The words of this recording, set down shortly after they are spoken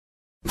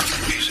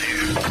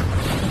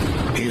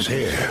He's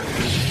here.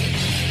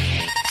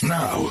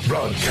 Now,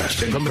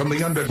 broadcasting from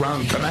the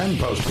underground command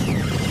post,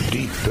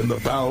 deep in the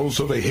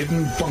bowels of a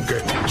hidden bunker,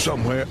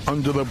 somewhere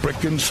under the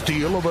brick and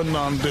steel of a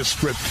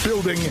nondescript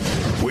building,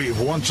 we've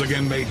once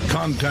again made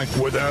contact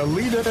with our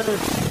leader,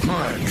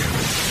 Mark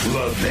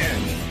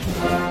Levin.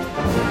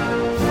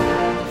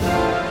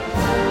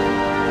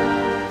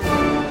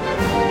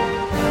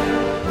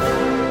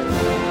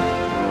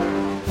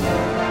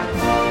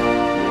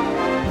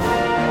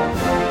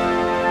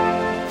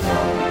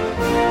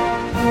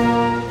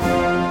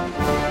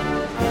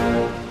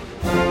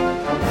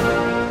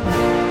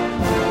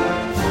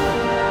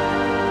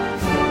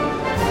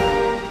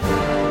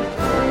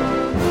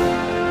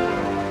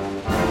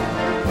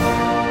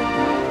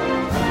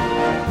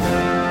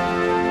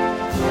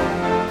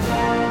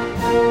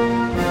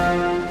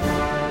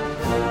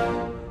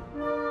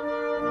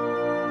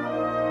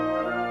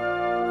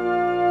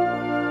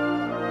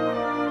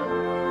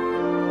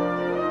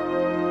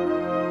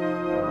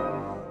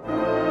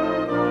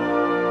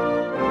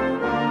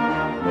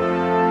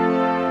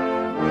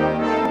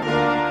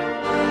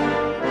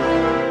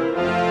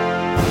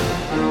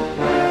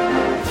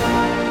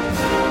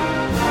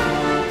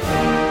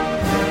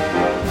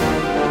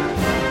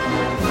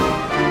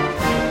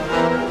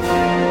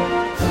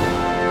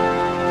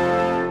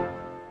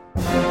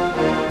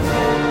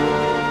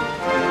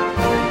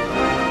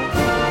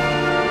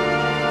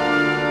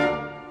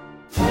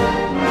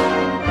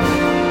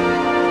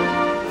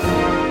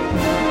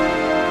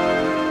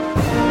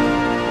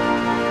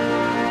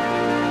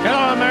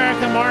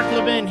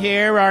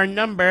 Here, our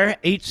number,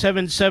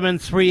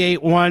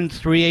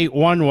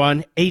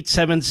 877-381-3811,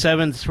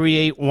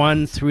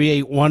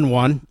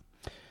 877-381-3811.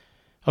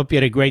 Hope you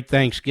had a great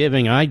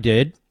Thanksgiving. I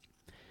did.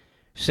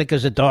 Sick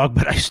as a dog,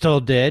 but I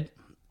still did.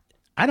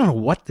 I don't know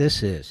what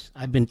this is.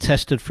 I've been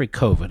tested for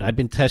COVID. I've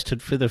been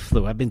tested for the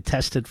flu. I've been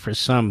tested for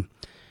some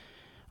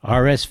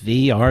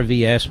RSV,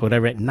 RVS,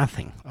 whatever.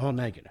 Nothing. All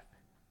negative.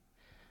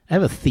 I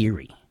have a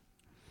theory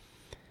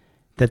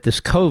that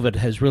this COVID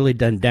has really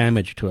done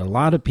damage to a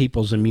lot of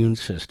people's immune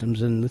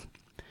systems, and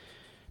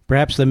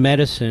perhaps the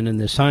medicine and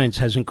the science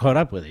hasn't caught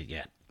up with it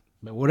yet.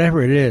 But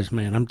whatever it is,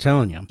 man, I'm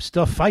telling you, I'm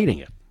still fighting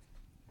it.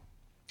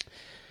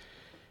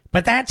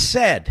 But that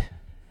said,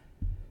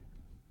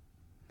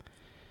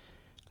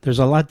 there's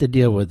a lot to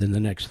deal with in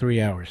the next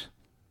 3 hours.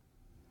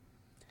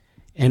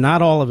 And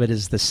not all of it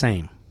is the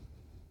same.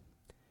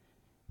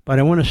 But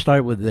I want to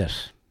start with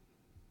this.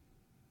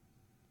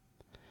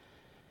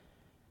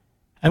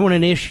 I want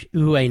to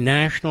issue a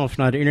national, if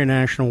not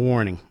international,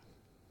 warning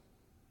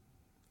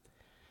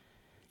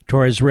to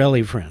our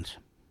Israeli friends,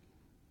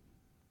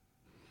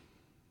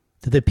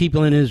 to the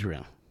people in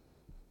Israel,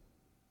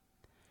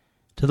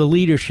 to the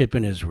leadership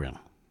in Israel,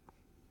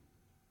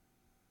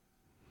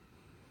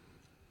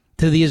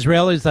 to the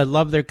Israelis that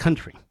love their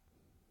country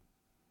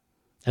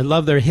and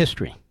love their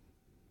history.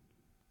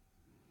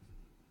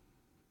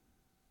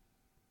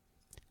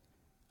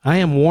 I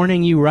am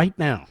warning you right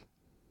now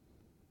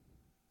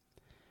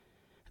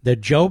that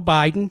Joe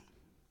Biden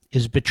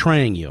is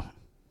betraying you.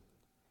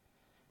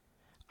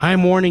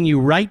 I'm warning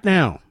you right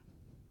now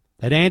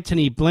that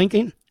Antony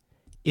Blinken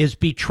is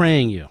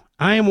betraying you.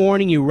 I am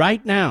warning you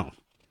right now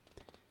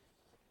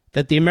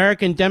that the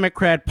American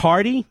Democrat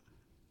Party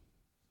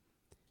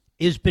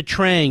is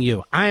betraying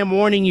you. I am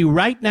warning you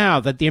right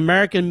now that the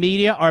American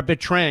media are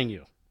betraying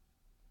you.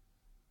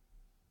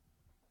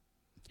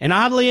 And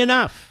oddly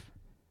enough,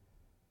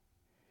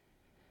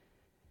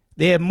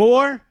 they have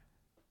more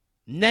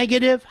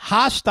negative,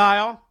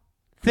 hostile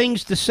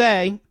things to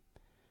say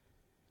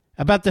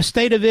about the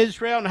state of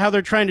Israel and how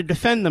they're trying to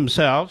defend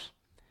themselves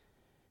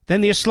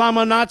than the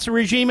Islamo-Nazi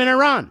regime in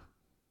Iran.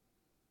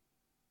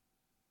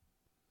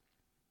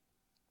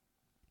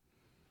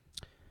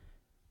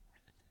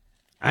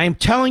 I am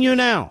telling you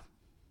now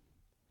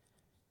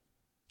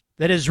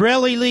that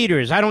Israeli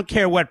leaders, I don't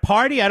care what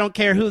party, I don't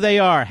care who they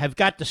are, have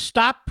got to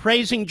stop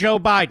praising Joe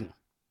Biden.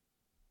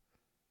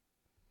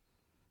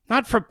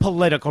 Not for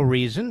political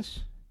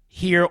reasons,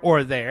 here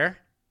or there,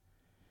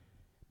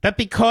 but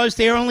because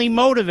they're only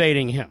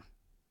motivating him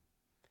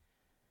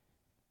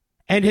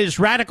and his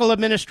radical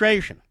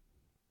administration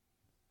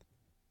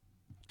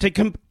to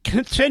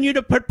continue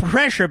to put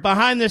pressure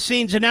behind the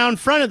scenes and now in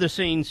front of the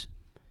scenes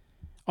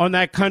on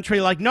that country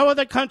like no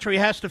other country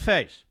has to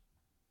face.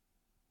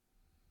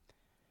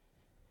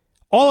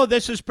 All of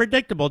this is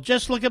predictable.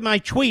 Just look at my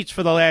tweets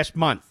for the last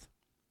month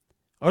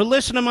or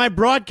listen to my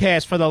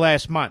broadcast for the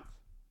last month.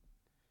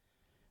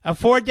 A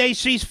 4-day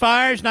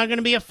ceasefire is not going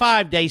to be a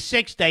 5-day,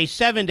 6-day,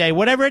 7-day,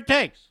 whatever it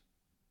takes.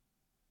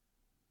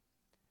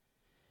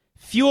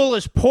 Fuel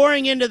is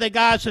pouring into the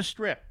Gaza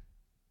Strip.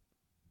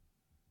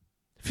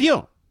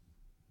 Fuel.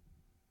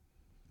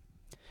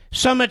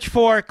 So much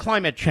for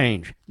climate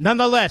change.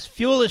 Nonetheless,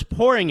 fuel is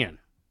pouring in.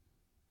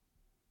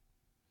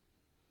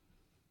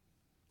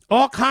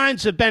 All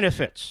kinds of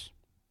benefits.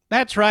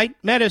 That's right,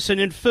 medicine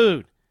and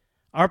food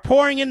are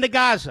pouring into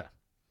Gaza.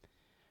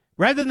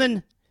 Rather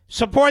than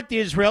support the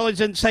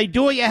Israelis and say,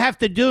 do what you have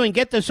to do and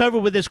get this over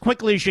with as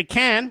quickly as you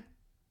can,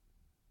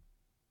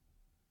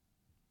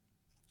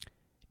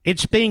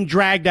 It's being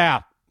dragged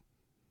out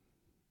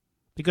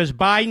because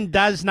Biden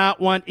does not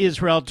want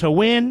Israel to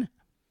win.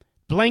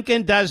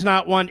 Blinken does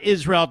not want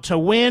Israel to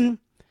win.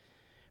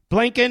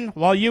 Blinken,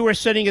 while you were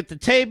sitting at the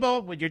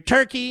table with your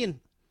turkey and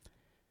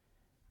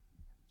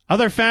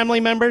other family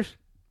members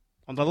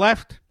on the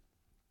left,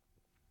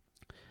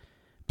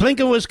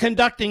 Blinken was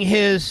conducting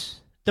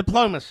his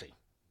diplomacy.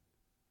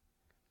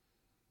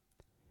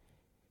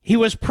 He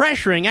was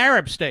pressuring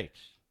Arab states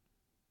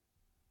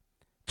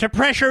to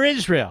pressure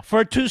Israel for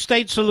a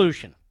two-state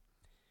solution.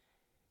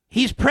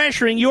 He's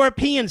pressuring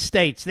European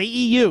states, the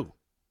EU,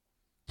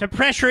 to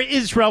pressure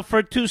Israel for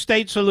a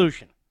two-state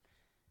solution.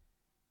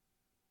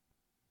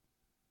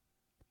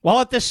 While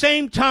at the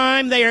same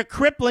time, they are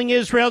crippling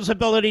Israel's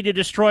ability to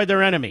destroy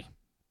their enemy.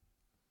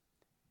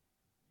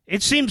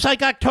 It seems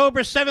like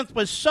October 7th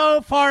was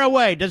so far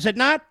away, does it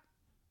not?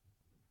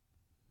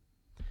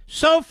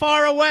 So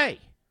far away.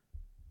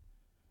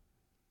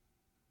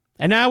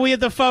 And now we have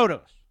the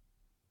photos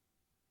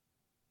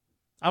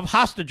of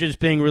hostages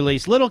being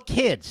released, little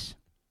kids,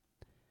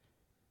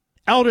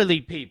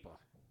 elderly people,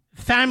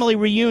 family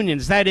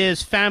reunions, that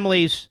is,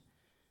 families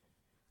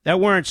that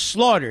weren't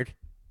slaughtered.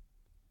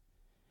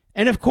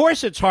 And of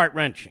course it's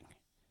heart-wrenching.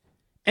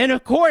 And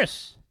of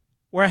course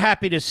we're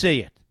happy to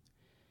see it.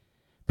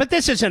 But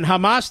this isn't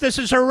Hamas, this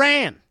is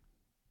Iran.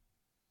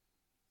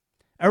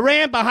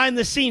 Iran behind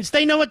the scenes,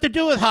 they know what to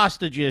do with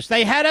hostages.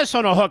 They had us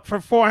on a hook for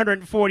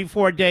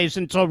 444 days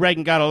until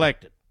Reagan got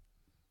elected.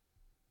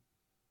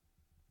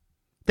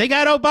 They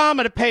got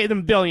Obama to pay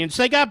them billions.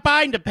 They got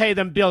Biden to pay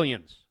them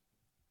billions.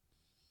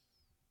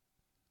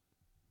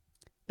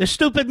 The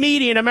stupid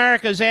media in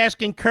America is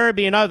asking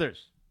Kirby and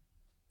others,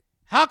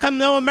 how come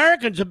no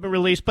Americans have been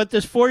released but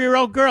this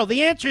 4-year-old girl?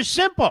 The answer is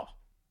simple.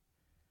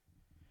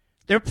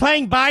 They're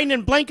playing Biden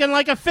and Blinken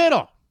like a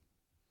fiddle.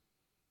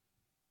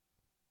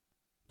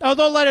 Oh,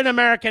 they'll let an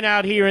American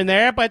out here and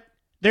there, but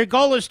their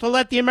goal is to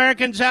let the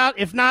Americans out,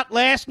 if not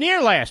last,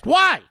 near last.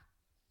 Why?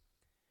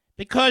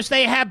 Because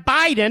they have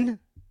Biden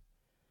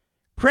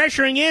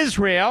pressuring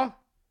Israel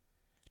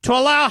to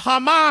allow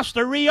Hamas to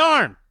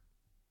rearm,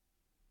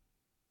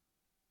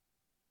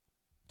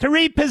 to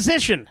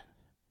reposition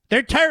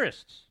their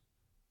terrorists.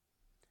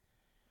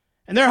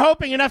 And they're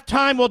hoping enough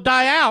time will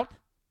die out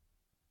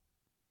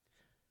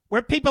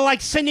where people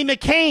like Cindy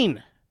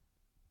McCain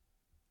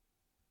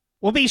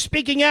will be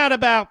speaking out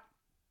about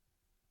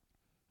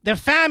the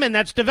famine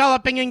that's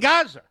developing in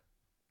Gaza.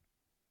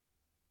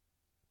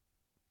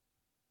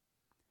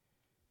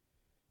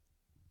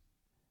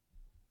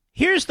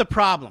 Here's the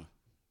problem.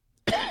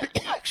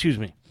 Excuse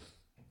me.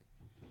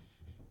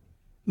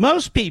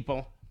 Most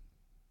people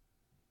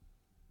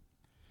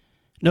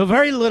know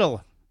very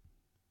little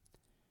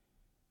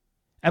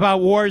about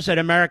wars that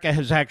America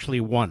has actually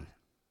won.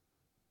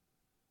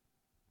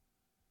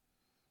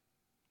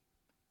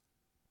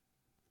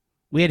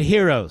 We had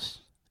heroes,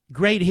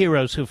 great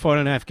heroes who fought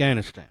in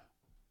Afghanistan.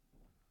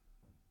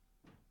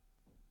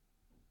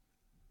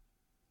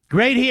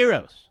 Great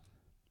heroes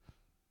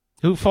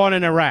who fought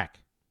in Iraq.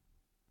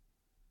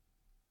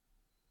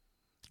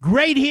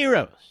 Great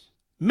heroes,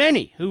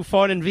 many who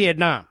fought in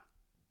Vietnam.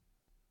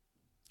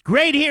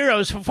 Great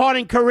heroes who fought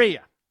in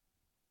Korea.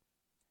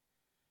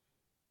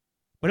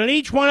 But in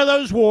each one of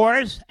those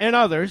wars and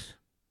others,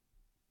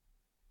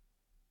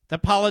 the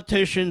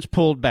politicians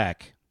pulled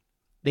back.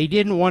 They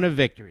didn't want a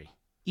victory.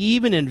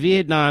 Even in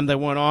Vietnam, that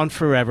went on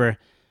forever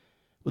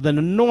with an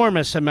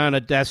enormous amount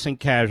of deaths and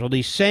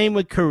casualties. Same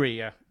with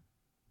Korea.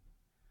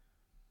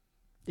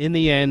 In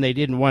the end, they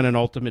didn't want an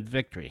ultimate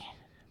victory.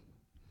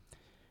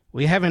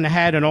 We haven't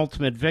had an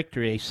ultimate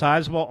victory, a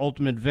sizable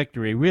ultimate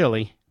victory,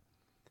 really,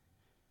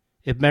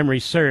 if memory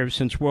serves,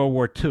 since World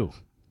War II.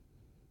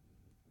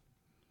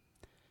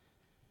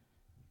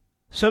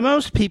 So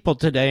most people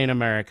today in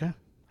America,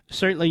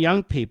 certainly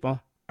young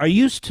people, are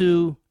used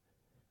to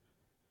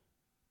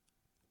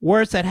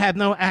wars that have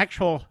no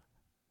actual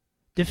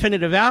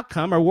definitive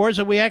outcome, or wars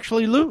that we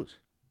actually lose.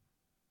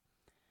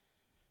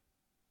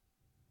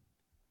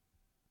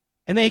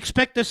 And they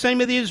expect the same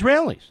of the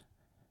Israelis.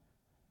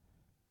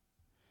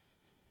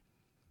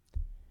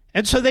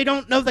 And so they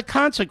don't know the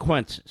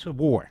consequences of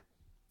war.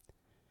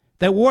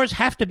 That wars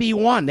have to be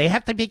won. They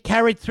have to be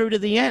carried through to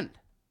the end.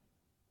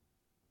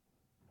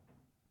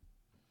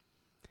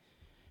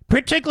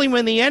 Particularly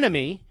when the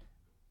enemy,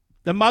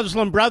 the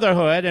Muslim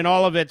Brotherhood and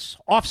all of its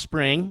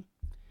offspring,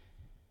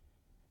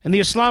 and the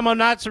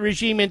Islamo-Nazi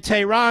regime in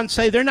Tehran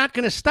say they're not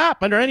going to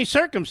stop under any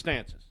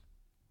circumstances.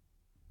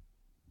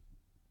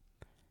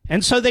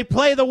 And so they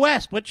play the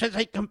West, which has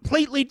a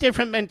completely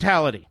different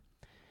mentality.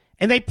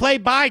 And they play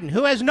Biden,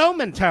 who has no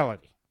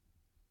mentality.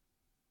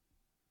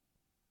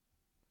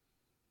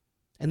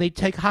 And they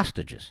take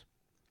hostages,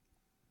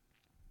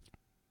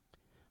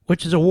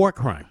 which is a war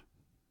crime.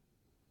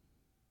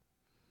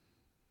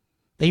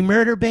 They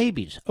murder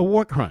babies, a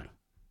war crime.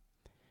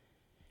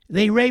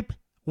 They rape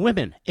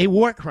women, a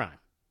war crime.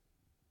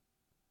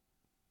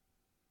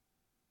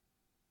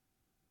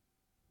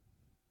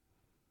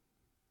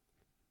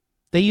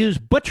 They use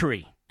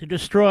butchery to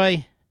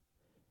destroy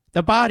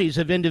the bodies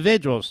of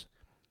individuals.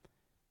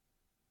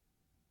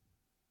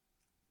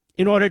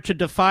 in order to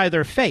defy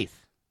their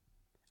faith.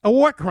 A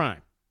war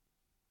crime.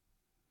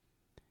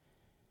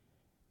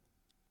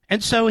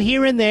 And so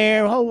here and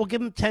there, we'll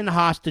give them 10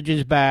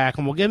 hostages back,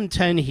 and we'll give them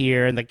 10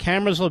 here, and the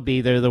cameras will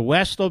be there, the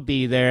West will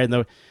be there,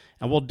 and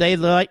we'll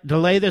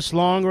delay this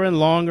longer and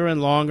longer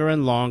and longer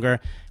and longer.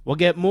 We'll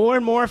get more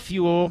and more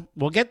fuel.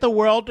 We'll get the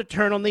world to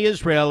turn on the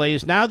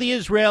Israelis. Now the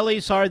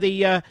Israelis are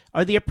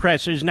the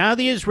oppressors. Now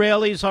the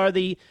Israelis are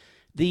the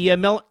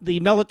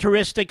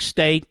militaristic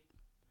state.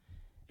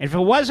 And if it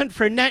wasn't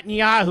for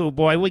Netanyahu,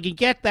 boy, we could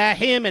get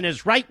him and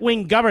his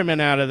right-wing government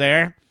out of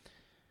there.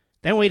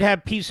 Then we'd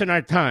have peace in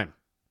our time.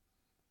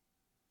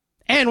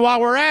 And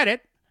while we're at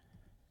it,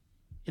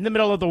 in the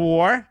middle of the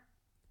war,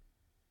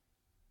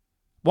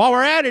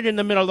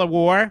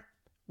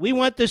 we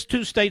want this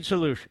two-state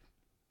solution.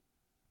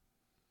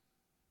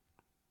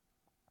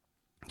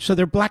 So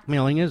they're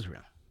blackmailing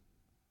Israel.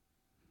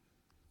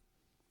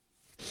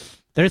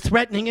 They're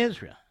threatening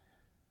Israel.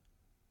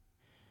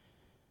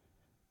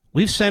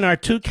 We've sent our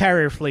 2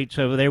 carrier fleets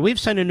over there. We've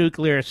sent a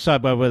nuclear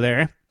sub over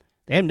there.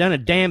 They haven't done a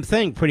damn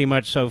thing pretty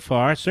much so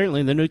far.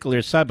 Certainly the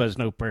nuclear sub has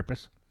no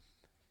purpose.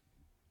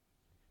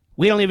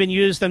 We don't even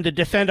use them to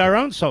defend our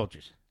own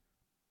soldiers.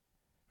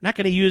 We're not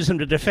going to use them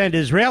to defend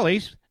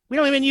Israelis. We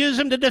don't even use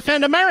them to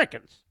defend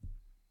Americans.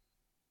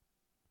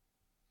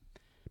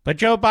 But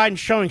Joe Biden's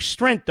showing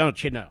strength,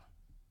 don't you know?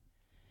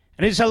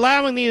 And he's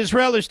allowing the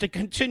Israelis to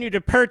continue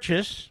to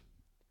purchase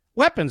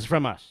weapons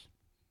from us.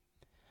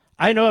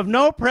 I know of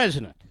no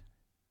president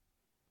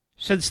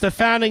since the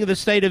founding of the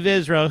State of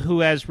Israel who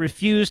has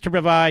refused to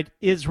provide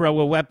Israel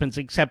with weapons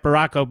except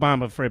Barack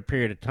Obama for a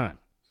period of time.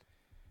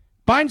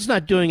 Biden's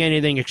not doing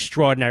anything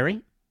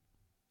extraordinary.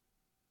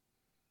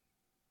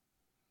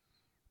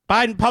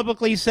 Biden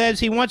publicly says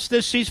he wants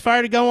this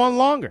ceasefire to go on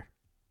longer.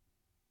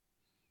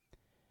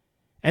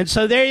 And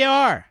so there you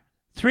are.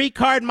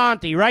 3-card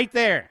Monty right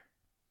there.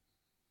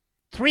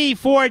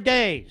 3-4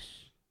 days.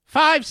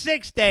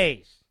 5-6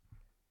 days.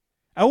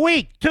 A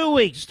week, 2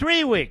 weeks,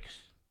 3 weeks.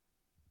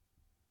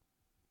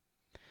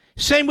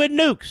 Same with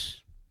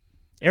nukes.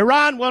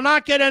 Iran will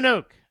not get a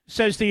nuke,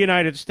 says the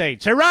United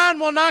States. Iran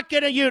will not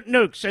get a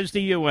nuke, says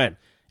the UN.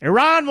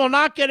 Iran will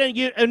not get a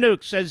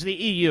nuke, says the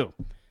EU.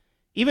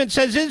 Even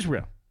says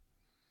Israel.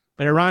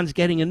 But Iran's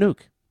getting a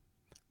nuke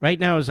right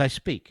now as I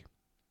speak.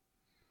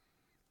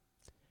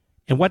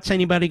 And what's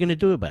anybody going to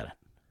do about it?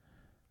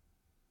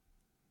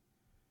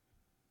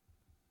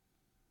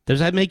 Does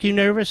that make you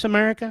nervous,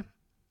 America?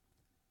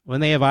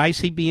 When they have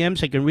ICBMs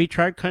that can reach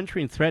our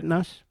country and threaten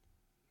us?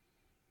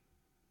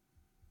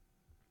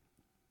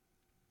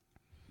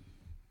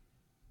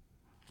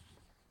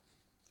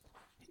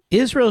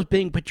 Israel is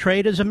being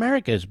portrayed as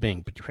America is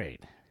being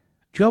portrayed.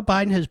 Joe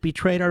Biden has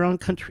betrayed our own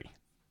country.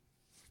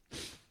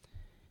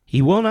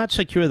 He will not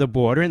secure the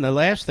border, and the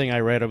last thing I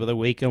read over the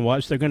weekend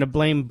was they're going to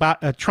blame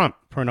Trump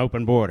for an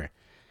open border.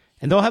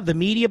 And they'll have the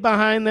media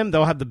behind them,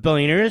 they'll have the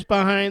billionaires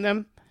behind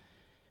them,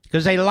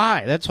 because they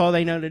lie. That's all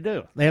they know to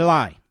do. They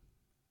lie.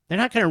 They're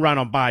not going to run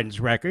on Biden's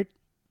record.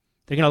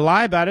 They're going to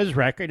lie about his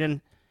record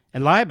and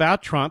lie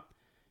about Trump,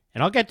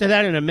 and I'll get to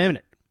that in a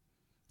minute.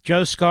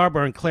 Joe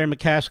Scarborough and Claire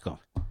McCaskill.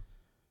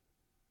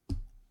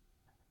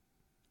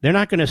 They're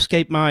not going to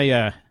escape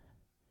my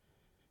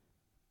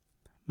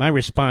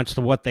response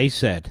to what they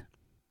said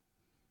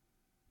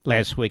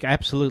last week.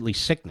 Absolutely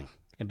sickening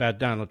about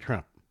Donald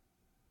Trump.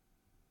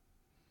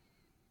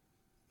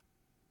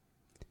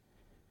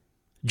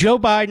 Joe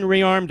Biden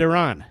rearmed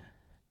Iran.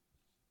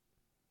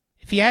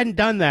 If he hadn't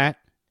done that,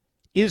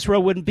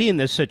 Israel wouldn't be in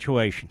this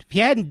situation. If he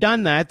hadn't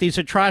done that, these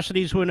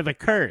atrocities wouldn't have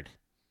occurred.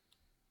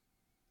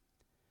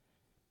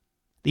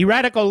 The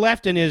radical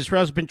left in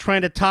Israel has been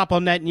trying to topple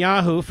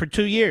Netanyahu for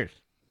 2 years.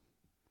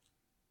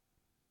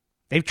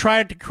 They've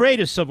tried to create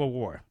a civil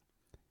war.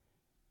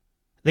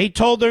 They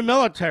told their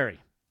military,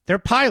 their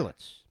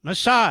pilots,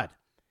 Mossad,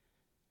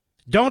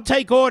 don't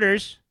take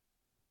orders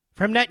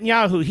from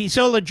Netanyahu. He's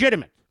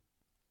illegitimate.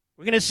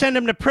 We're going to send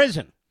him to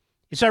prison.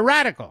 He's a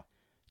radical.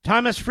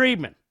 Thomas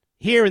Friedman,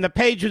 here in the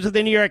pages of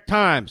the New York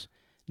Times,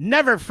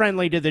 never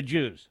friendly to the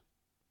Jews.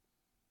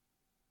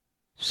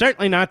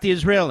 Certainly not the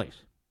Israelis.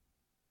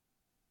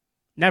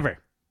 Never.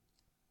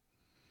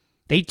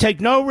 They take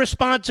no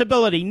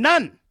responsibility,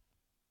 none.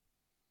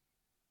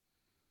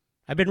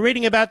 I've been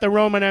reading about the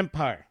Roman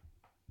Empire.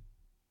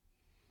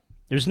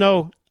 There's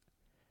no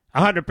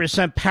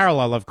 100%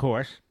 parallel, of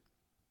course.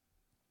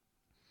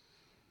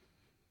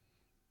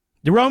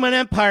 The Roman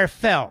Empire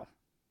fell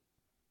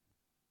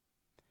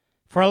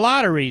for a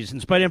lot of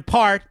reasons, but in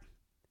part,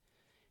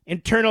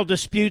 internal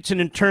disputes and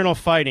internal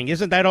fighting.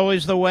 Isn't that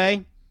always the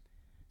way?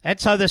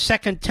 That's how the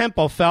Second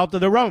Temple fell to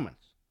the Romans.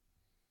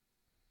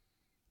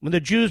 When the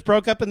Jews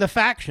broke up into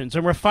factions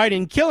and were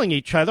fighting, killing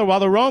each other, while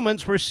the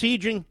Romans were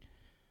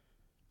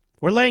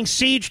laying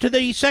siege to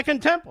the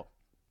Second Temple.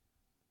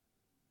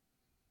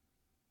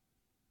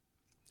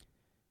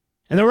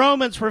 And the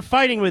Romans were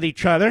fighting with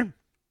each other.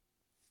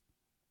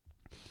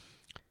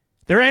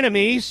 Their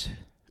enemies,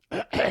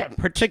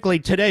 particularly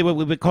today what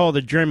we would call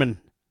the Germans,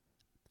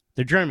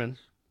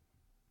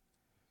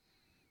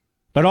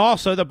 but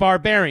also the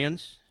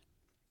barbarians,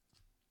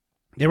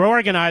 They're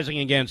organizing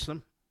against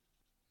them.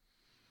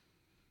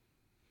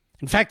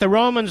 In fact, the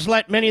Romans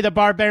let many of the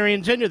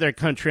barbarians into their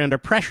country under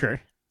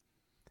pressure.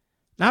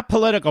 Not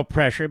political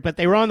pressure, but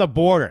they were on the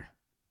border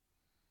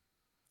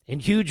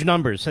in huge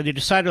numbers, so they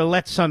decided to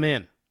let some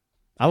in.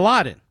 A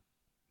lot in.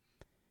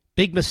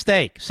 Big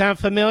mistake. Sound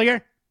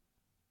familiar?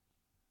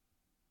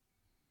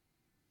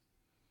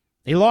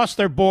 They lost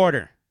their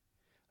border.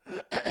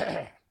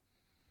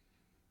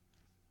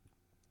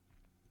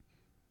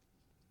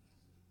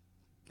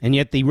 And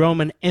yet the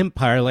Roman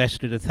Empire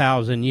lasted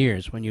 1,000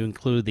 years when you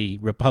include the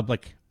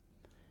Republic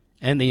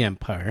and the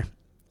Empire.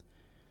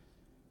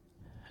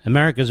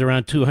 America's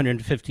around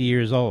 250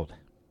 years old.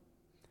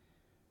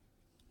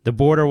 The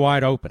border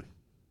wide open.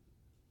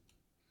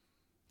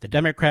 The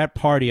Democrat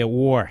Party at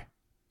war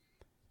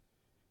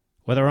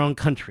with our own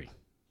country.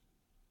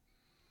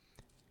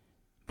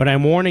 But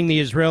I'm warning the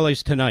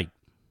Israelis tonight.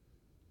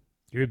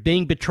 You're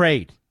being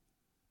betrayed.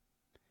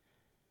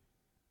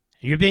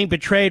 You're being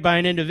betrayed by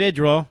an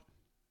individual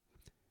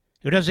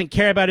who doesn't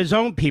care about his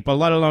own people,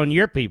 let alone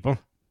your people.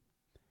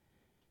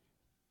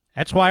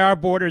 That's why our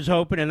border's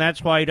open, and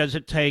that's why he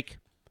doesn't take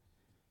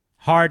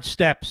hard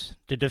steps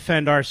to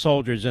defend our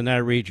soldiers in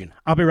that region.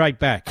 I'll be right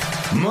back.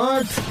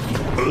 Mark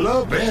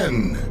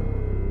Levin.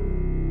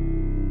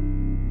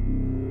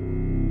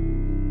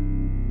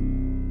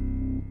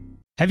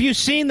 Have you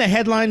seen the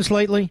headlines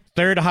lately?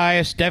 Third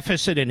highest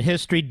deficit in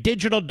history.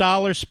 Digital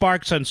dollar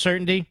sparks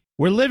uncertainty.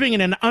 We're living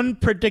in an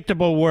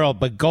unpredictable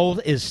world, but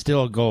gold is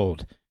still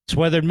gold. It's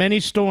weathered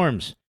many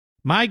storms.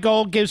 My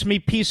gold gives me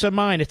peace of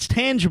mind. It's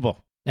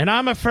tangible. And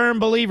I'm a firm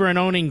believer in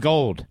owning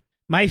gold.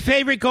 My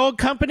favorite gold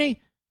company?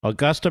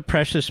 Augusta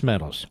Precious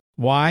Metals.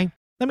 Why?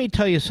 Let me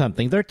tell you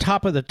something. They're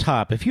top of the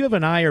top. If you have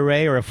an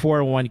IRA or a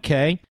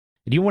 401k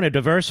and you want to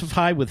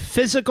diversify with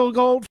physical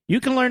gold, you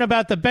can learn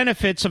about the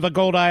benefits of a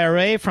gold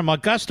IRA from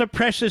Augusta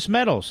Precious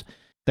Metals.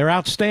 They're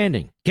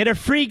outstanding. Get a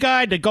free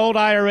guide to gold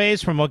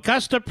IRAs from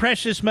Augusta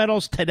Precious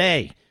Metals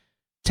today.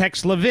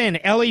 Text Levin,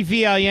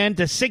 L-E-V-I-N,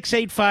 to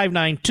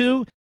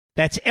 68592.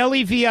 That's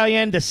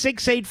L-E-V-I-N to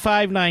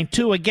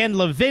 68592. Again,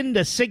 Levin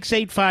to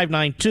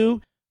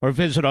 68592. Or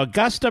visit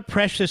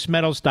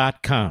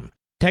AugustaPreciousMetals.com.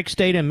 Text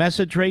data and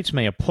message rates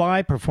may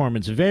apply.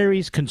 Performance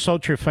varies.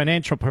 Consult your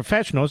financial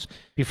professionals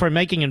before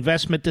making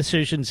investment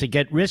decisions and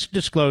get risk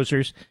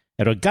disclosures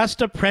at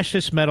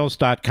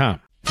AugustaPreciousMetals.com.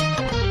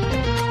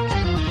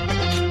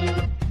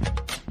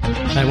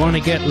 I want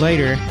to get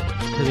later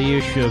to the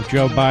issue of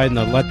Joe Biden,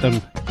 the let them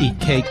eat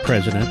cake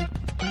president.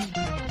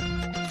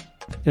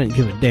 I didn't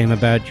give a damn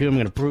about you. I'm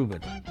going to prove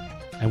it.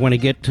 I want to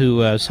get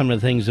to some of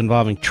the things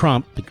involving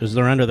Trump because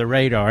they're under the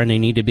radar and they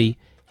need to be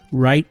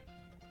right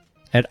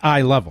at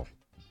eye level.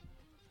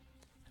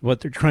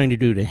 What they're trying to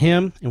do to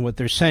him and what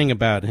they're saying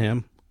about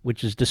him,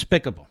 which is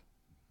despicable.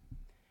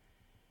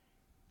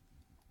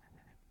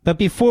 But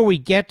before we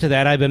get to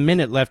that, I have a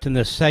minute left in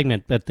this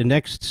segment, but the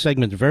next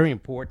segment is very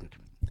important.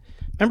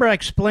 Remember, I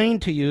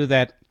explained to you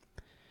that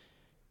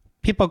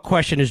people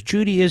question, is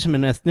Judaism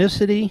an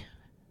ethnicity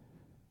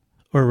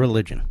or a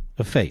religion,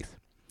 a faith?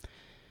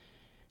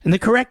 And the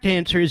correct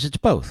answer is it's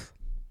both.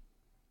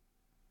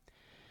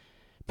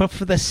 But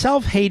for the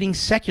self-hating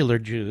secular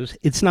Jews,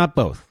 it's not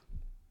both.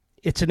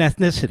 It's an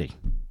ethnicity.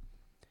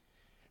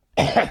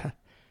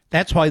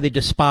 That's why they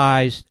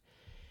despise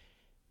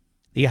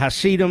the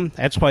Hasidim.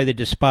 That's why they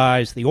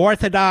despise the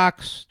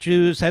Orthodox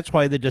Jews. That's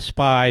why they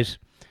despise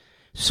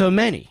so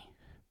many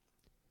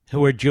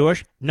who are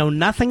Jewish, know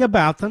nothing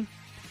about them,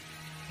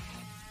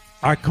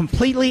 are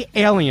completely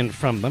alien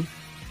from them.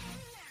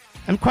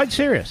 I'm quite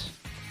serious.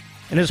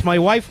 And as my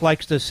wife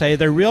likes to say,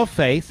 their real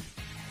faith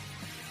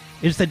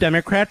is the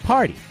Democrat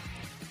Party.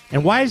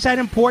 And why is that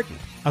important?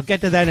 I'll get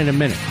to that in a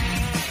minute.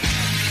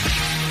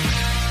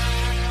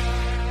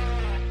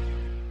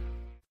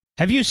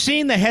 Have you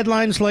seen the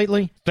headlines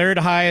lately? Third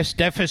highest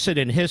deficit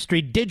in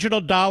history.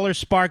 Digital dollar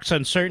sparks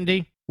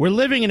uncertainty. We're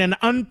living in an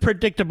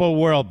unpredictable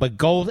world, but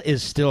gold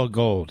is still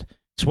gold.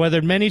 It's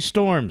weathered many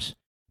storms.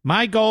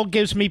 My gold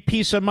gives me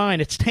peace of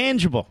mind. It's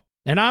tangible.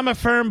 And I'm a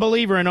firm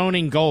believer in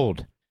owning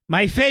gold.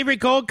 My favorite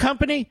gold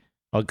company?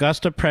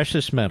 Augusta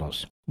Precious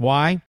Metals.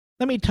 Why?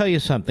 Let me tell you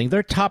something.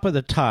 They're top of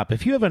the top.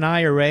 If you have an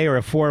IRA or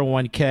a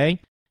 401k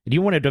and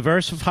you want to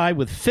diversify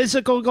with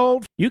physical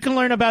gold, you can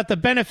learn about the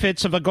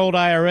benefits of a gold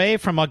IRA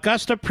from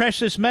Augusta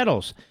Precious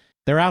Metals.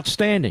 They're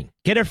outstanding.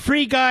 Get a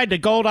free guide to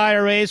gold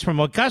IRAs from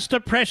Augusta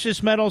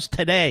Precious Metals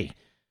today.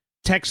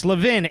 Text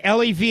Levin,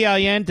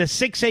 L-E-V-I-N, to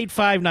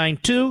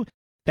 68592.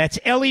 That's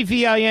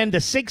L-E-V-I-N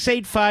to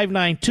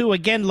 68592.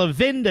 Again,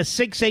 Levin to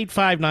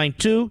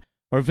 68592.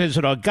 Or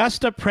visit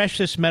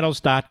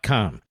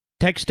AugustaPreciousMetals.com.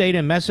 Text data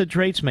and message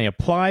rates may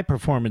apply.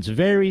 Performance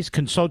varies.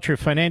 Consult your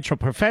financial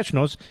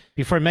professionals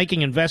before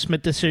making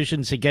investment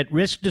decisions and get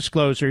risk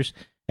disclosures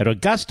at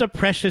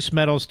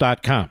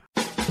AugustaPreciousMetals.com.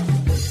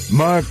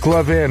 Mark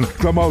Levin,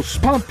 the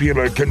most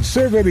popular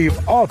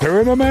conservative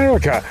author in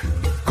America.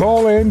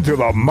 Call in to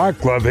the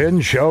Mark Levin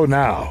Show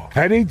now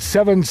at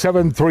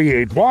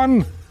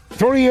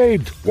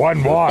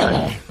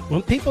 877-381-3811.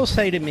 When people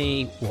say to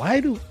me,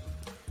 why do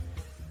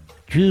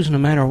Jews, no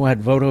matter what,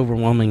 vote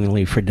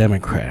overwhelmingly for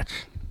Democrats.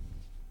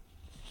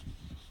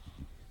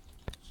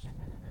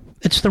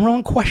 It's the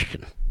wrong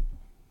question.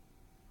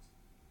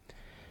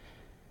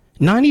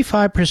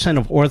 95%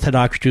 of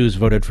Orthodox Jews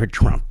voted for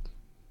Trump.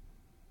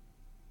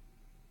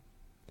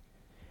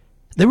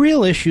 The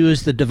real issue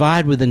is the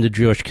divide within the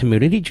Jewish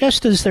community,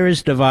 just as there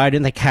is divide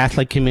in the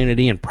Catholic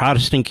community and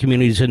Protestant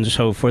communities and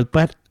so forth.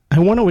 But I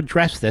want to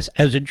address this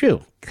as a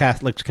Jew.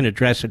 Catholics can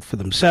address it for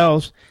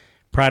themselves,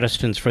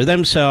 Protestants for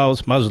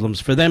themselves,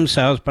 Muslims for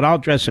themselves, but I'll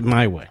address it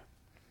my way.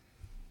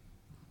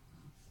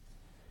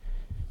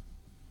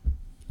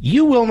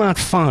 You will not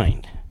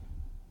find,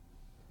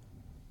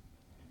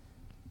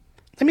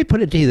 let me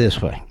put it to you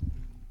this way.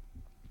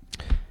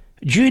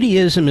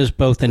 Judaism is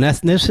both an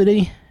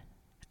ethnicity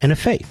and a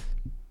faith.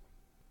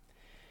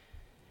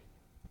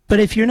 But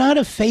if you're not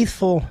a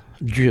faithful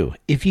Jew,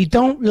 if you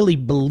don't really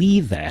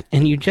believe that,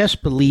 and you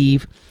just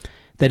believe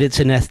that it's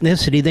an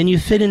ethnicity, then you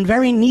fit in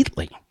very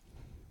neatly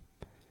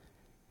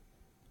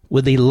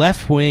with the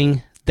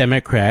left-wing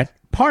Democrat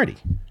Party.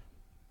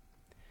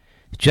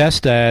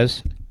 Just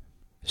as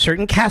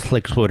certain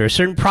Catholics would, or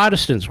certain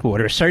Protestants would,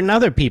 or certain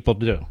other people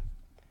do.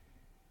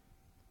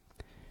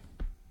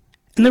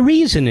 And the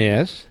reason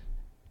is,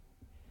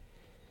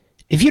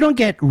 if you don't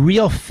get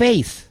real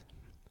faith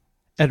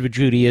out of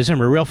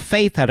Judaism, or real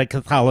faith out of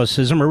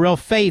Catholicism, or real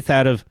faith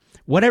out of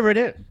whatever it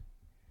is,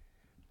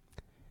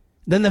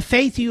 then the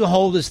faith you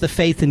hold is the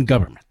faith in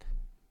government.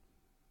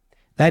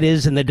 That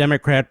is, in the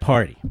Democrat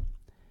Party.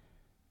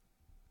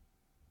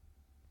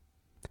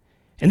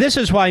 And this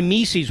is why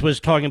Mises was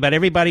talking about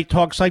everybody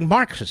talks like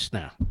Marxists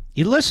now.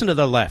 You listen to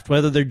the left,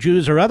 whether they're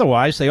Jews or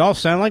otherwise, they all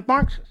sound like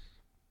Marxists.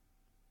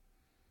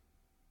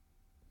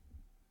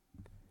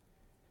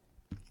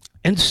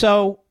 And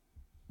so,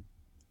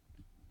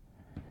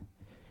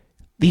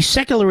 the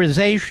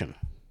secularization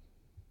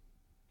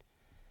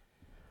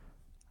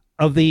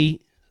of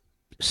the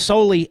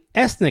solely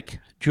ethnic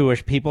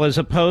Jewish people, as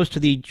opposed to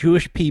the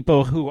Jewish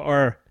people who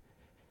are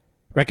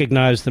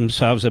recognize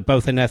themselves as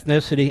both an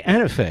ethnicity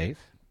and a faith,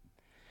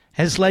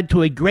 has led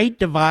to a great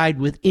divide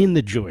within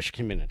the Jewish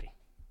community.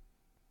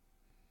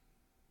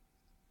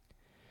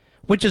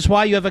 Which is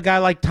why you have a guy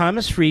like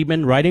Thomas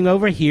Friedman writing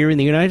over here in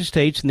the United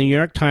States in the New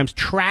York Times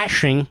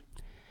trashing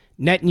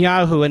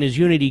Netanyahu and his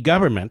unity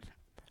government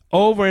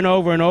over and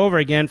over and over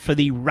again for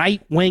the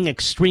right-wing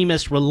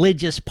extremist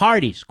religious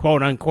parties,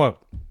 quote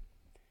unquote.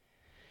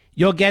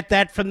 You'll get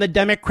that from the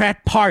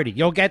Democrat Party.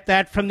 You'll get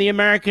that from the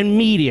American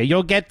media.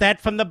 You'll get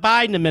that from the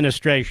Biden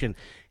administration.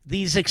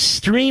 These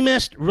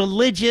extremist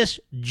religious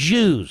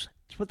Jews.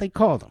 That's what they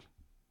call them.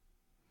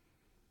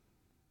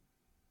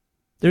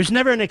 There's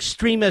never an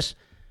extremist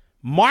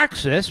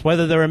Marxist,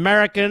 whether they're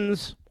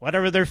Americans,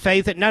 whatever their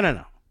faith.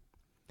 No.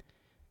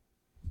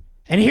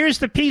 And here's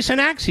the piece in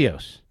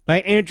Axios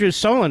by Andrew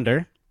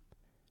Solander.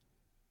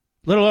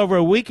 A little over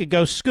a week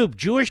ago, scoop,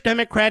 Jewish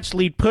Democrats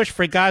lead push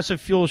for Gaza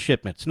fuel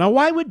shipments. Now,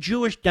 why would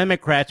Jewish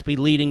Democrats be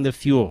leading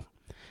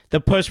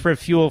the push for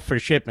fuel for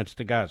shipments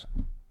to Gaza?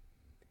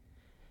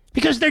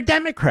 Because they're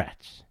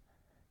Democrats.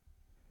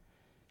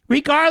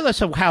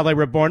 Regardless of how they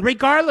were born,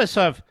 regardless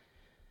of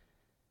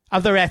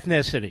their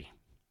ethnicity.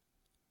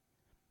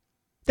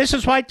 This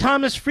is why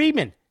Thomas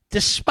Friedman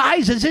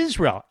despises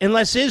Israel,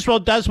 unless Israel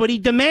does what he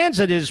demands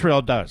that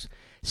Israel does.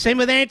 Same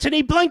with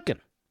Antony Blinken.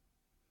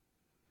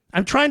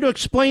 I'm trying to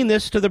explain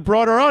this to the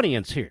broader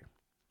audience here.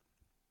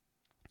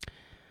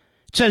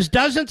 It says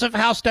dozens of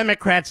House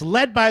Democrats,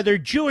 led by their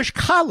Jewish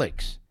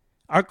colleagues,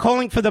 are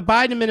calling for the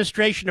Biden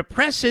administration to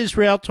press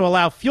Israel to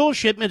allow fuel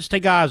shipments to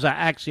Gaza,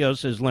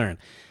 Axios has learned.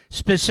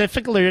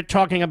 Specifically, they're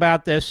talking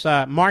about this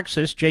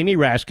Marxist, Jamie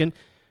Raskin,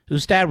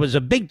 whose dad was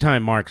a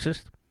big-time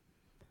Marxist,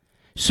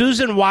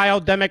 Susan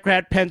Wild,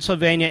 Democrat,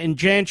 Pennsylvania, and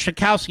Jan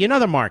Schakowsky,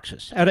 another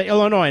Marxist, out of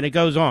Illinois, and it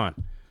goes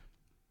on.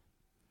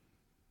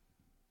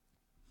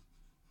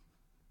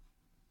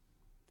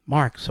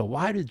 Mark, so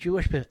why do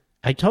Jewish people...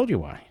 I told you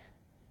why.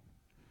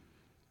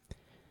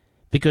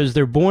 Because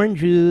they're born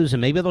Jews, and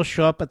maybe they'll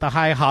show up at the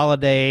high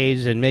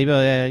holidays, and maybe,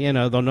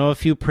 they'll know a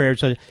few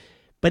prayers.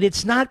 But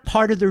it's not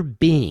part of their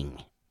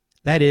being.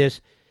 That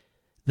is,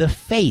 the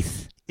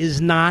faith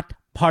is not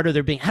part of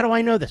their being. How do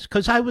I know this?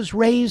 Because I was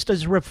raised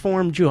as a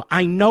Reformed Jew.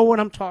 I know what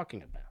I'm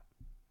talking about.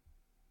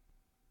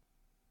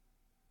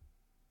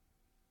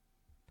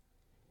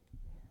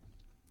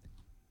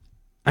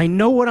 I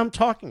know what I'm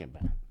talking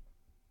about.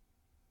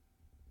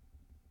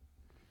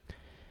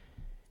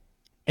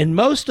 And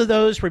most of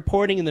those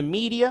reporting in the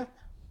media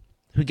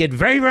who get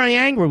very, very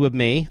angry with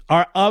me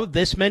are of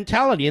this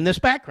mentality and this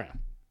background.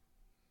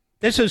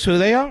 This is who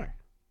they are.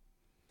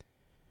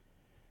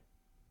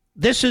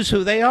 This is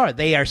who they are.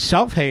 They are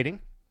self-hating.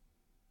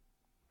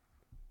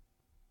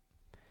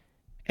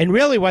 And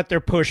really what they're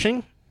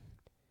pushing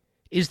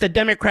is the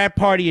Democrat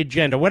Party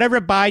agenda.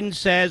 Whatever Biden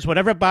says,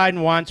 whatever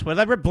Biden wants,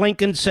 whatever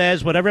Blinken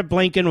says, whatever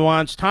Blinken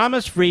wants,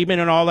 Thomas Friedman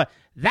and all that,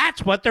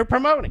 that's what they're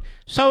promoting.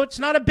 So it's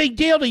not a big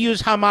deal to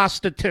use Hamas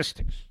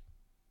statistics.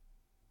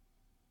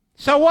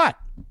 So what?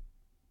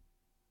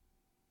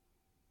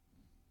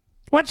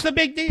 What's the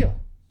big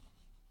deal?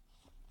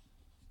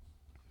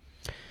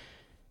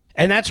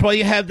 And that's why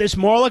you have this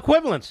moral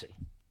equivalency.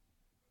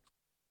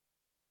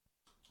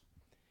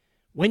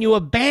 When you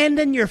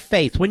abandon your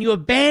faith, when you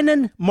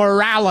abandon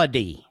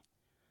morality,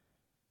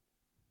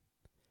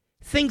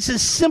 things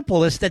as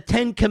simple as the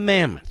Ten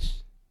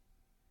Commandments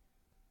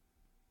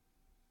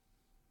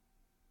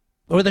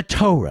or the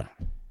Torah,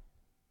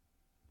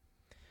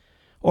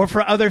 or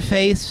for other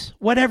faiths,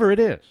 whatever it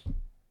is,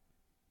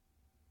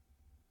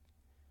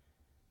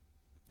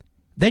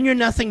 then you're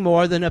nothing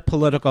more than a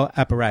political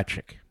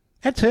apparatchik.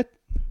 That's it.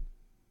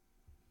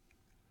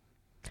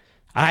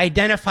 I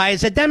identify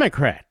as a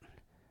Democrat.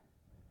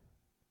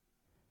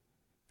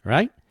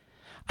 Right?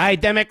 I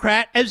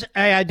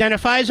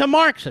identify as a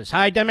Marxist.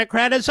 I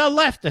identify as a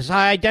leftist.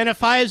 I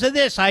identify as a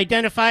this. I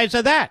identify as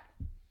a that.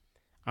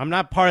 I'm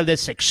not part of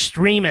this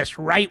extremist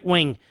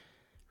right-wing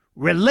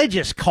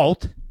religious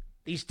cult,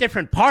 these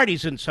different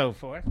parties and so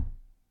forth.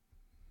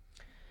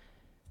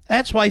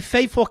 That's why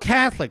faithful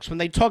Catholics, when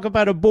they talk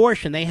about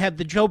abortion, they have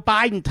the Joe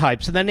Biden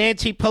types and the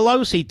Nancy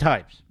Pelosi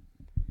types.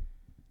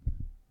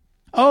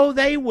 Oh,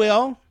 they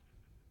will.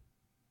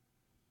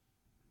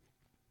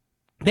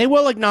 They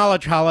will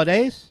acknowledge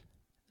holidays.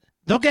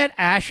 They'll get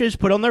ashes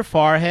put on their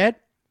forehead.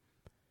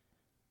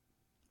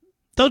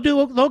 They'll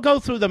go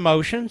through the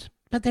motions,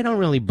 but they don't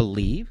really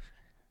believe.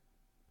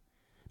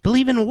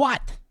 Believe in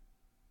what?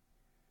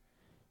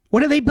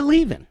 What do they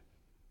believe in?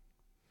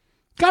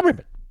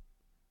 Government.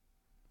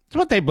 That's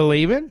what they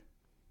believe in.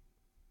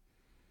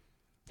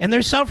 And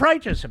they're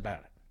self-righteous about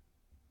it.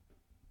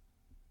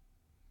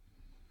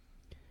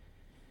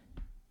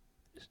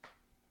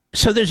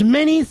 So there's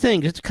many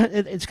things.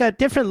 It's got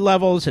different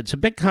levels. It's a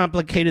bit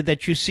complicated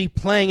that you see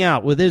playing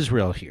out with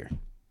Israel here,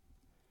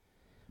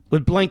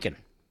 with Blinken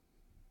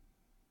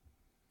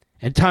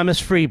and Thomas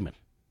Friedman.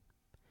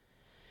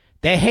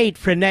 They hate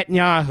for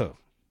Netanyahu.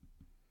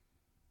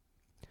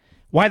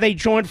 Why they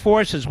joined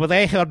forces with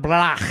Ehud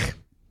Barak,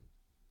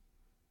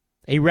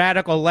 a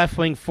radical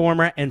left-wing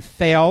former and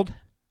failed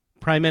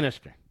prime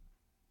minister.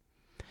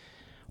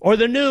 Or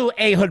the new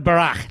Ehud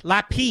Barak,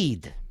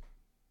 Lapid.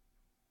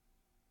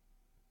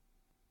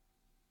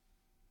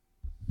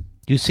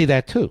 You see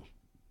that too.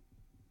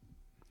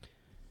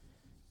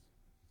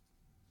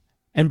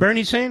 And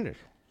Bernie Sanders.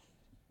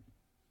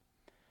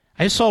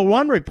 I saw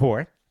one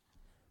report,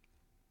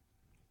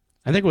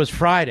 I think it was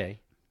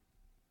Friday,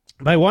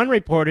 by one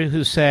reporter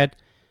who said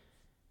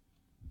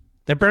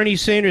that Bernie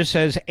Sanders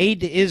says aid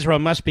to Israel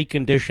must be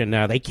conditioned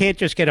now. They can't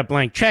just get a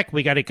blank check.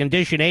 We got to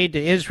condition aid to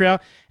Israel.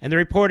 And the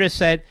reporter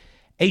said,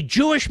 a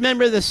Jewish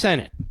member of the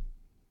Senate.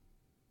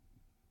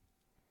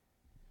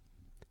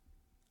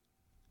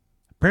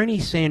 Bernie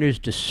Sanders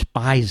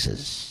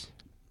despises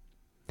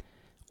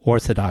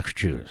Orthodox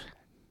Jews.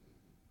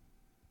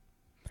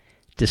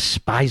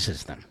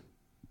 Despises them.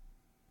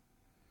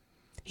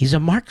 He's a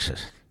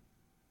Marxist.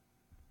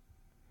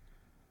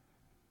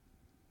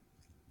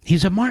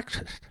 He's a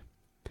Marxist.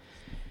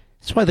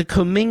 That's why the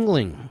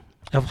commingling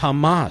of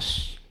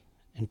Hamas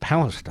and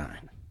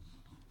Palestine,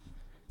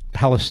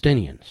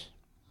 Palestinians.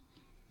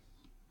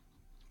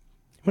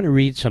 I want to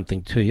read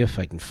something to you if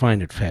I can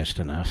find it fast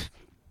enough.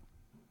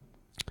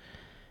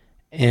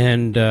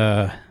 And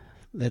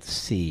let's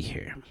see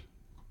here. I'm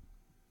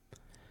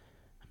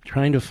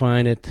trying to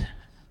find it.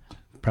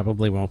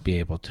 Probably won't be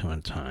able to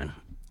in time.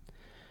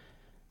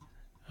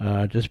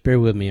 Just bear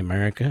with me,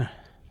 America.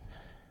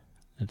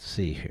 Let's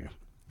see here.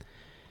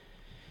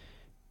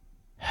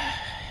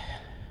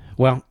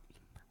 Well,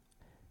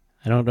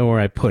 I don't know where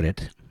I put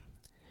it,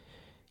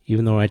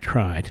 even though I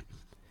tried.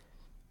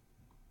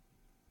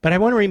 But I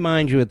want to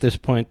remind you at this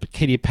point,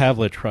 Katie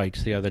Pavlich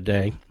writes the other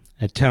day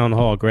at Town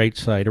Hall, great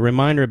site, a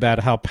reminder about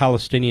how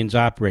Palestinians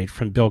operate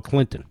from Bill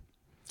Clinton.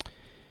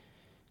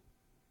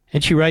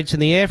 And she writes, in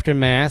the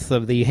aftermath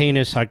of the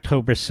heinous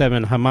October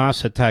 7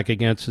 Hamas attack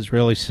against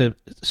Israeli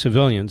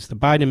civilians, the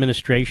Biden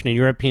administration and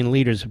European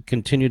leaders have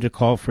continued to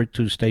call for a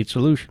two-state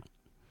solution.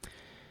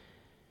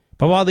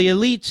 But while the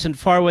elites in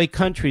faraway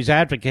countries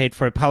advocate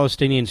for a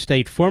Palestinian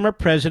state, former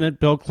President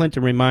Bill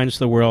Clinton reminds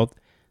the world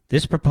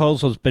this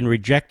proposal has been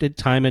rejected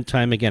time and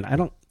time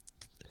again.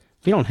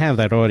 We don't have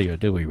that audio,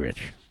 do we,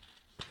 Rich?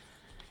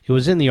 It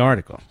was in the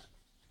article.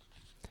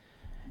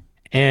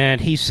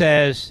 And he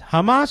says,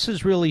 Hamas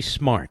is really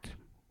smart.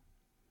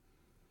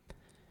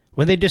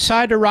 When they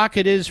decide to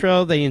rocket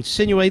Israel, they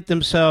insinuate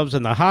themselves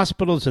in the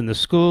hospitals and the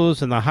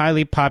schools and the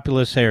highly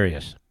populous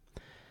areas.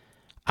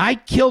 I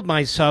killed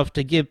myself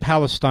to give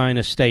Palestine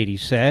a state, he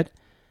said.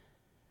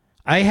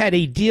 I had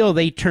a deal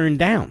they turned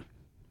down.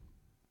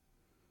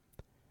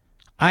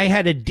 I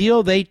had a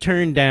deal they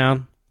turned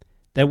down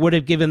that would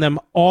have given them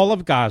all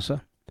of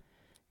Gaza,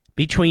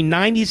 between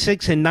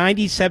 96 and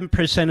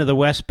 97% of the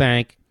West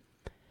Bank,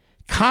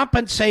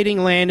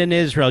 compensating land in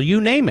Israel, you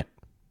name it.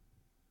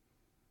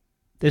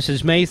 This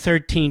is May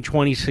 13,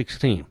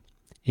 2016,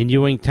 in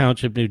Ewing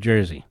Township, New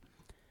Jersey.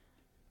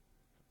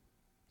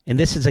 And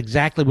this is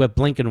exactly what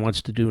Blinken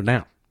wants to do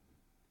now.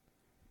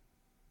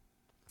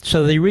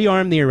 So they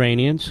rearm the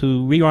Iranians,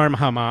 who rearm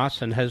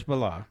Hamas and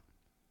Hezbollah.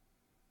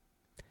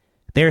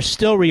 They're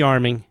still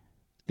rearming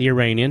the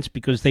Iranians,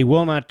 because they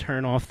will not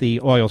turn off the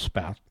oil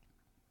spout.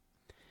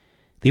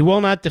 They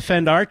will not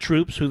defend our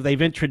troops, who they've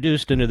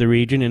introduced into the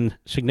region in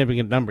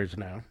significant numbers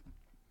now.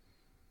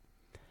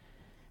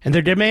 And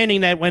they're demanding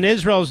that when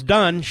Israel's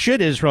done,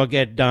 should Israel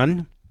get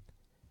done,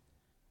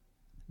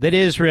 that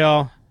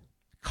Israel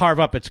carve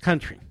up its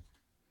country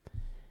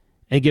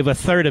and give a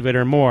third of it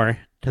or more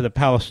to the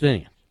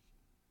Palestinians.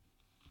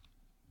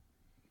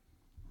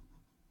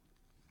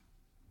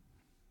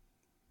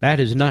 That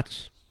is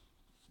nuts.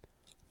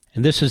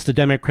 And this is the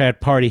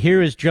Democrat Party.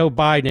 Here is Joe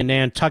Biden in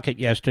Nantucket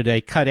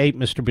yesterday. Cut 8,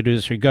 Mr.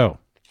 Producer, go.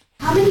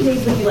 How many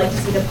days would you like to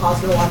see the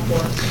pause go on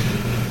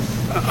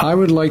for? I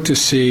would like to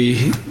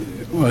see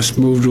us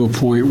move to a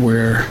point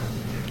where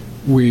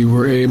we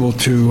were able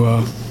to,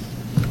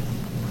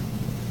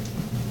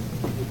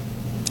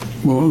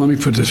 well, let me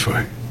put it this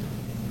way.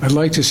 I'd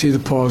like to see the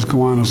pause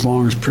go on as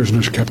long as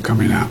prisoners kept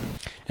coming out.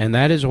 And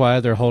that is why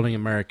they're holding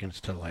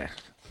Americans to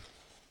last.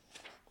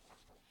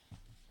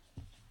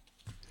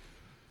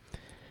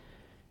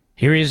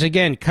 Here he is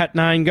again. Cut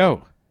 9,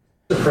 go.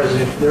 Mr.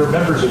 President, there are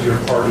members of your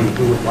party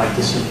who would like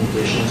to see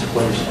conditions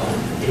placed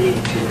on aid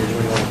to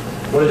Israel.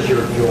 What is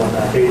your view on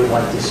that? They would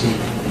like to see,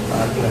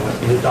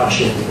 a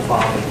reduction in the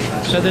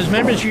bombing. So there's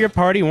members of your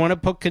party who want to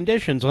put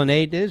conditions on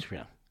aid to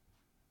Israel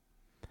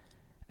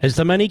as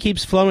the money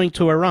keeps flowing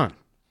to Iran.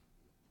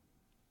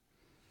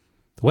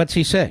 What's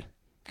he say?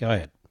 Go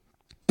ahead.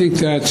 I think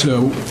that's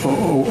a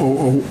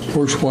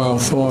worthwhile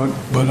thought,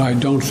 but I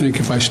don't think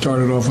if I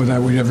started off with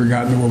that, we'd ever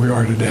gotten to where we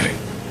are today.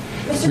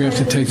 We have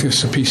to take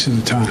this a piece at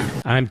a time.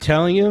 I'm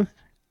telling you,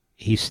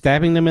 he's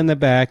stabbing them in the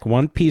back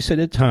one piece at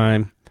a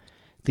time.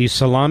 These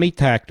salami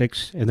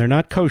tactics, and they're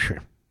not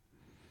kosher.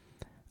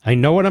 I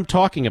know what I'm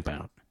talking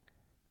about.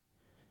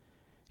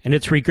 And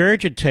it's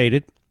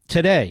regurgitated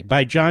today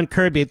by John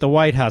Kirby at the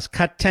White House.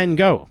 Cut 10,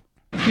 go.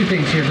 A few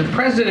things here. The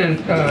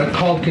president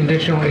called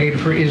conditional aid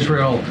for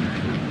Israel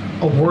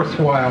a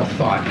worthwhile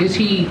thought. Is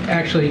he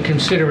actually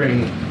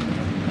considering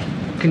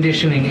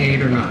conditioning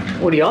aid or not?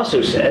 What he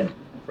also said,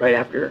 right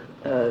after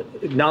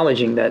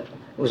acknowledging that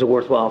it was a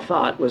worthwhile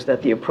thought, was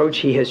that the approach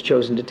he has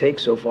chosen to take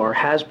so far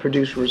has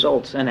produced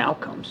results and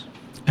outcomes.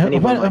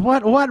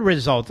 What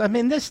results? I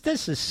mean, this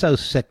is so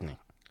sickening.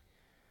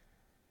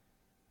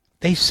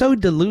 They so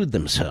delude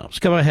themselves.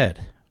 Go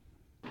ahead.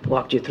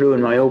 Walked you through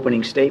in my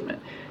opening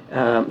statement.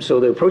 So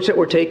the approach that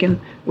we're taking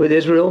with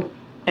Israel,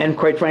 and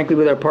quite frankly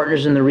with our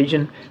partners in the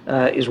region,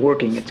 is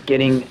working. It's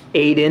getting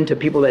aid in to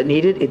people that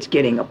need it. It's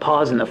getting a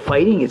pause in the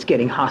fighting. It's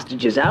getting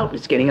hostages out.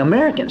 It's getting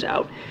Americans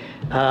out.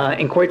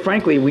 And quite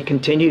frankly, we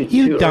continue to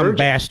You dumb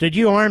bastard.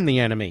 You armed the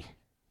enemy.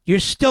 You're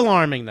still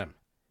arming them.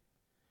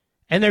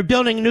 And they're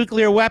building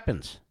nuclear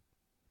weapons.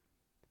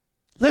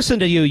 Listen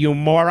to you, you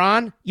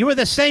moron. You were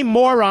the same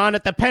moron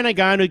at the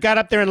Pentagon who got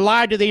up there and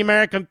lied to the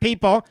American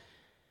people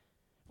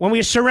when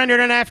we surrendered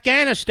in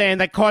Afghanistan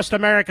that cost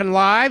American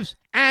lives,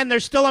 and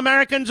there's still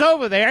Americans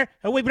over there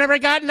who we've never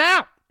gotten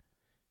out,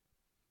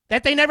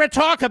 that they never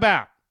talk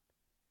about.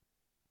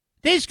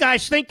 These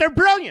guys think they're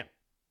brilliant.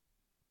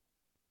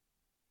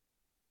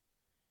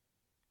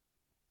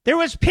 There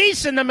was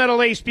peace in the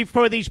Middle East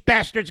before these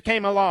bastards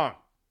came along.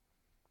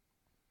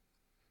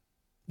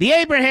 The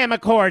Abraham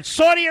Accords,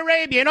 Saudi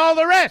Arabia, and all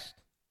the rest.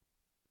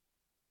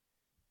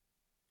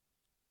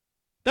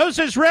 Those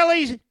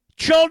Israelis,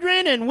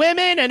 children and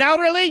women and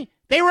elderly,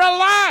 they were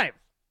alive.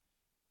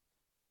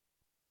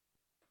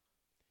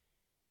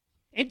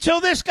 Until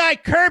this guy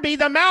Kirby,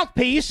 the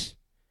mouthpiece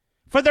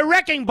for the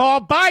wrecking ball,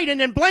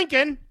 Biden and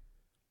Blinken,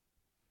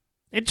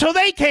 until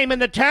they came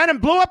into town and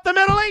blew up the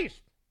Middle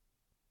East.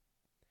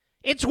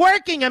 It's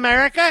working,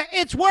 America.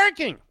 It's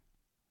working.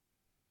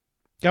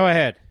 Go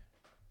ahead.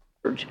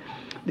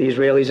 The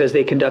Israelis, as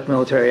they conduct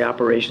military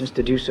operations,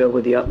 to do so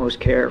with the utmost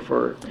care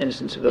for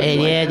innocent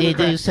civilians. Yeah, they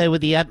do so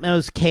with the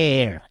utmost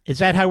care. Is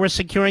that how we're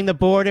securing the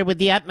border, with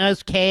the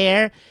utmost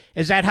care?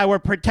 Is that how we're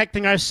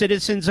protecting our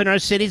citizens and our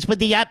cities, with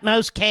the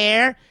utmost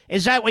care?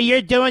 Is that what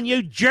you're doing,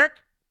 you jerk?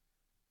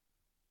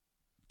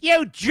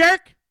 You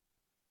jerk?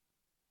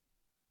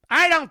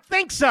 I don't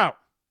think so.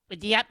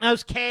 With the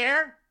utmost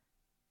care?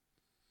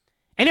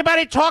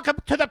 Anybody talk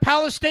to the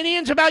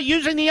Palestinians about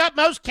using the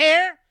utmost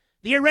care?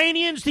 The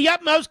Iranians, the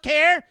utmost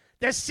care?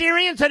 The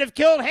Syrians that have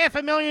killed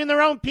 500,000 of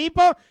their own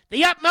people?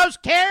 The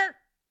utmost care?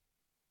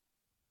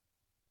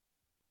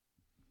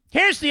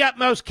 Here's the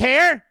utmost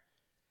care.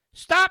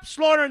 Stop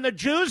slaughtering the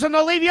Jews and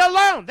they'll leave you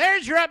alone.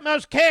 There's your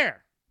utmost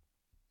care.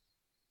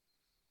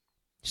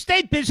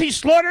 Stay busy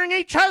slaughtering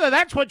each other.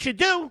 That's what you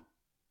do.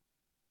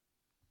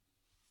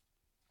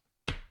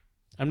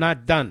 I'm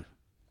not done.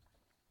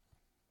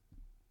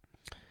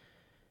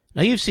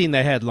 Now, you've seen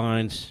the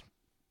headlines.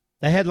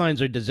 The headlines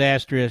are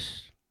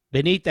disastrous.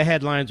 Beneath the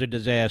headlines are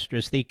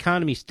disastrous. The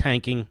economy's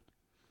tanking.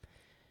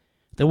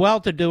 The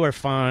well-to-do are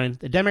fine.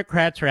 The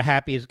Democrats are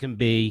happy as can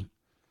be.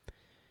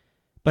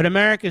 But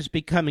America is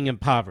becoming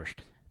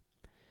impoverished.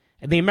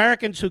 And the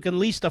Americans who can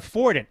least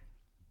afford it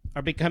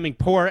are becoming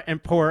poorer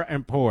and poorer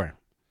and poorer.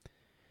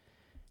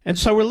 And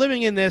so we're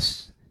living in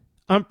this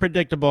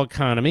unpredictable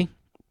economy.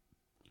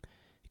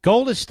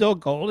 Gold is still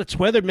gold. It's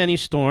weathered many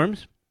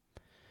storms.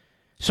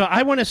 So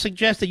I want to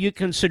suggest that you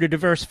consider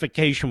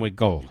diversification with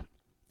gold.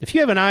 If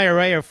you have an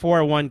IRA or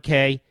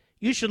 401k,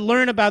 you should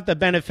learn about the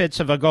benefits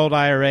of a gold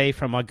IRA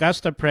from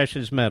Augusta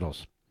Precious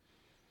Metals.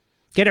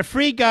 Get a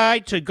free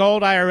guide to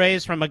gold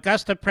IRAs from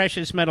Augusta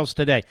Precious Metals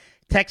today.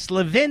 Text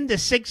Levin to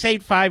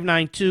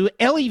 68592,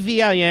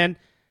 Levin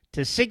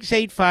to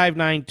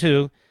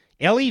 68592,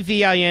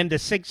 Levin to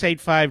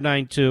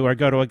 68592, or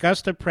go to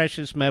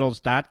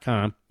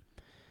AugustaPreciousMetals.com.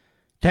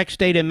 Text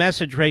data and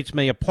message rates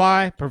may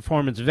apply.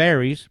 Performance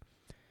varies.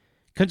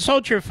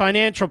 Consult your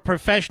financial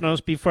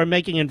professionals before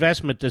making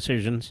investment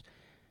decisions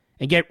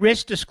and get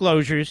risk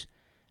disclosures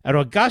at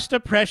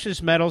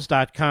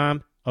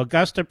AugustaPreciousMetals.com,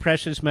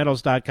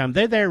 AugustaPreciousMetals.com.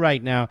 They're there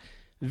right now.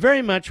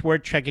 Very much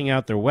worth checking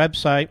out their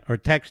website or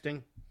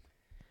texting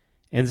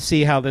and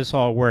see how this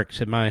all works,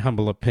 in my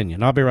humble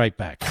opinion. I'll be right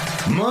back.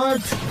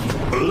 Mark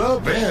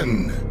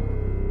Levin.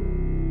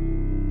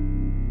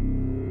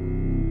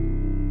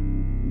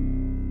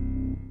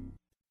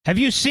 Have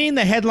you seen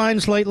the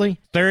headlines lately?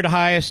 Third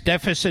highest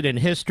deficit in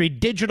history.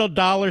 Digital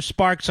dollar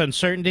sparks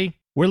uncertainty.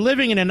 We're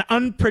living in an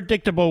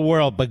unpredictable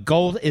world, but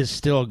gold is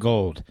still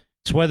gold.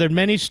 It's weathered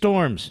many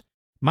storms.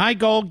 My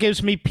gold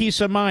gives me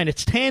peace of mind.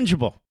 It's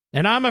tangible.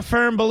 And I'm a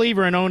firm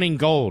believer in owning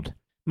gold.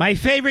 My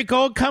favorite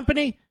gold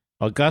company?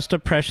 Augusta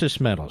Precious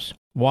Metals.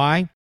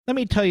 Why? Let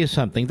me tell you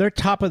something. They're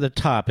top of the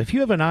top. If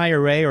you have an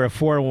IRA or a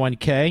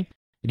 401k,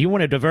 and you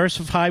want to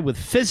diversify with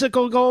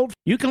physical gold,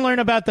 you can learn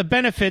about the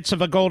benefits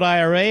of a gold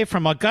IRA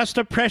from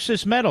Augusta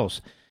Precious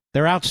Metals.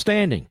 They're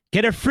outstanding.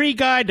 Get a free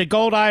guide to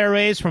gold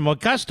IRAs from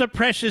Augusta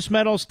Precious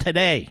Metals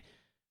today.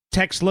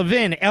 Text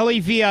Levin,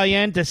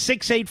 Levin, to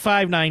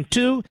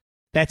 68592.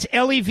 That's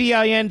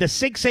Levin to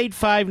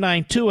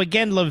 68592.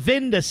 Again,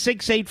 Levin to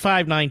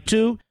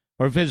 68592.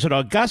 Or visit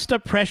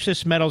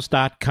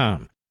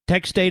AugustaPreciousMetals.com.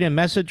 Text data and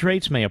message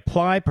rates may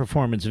apply.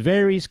 Performance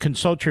varies.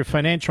 Consult your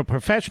financial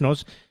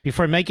professionals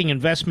before making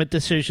investment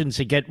decisions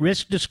and get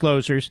risk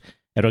disclosures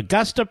at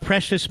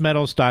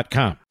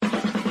AugustaPreciousMetals.com.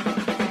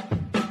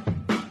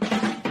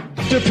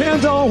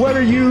 Depends on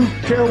whether you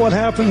care what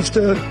happens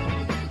to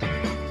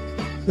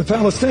the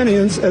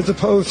Palestinians as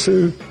opposed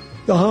to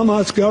the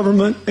Hamas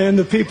government and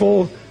the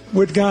people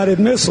with guided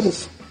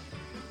missiles.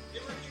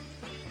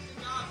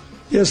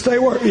 Yes, they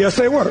were. Yes,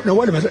 they were. No,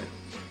 wait a minute.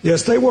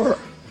 Yes, they were.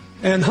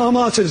 And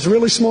Hamas is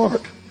really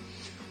smart.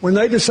 When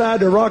they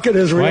decide to rocket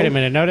Israel... Wait a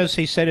minute. Notice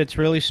he said it's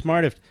really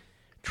smart. If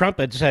Trump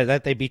had said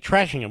that, they'd be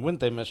trashing him, wouldn't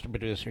they, Mr.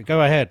 Producer?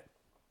 Go ahead.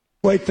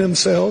 ...wake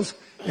themselves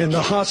in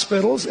the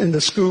hospitals, in the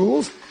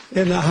schools,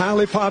 in the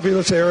highly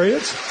populous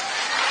areas.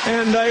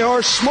 And they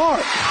are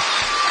smart.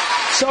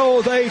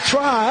 So they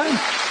try...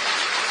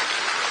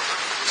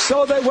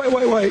 So they...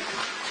 Wait.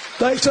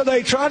 So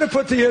they try to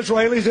put the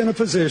Israelis in a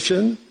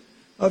position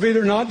of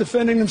either not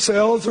defending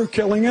themselves or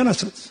killing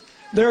innocents.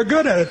 They're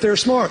good at it. They're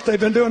smart. They've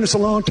been doing this a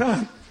long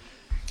time.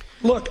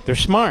 Look. They're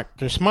smart.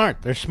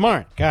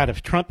 God,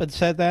 if Trump had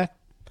said that.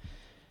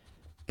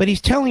 But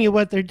he's telling you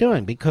what they're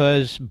doing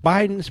because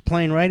Biden's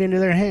playing right into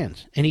their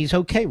hands, and he's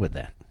okay with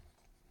that.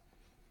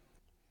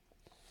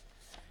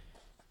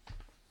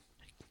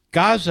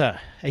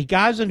 Gaza. A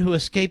Gazan who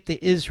escaped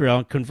to Israel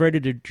and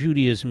converted to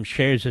Judaism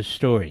shares his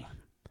story.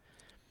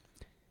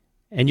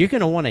 And you're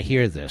going to want to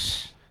hear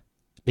this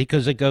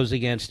because it goes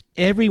against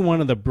every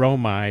one of the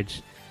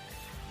bromides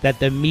that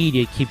the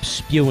media keeps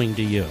spewing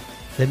to you.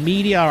 The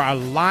media are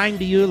lying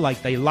to you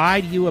like they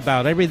lie to you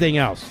about everything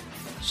else.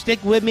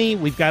 Stick with me.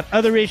 We've got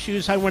other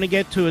issues I want to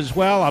get to as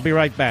well. I'll be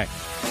right back.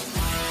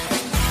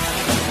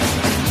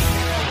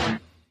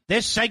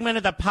 This segment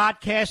of the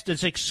podcast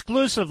is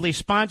exclusively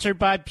sponsored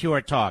by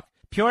Pure Talk.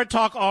 Pure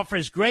Talk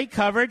offers great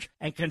coverage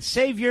and can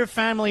save your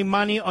family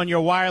money on your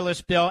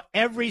wireless bill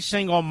every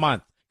single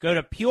month. Go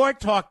to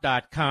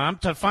puretalk.com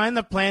to find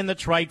the plan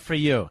that's right for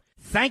you.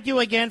 Thank you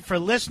again for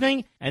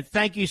listening, and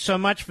thank you so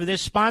much for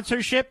this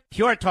sponsorship,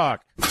 Pure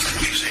Talk.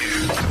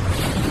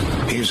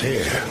 He's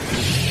here.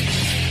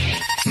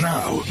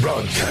 Now,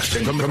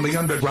 broadcasting from the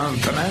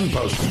underground command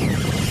post,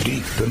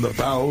 deep in the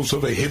bowels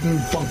of a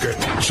hidden bunker,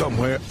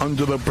 somewhere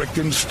under the brick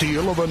and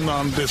steel of a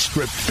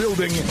nondescript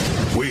building,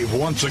 we've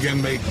once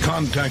again made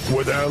contact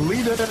with our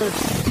leader,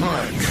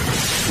 Mark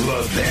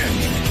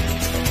Levin.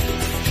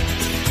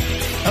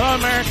 Hello,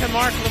 America.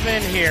 Mark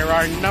Levin here.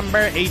 Our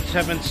number,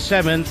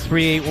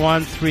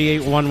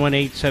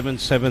 877-381-3811,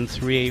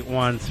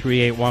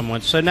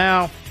 877-381-3811. So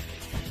now,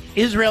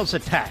 Israel's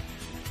attack.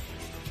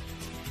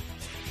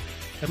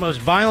 The most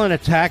violent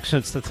attack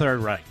since the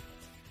Third Reich.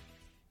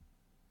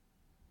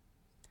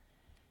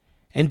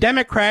 And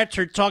Democrats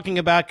are talking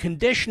about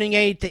conditioning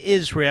aid to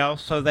Israel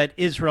so that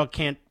Israel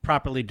can't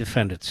properly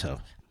defend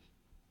itself.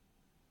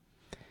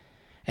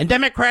 And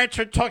Democrats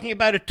are talking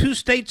about a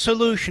two-state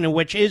solution in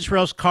which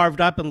Israel's carved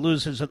up and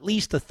loses at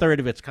least a third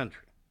of its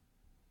country.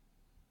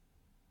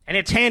 And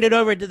it's handed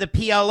over to the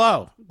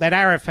PLO that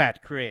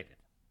Arafat created.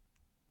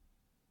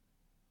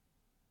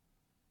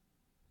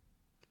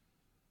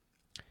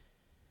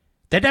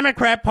 The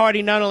Democrat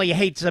Party not only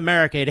hates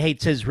America, it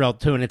hates Israel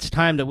too, and it's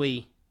time that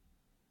we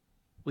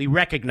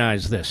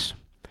recognize this.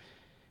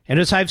 And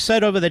as I've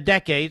said over the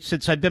decades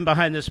since I've been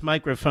behind this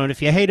microphone,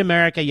 if you hate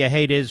America, you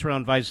hate Israel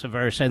and vice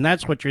versa. And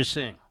that's what you're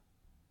seeing.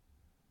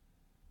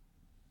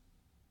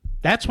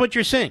 That's what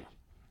you're seeing.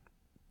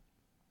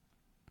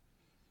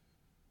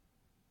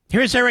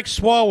 Here's Eric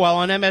Swalwell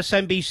on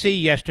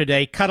MSNBC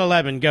yesterday. Cut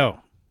 11, go.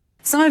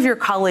 Some of your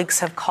colleagues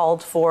have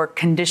called for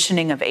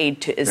conditioning of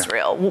aid to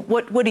Israel. Yeah.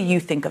 What do you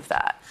think of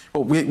that?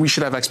 Well, we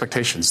should have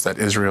expectations that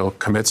Israel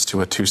commits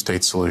to a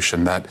two-state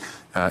solution, that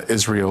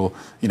Israel,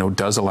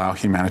 does allow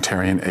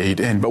humanitarian aid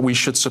in. But we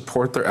should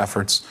support their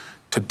efforts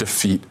to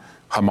defeat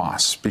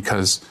Hamas,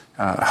 because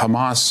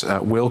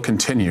Hamas will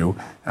continue,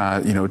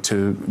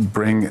 to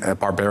bring a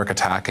barbaric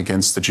attack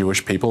against the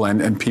Jewish people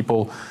and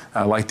people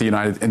like the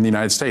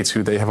United States,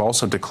 who they have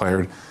also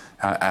declared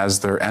as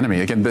their enemy.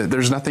 Again,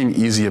 there's nothing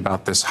easy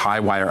about this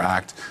high-wire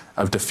act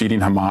of defeating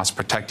Hamas,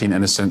 protecting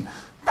innocent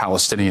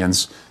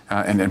Palestinians,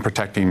 and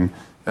protecting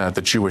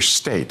the Jewish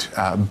state.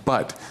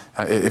 But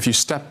if you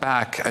step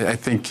back, I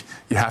think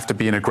you have to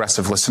be an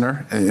aggressive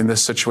listener in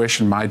this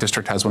situation. My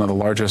district has one of the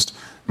largest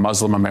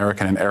Muslim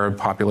American and Arab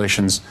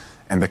populations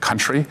in the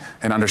country,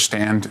 and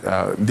understand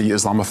the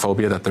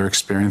Islamophobia that they're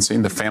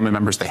experiencing, the family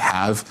members they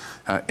have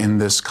in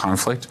this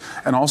conflict,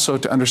 and also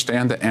to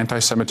understand that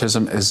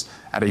anti-Semitism is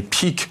at a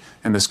peak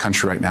in this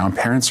country right now, and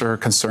parents are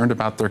concerned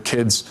about their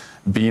kids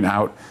being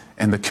out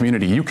in the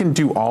community. You can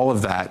do all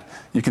of that.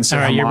 You can say,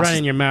 all right, you're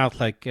running your mouth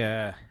like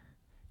you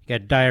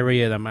got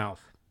diarrhea of the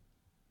mouth.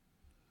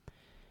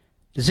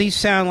 Does he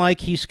sound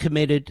like he's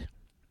committed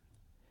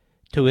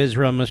to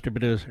Israel, Mr.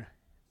 Producer?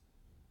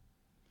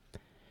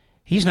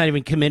 He's not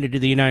even committed to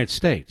the United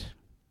States.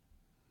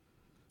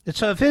 And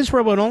so if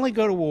Israel would only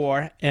go to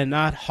war and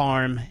not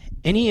harm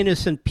any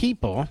innocent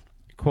people,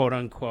 quote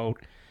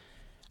unquote,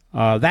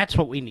 that's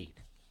what we need.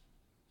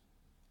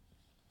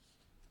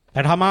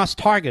 That Hamas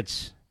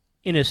targets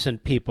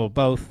innocent people,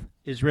 both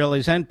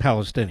Israelis and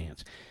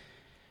Palestinians.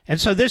 And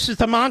so this is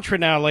the mantra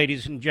now,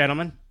 ladies and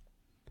gentlemen.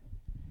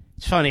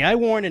 It's funny, I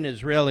warned an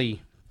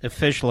Israeli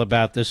official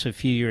about this a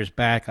few years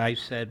back. I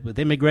said, with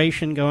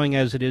immigration going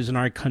as it is in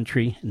our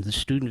country, and the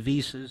student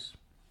visas,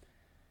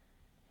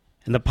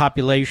 and the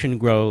population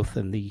growth,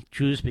 and the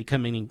Jews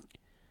becoming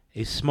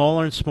a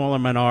smaller and smaller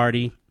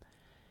minority,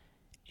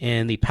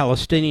 and the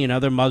Palestinian and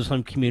other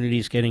Muslim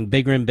communities getting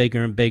bigger and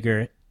bigger and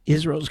bigger,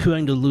 Israel's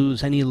going to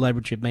lose any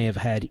leverage it may have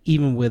had,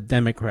 even with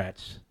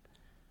Democrats,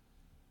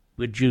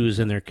 with Jews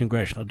in their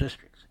congressional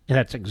districts. And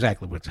that's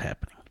exactly what's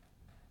happening.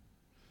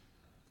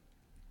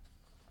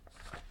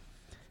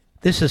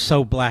 This is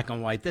so black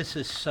and white. This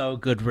is so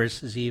good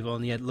versus evil,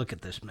 and yet look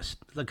at this mess.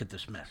 Look at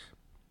this mess.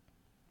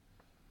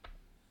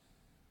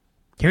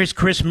 Here's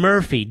Chris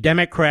Murphy,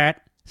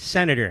 Democrat,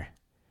 Senator,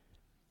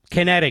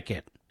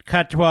 Connecticut.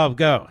 Cut 12,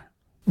 go.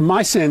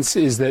 My sense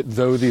is that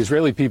though the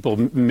Israeli people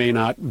may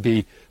not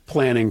be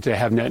planning to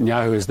have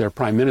Netanyahu as their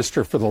prime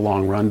minister for the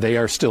long run, they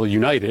are still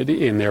united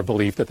in their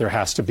belief that there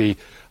has to be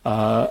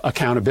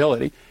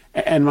accountability.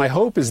 And my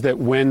hope is that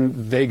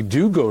when they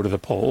do go to the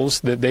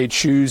polls, that they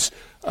choose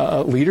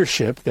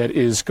leadership that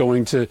is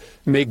going to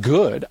make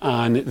good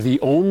on the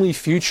only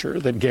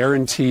future that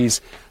guarantees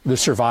the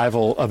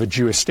survival of a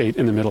Jewish state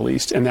in the Middle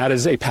East, and that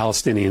is a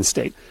Palestinian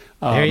state.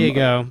 There you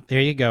go.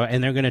 There you go.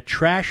 And they're going to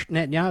trash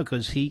Netanyahu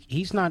because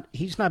he's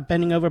not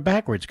bending over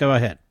backwards. Go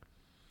ahead.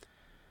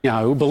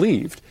 Netanyahu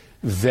believed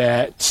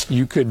that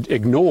you could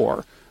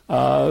ignore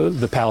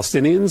the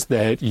Palestinians,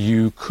 that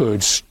you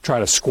could try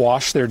to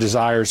squash their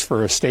desires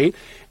for a state,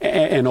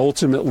 and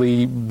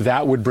ultimately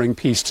that would bring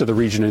peace to the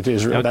region and to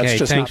Israel. Okay, that's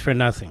just thanks for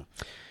nothing.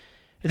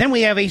 Then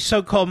we have a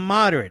so-called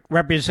moderate,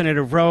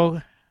 Representative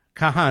Ro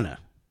Kahana.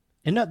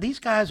 And no, these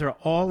guys are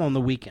all on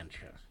the weekend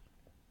shows.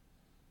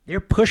 They're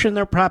pushing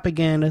their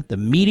propaganda. The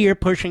media are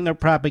pushing their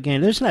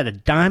propaganda. There's not a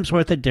dime's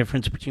worth of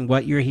difference between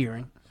what you're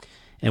hearing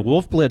and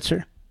Wolf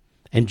Blitzer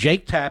and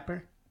Jake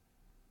Tapper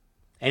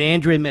and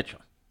Andrea Mitchell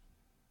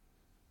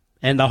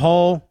and the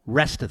whole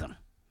rest of them.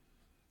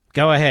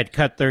 Go ahead,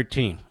 cut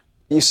 13.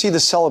 You see the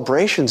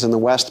celebrations in the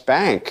West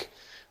Bank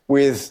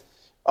with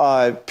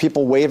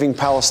people waving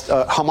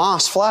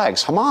Hamas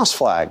flags,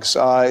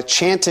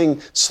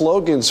 chanting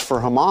slogans for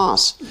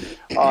Hamas.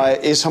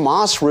 Is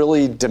Hamas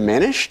really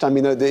diminished? I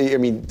mean,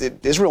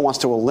 Israel wants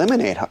to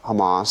eliminate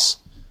Hamas.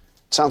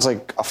 It sounds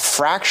like a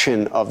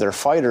fraction of their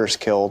fighters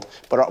killed.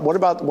 But what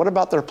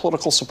about their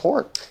political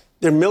support?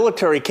 Their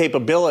military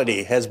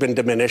capability has been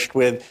diminished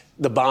with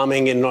the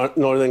bombing in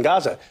northern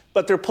Gaza.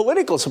 But their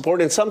political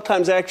support, and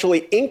sometimes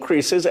actually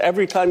increases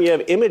every time you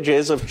have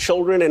images of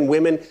children and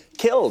women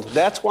killed.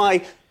 That's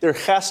why there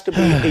has to be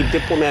a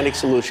diplomatic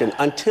solution.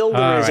 Until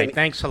there is right,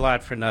 thanks a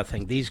lot for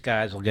nothing. These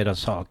guys will get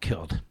us all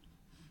killed.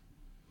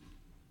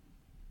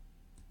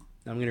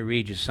 I'm going to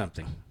read you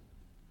something,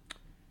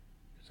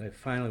 because I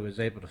finally was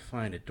able to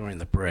find it during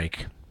the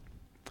break.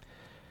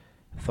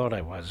 Thought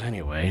I was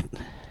anyway.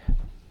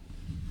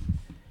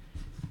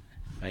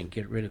 I can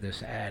get rid of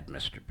this ad,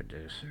 Mr.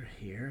 Producer,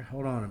 here.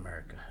 Hold on,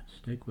 America.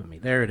 Stick with me.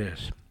 There it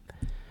is.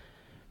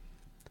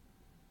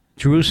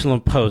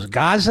 Jerusalem Post.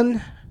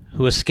 Gazan,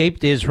 who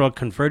escaped Israel,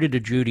 converted to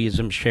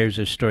Judaism, shares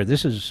his story.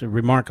 This is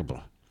remarkable.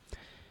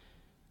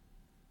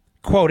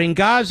 Quote, in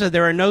Gaza,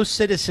 there are no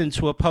citizens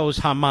who oppose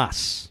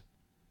Hamas.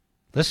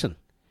 Listen,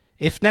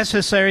 if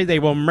necessary, they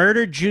will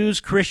murder Jews,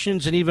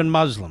 Christians, and even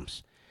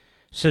Muslims,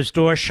 says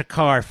Dor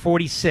Shakar,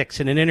 46,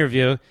 in an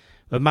interview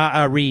with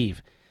Ma'ariv.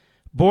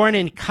 Born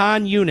in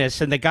Khan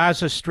Yunis in the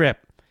Gaza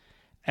Strip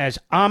as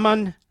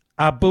Aman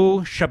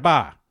Abu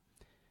Shabah,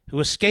 who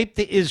escaped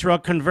to Israel,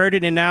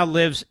 converted, and now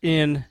lives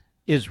in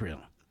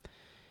Israel.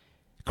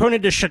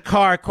 According to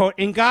Shakar, quote,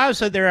 in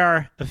Gaza, they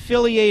are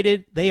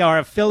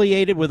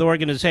affiliated with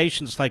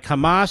organizations like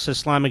Hamas,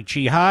 Islamic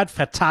Jihad,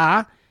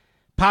 Fatah,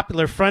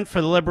 Popular Front for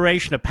the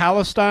Liberation of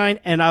Palestine,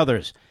 and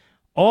others.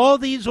 All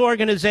these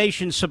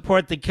organizations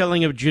support the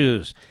killing of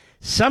Jews.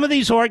 Some of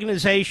these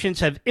organizations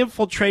have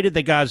infiltrated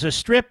the Gaza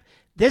Strip.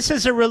 This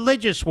is a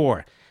religious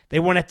war. They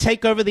want to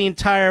take over the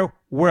entire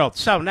world.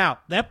 So now,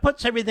 that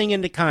puts everything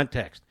into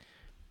context.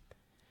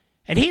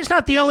 And he's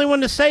not the only one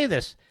to say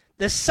this.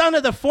 The son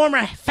of the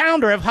former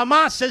founder of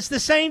Hamas says the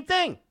same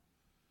thing.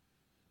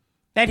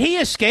 That he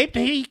escaped,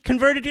 he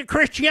converted to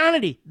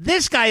Christianity.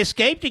 This guy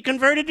escaped, he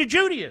converted to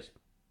Judaism.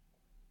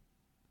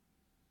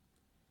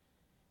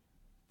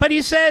 But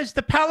he says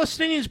the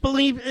Palestinians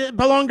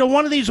belong to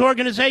one of these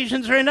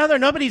organizations or another.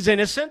 Nobody's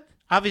innocent.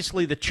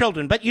 Obviously the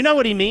children. But you know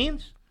what he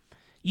means?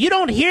 You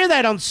don't hear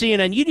that on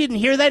CNN. You didn't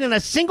hear that in a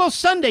single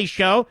Sunday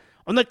show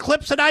on the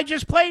clips that I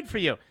just played for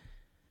you.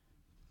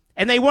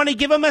 And they want to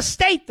give him a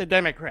state, the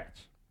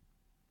Democrats.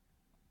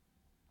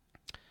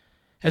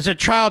 As a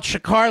child,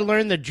 Shakar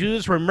learned that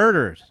Jews were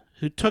murderers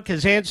who took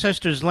his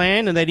ancestors'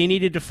 land and that he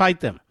needed to fight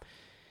them.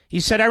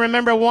 He said, I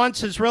remember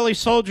once Israeli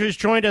soldiers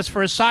joined us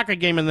for a soccer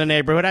game in the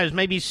neighborhood. I was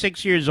maybe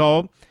 6 years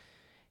old.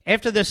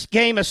 After this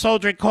game, a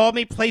soldier called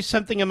me, placed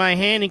something in my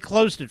hand, and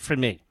closed it for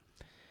me.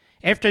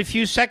 After a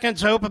few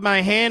seconds, I opened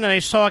my hand and I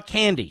saw a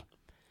candy.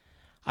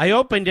 I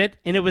opened it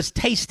and it was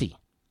tasty.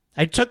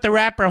 I took the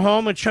wrapper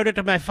home and showed it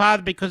to my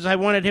father because I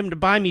wanted him to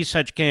buy me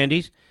such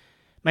candies.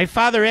 My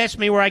father asked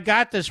me where I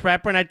got this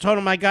wrapper, and I told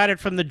him I got it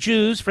from the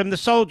Jews, from the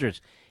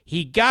soldiers.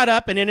 He got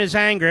up, and in his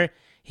anger,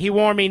 he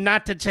warned me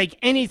not to take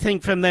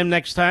anything from them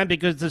next time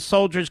because the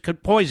soldiers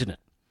could poison it.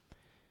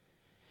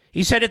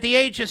 He said at the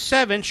age of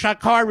 7,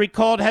 Shakar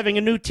recalled having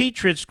a new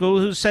teacher at school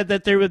who said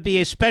that there would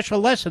be a special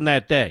lesson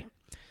that day.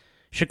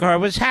 Shakar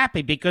was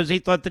happy because he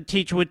thought the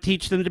teacher would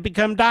teach them to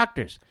become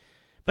doctors.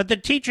 But the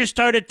teacher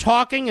started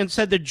talking and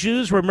said the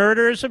Jews were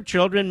murderers of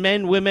children,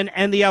 men, women,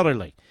 and the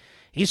elderly.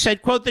 He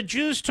said, quote, the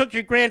Jews took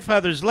your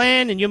grandfather's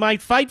land and you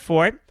might fight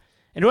for it,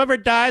 and whoever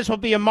dies will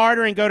be a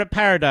martyr and go to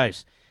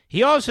paradise.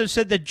 He also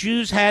said that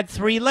Jews had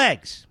 3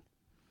 legs.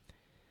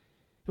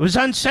 It was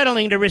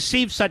unsettling to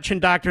receive such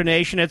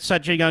indoctrination at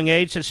such a young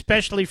age,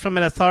 especially from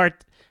an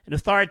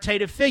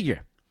authoritative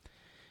figure.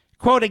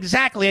 Quote,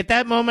 exactly, at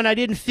that moment I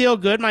didn't feel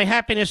good. My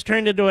happiness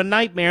turned into a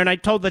nightmare, and I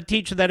told the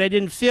teacher that I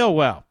didn't feel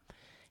well.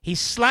 He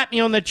slapped me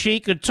on the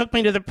cheek and took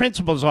me to the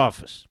principal's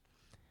office.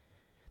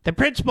 The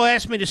principal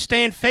asked me to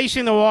stand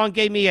facing the wall and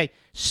gave me a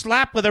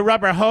slap with a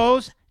rubber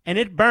hose, and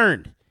it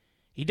burned.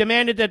 He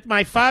demanded that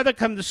my father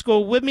come to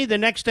school with me. The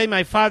next day,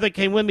 my father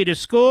came with me to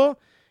school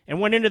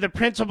and went into the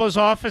principal's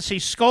office. He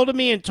scolded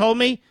me and told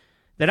me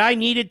that I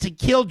needed to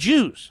kill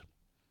Jews.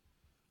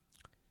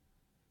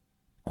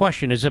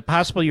 Question, is it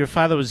possible your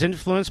father was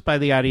influenced by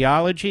the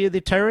ideology of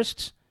the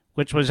terrorists,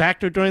 which was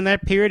active during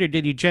that period, or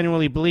did he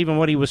genuinely believe in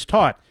what he was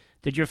taught?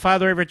 Did your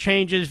father ever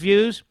change his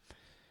views?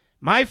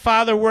 My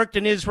father worked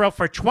in Israel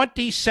for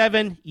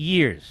 27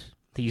 years,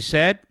 he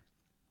said.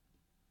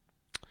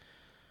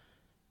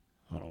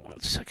 Hold on 1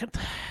 second.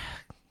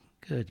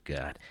 Good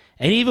God.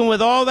 And even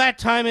with all that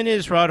time in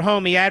Israel at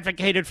home, he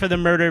advocated for the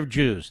murder of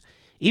Jews.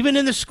 Even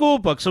in the school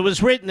books, it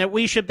was written that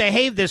we should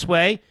behave this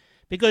way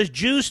because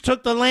Jews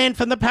took the land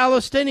from the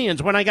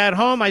Palestinians. When I got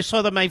home, I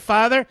saw that my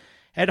father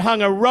had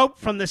hung a rope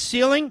from the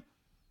ceiling,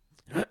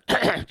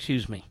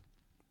 excuse me,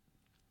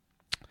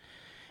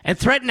 and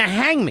threatened to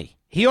hang me.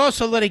 He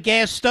also lit a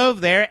gas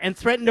stove there and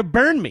threatened to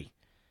burn me.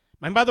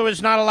 My mother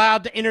was not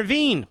allowed to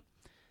intervene.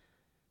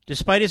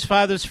 Despite his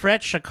father's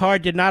threats,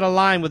 Shakar did not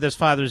align with his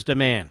father's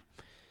demand.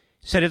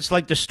 He said it's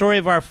like the story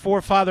of our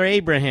forefather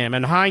Abraham.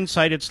 In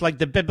hindsight, it's like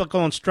the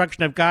biblical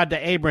instruction of God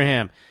to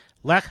Abraham.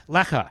 Lech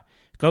lecha,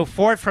 go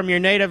forth from your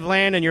native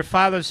land and your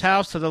father's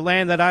house to the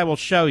land that I will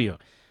show you.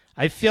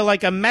 I feel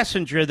like a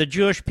messenger of the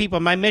Jewish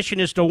people. My mission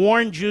is to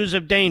warn Jews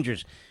of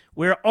dangers.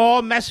 We're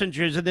all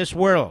messengers of this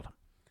world.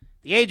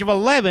 At the age of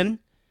 11,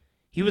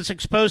 he was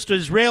exposed to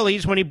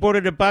Israelis when he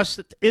boarded a bus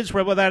to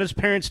Israel without his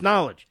parents'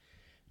 knowledge.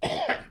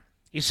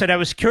 He said, I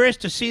was curious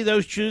to see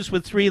those Jews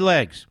with 3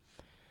 legs.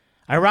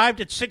 I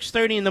arrived at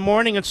 6:30 in the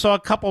morning and saw a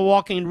couple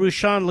walking in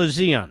Rishon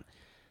LeZion.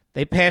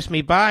 They passed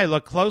me by. I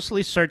looked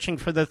closely, searching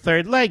for the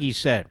 3rd leg, he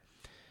said.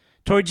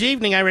 Towards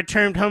evening, I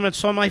returned home and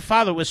saw my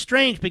father. It was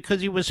strange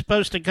because he was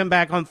supposed to come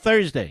back on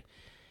Thursday.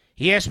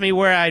 He asked me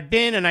where I'd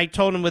been, and I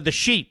told him with the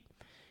sheep.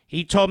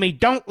 He told me,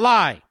 don't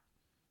lie.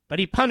 But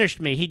he punished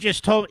me.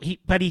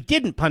 But he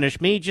didn't punish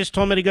me. He just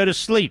told me to go to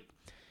sleep.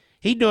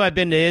 He knew I'd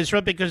been to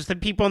Israel because the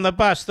people on the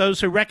bus,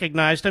 those who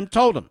recognized him,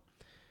 told him.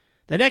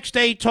 The next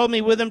day, he told me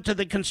with him to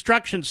the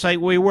construction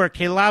site where he worked.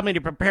 He allowed me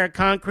to prepare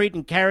concrete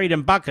and carry it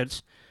in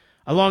buckets.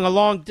 along a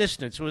long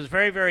distance. It was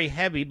very, very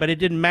heavy, but it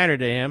didn't matter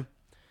to him.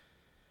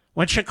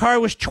 When Shakar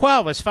was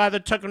 12, his father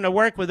took him to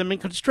work with him in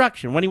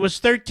construction. When he was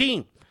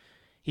 13,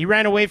 he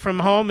ran away from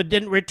home and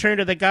didn't return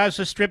to the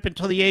Gaza Strip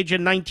until the age of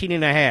 19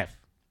 and a half.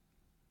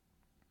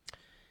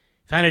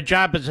 Found a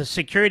job as a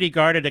security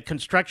guard at a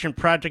construction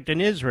project in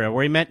Israel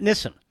where he met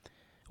Nissim,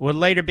 who would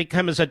later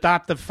become his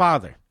adoptive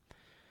father.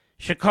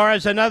 Shakar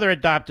has another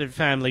adopted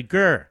family,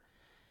 Gur,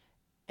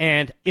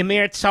 and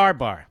Emir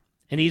Tsarbar,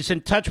 and he's in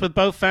touch with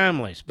both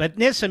families. But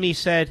Nissim, he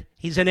said,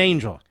 he's an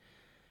angel.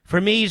 For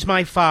me, he's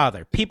my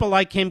father. People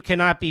like him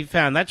cannot be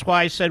found. That's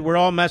why I said we're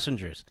all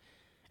messengers.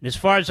 And as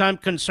far as I'm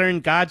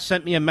concerned, God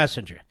sent me a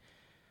messenger.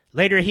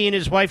 Later, he and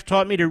his wife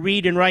taught me to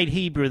read and write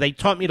Hebrew. They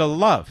taught me to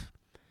love.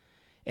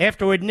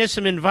 Afterward,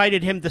 Nissim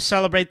invited him to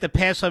celebrate the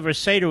Passover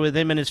Seder with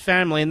him and his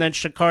family, and then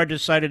Shakar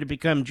decided to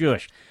become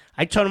Jewish.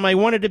 I told him I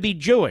wanted to be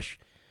Jewish.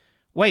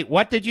 Wait,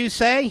 what did you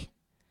say?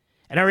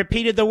 And I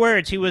repeated the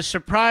words. He was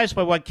surprised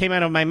by what came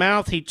out of my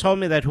mouth. He told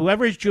me that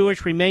whoever is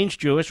Jewish remains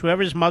Jewish,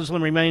 whoever is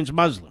Muslim remains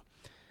Muslim,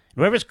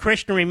 whoever is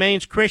Christian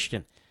remains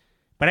Christian.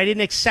 But I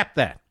didn't accept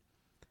that.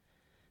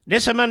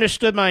 Nissim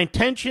understood my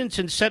intentions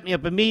and set me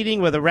up a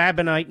meeting with a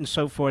rabbinite and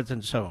so forth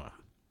and so on.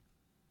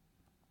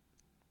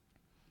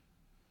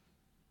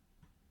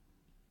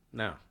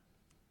 Now,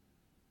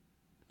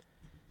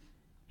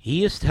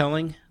 he is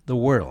telling the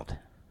world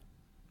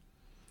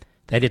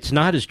that it's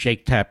not as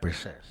Jake Tapper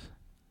says,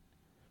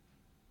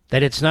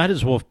 that it's not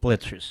as Wolf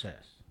Blitzer says,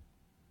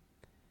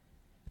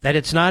 that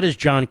it's not as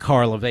John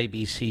Carl of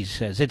ABC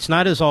says, it's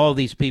not as all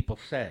these people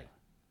say,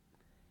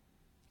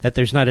 that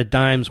there's not a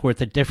dime's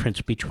worth of difference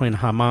between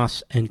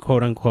Hamas and,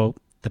 quote-unquote,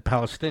 the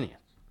Palestinians.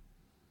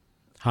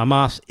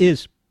 Hamas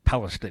is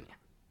Palestinian.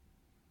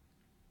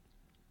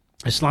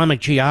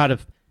 Islamic Jihad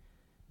of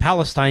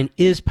Palestine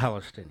is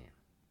Palestinian.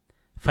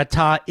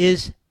 Fatah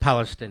is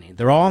Palestinian.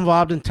 They're all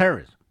involved in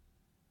terrorism.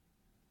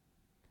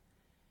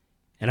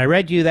 And I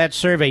read you that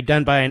survey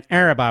done by an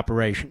Arab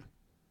operation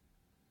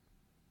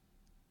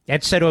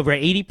that said over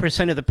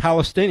 80% of the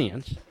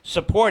Palestinians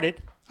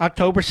supported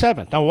October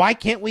 7th. Now, why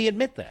can't we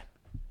admit that?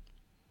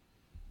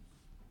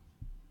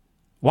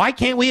 Why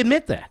can't we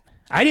admit that?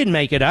 I didn't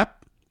make it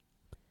up.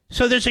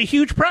 So there's a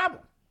huge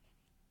problem.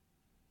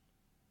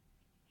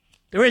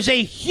 There is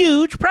a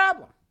huge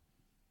problem.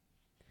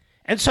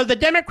 And so the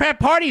Democrat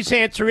Party's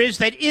answer is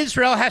that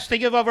Israel has to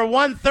give over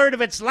 1/3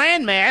 of its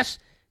landmass.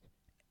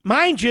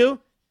 Mind you,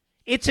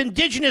 it's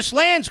indigenous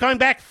lands going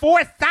back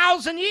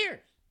 4,000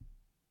 years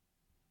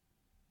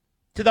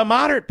to the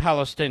moderate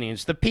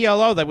Palestinians, the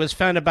PLO that was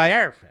founded by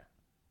Arafat.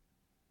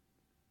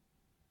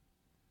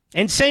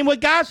 And same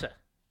with Gaza.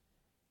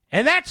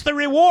 And that's the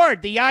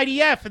reward the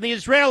IDF and the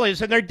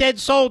Israelis and their dead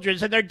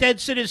soldiers and their dead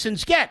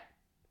citizens get.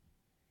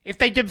 If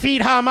they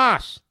defeat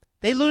Hamas,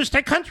 they lose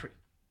their country.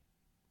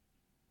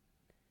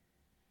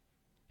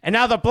 And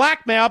now the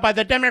blackmail by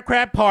the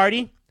Democrat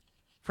Party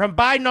from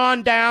Biden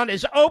on down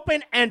is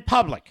open and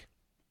public.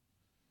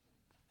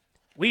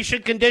 We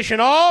should condition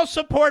all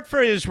support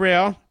for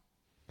Israel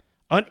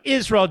on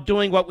Israel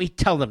doing what we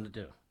tell them to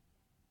do.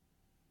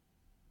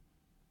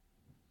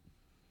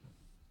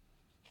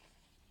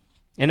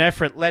 An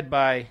effort led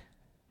by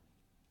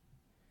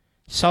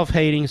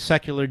self-hating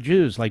secular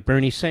Jews like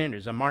Bernie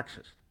Sanders, a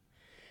Marxist.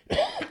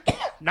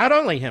 Not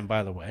only him,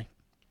 by the way.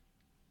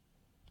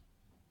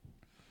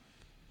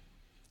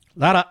 A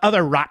lot of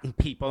other rotten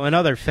people in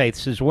other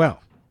faiths as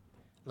well,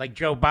 like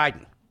Joe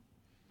Biden.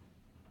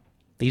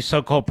 The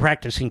so-called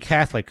practicing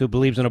Catholic who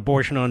believes in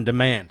abortion on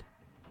demand.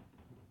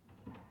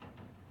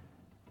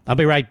 I'll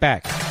be right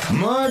back.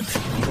 Mark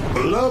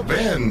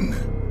Levin.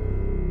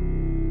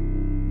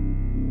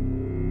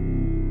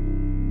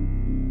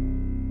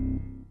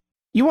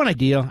 You want a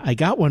deal? I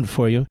got one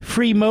for you.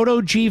 Free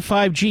Moto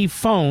G5G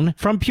phone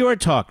from Pure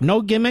Talk.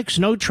 No gimmicks,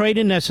 no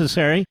trade-in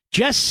necessary.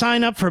 Just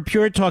sign up for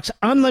Pure Talk's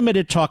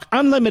unlimited talk,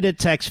 unlimited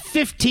text,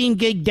 15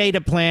 gig data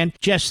plan,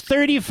 just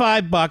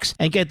 $35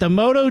 and get the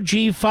Moto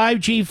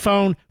G5G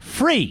phone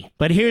free.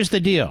 But here's the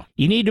deal.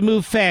 You need to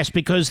move fast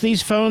because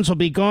these phones will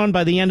be gone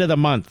by the end of the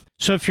month.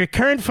 So if your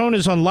current phone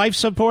is on life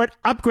support,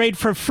 upgrade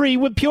for free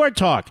with Pure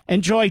Talk.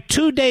 Enjoy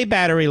 2-day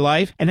battery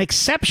life, an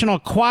exceptional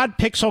quad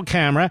pixel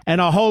camera, and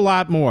a whole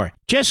lot more.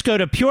 Just go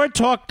to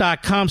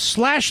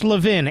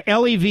puretalk.com/Levin,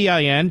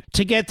 Levin,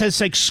 to get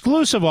this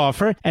exclusive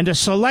offer and to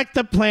select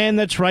the plan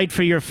that's right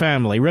for your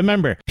family.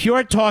 Remember,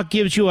 Pure Talk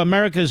gives you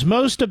America's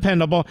most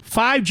dependable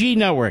 5G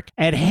network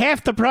at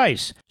half the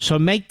price. So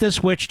make the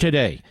switch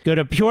today. Go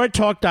to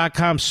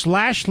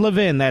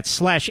puretalk.com/Levin,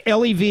 that's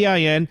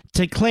 /Levin,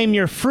 to claim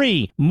your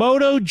free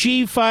Moto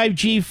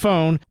G5G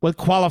phone with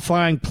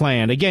qualifying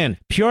plan. Again,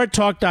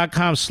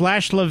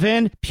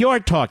 puretalk.com/Levin. Pure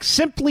Talk,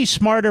 simply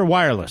smarter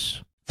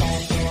wireless.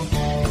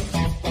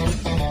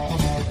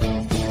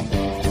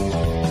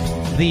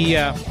 The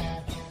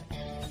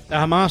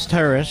Hamas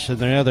terrorists and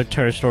the other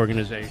terrorist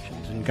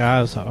organizations in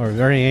Gaza are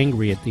very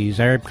angry at these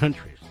Arab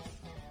countries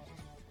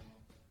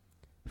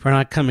for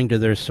not coming to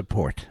their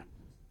support.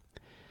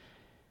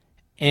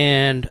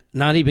 And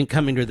not even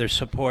coming to their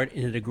support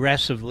in an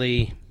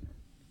aggressively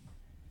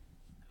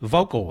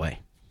vocal way.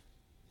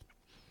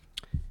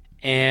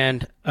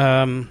 And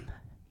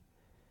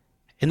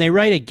they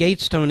write at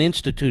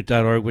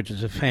GatesstoneInstitute.org, which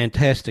is a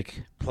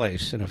fantastic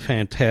place and a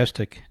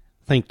fantastic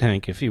think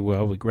tank, if you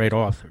will, with great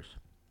authors.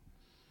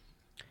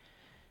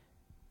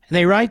 And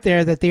they write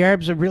there that the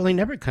Arabs have really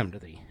never come to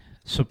the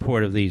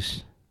support of the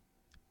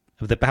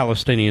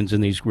Palestinians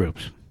in these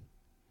groups.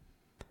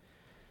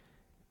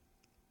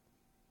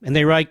 And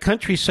they write,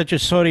 countries such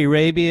as Saudi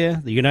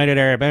Arabia, the United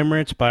Arab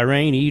Emirates,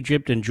 Bahrain,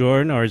 Egypt, and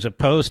Jordan are as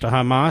opposed to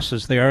Hamas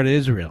as they are to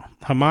Israel.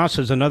 Hamas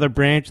is another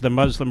branch of the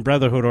Muslim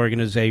Brotherhood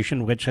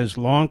organization, which has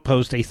long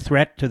posed a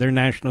threat to their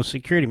national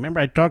security. Remember,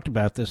 I talked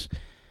about this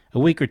a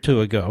week or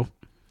two ago.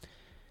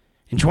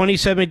 In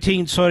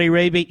 2017, Saudi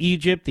Arabia,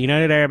 Egypt, the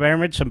United Arab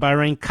Emirates, and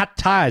Bahrain cut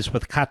ties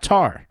with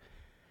Qatar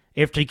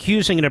after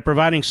accusing it of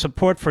providing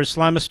support for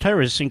Islamist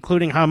terrorists,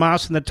 including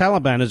Hamas and the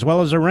Taliban, as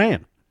well as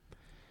Iran.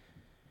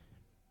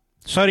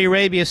 Saudi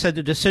Arabia said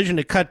the decision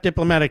to cut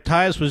diplomatic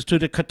ties was due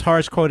to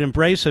Qatar's, quote,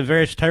 embrace of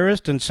various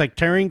terrorist and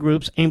sectarian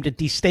groups aimed at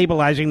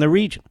destabilizing the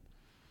region,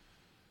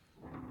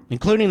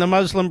 including the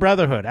Muslim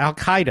Brotherhood,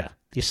 Al-Qaeda,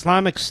 the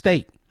Islamic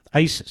State,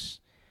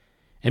 ISIS,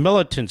 and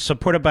militants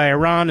supported by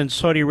Iran and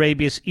Saudi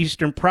Arabia's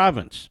eastern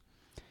province.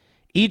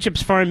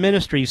 Egypt's foreign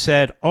ministry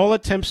said all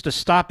attempts to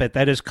stop it,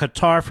 that is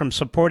Qatar, from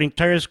supporting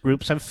terrorist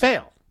groups have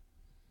failed.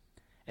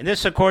 And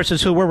this, of course,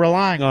 is who we're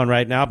relying on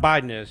right now.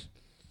 Biden is.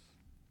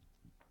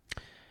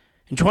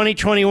 In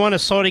 2021, a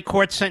Saudi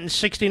court sentenced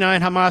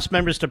 69 Hamas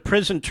members to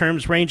prison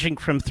terms ranging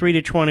from 3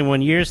 to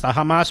 21 years. The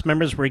Hamas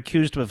members were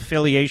accused of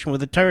affiliation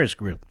with a terrorist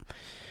group.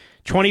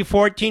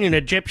 2014, an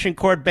Egyptian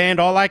court banned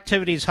all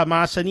activities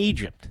Hamas in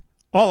Egypt.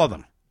 All of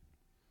them,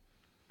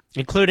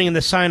 including in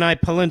the Sinai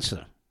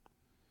Peninsula.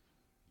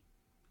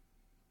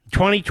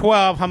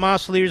 2012,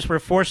 Hamas leaders were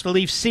forced to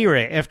leave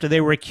Syria after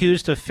they were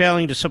accused of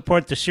failing to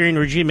support the Syrian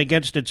regime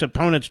against its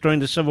opponents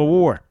during the civil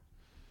war.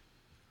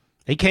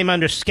 They came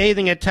under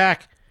scathing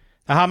attack.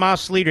 The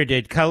Hamas leader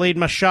did, Khalid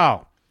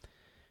Mashal,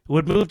 who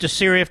had moved to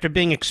Syria after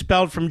being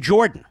expelled from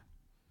Jordan.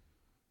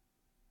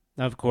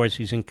 Now, of course,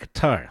 he's in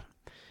Qatar.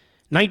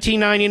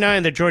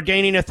 1999, the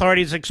Jordanian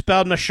authorities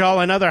expelled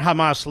Mashal and other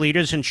Hamas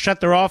leaders and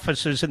shut their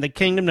offices in the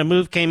kingdom. The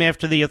move came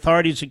after the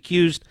authorities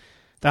accused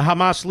the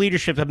Hamas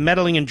leadership of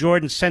meddling in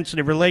Jordan's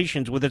sensitive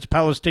relations with its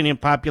Palestinian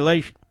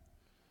population.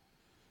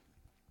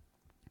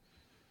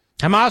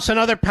 Hamas and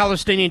other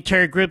Palestinian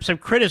terror groups have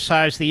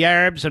criticized the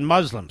Arabs and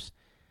Muslims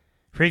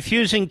for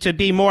refusing to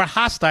be more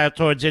hostile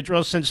towards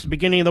Israel since the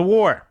beginning of the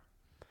war.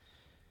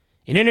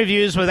 In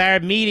interviews with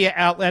Arab media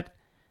outlet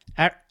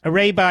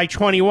Arabi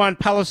 21,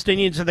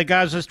 Palestinians in the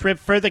Gaza Strip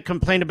further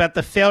complained about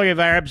the failure of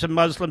Arabs and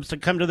Muslims to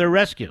come to their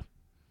rescue.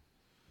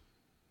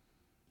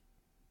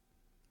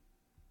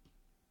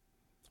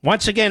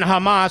 Once again,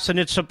 Hamas and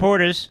its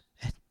supporters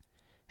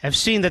have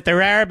seen that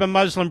their Arab and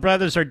Muslim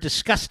brothers are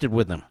disgusted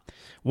with them.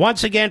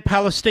 Once again,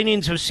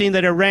 Palestinians have seen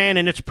that Iran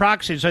and its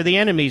proxies are the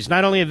enemies,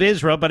 not only of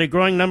Israel, but a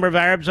growing number of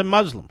Arabs and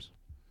Muslims.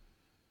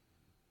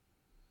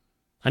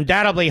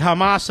 Undoubtedly,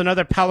 Hamas and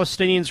other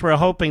Palestinians were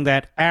hoping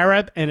that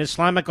Arab and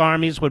Islamic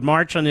armies would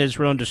march on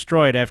Israel and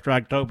destroy it after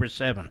October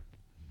 7.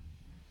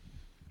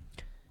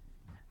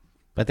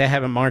 But they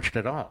haven't marched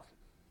at all.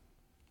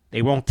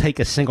 They won't take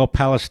a single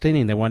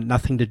Palestinian. They want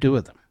nothing to do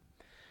with them.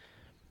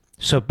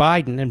 So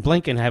Biden and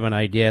Blinken have an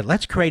idea.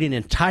 Let's create an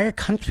entire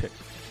country.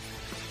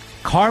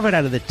 Carve it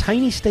out of the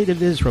tiny state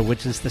of Israel,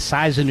 which is the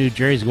size of New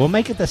Jersey. We'll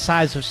make it the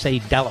size of, say,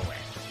 Delaware.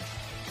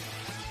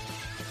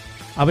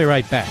 I'll be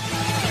right back.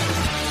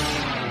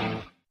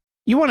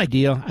 You want a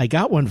deal? I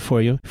got one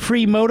for you.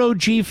 Free Moto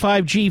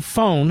G5G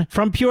phone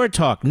from Pure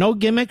Talk. No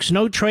gimmicks,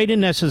 no trade-in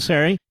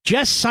necessary.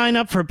 Just sign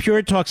up for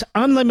Pure Talk's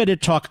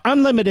unlimited talk,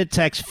 unlimited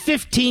text,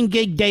 15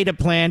 gig data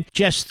plan,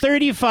 just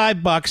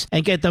 $35,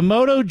 and get the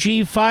Moto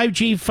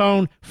G5G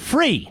phone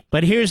free.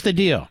 But here's the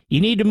deal.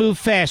 You need to move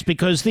fast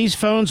because these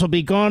phones will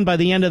be gone by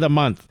the end of the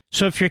month.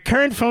 So if your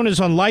current phone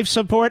is on life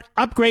support,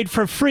 upgrade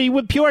for free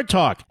with Pure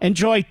Talk.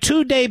 Enjoy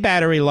 2-day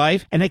battery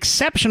life, an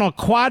exceptional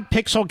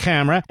quad-pixel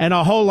camera, and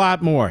a whole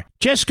lot more.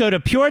 Just go to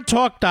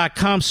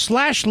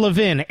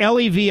puretalk.com/Levin,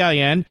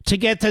 Levin, to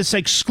get this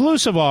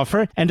exclusive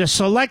offer and to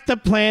select the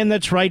plan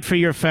that's right for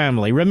your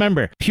family.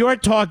 Remember, Pure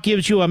Talk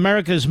gives you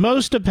America's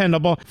most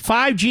dependable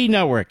 5G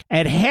network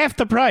at half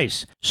the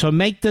price. So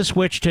make the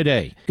switch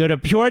today. Go to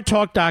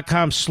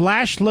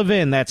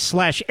puretalk.com/Levin, that's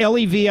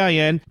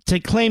 /Levin, to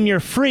claim your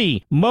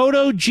free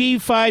Moto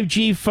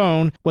G5G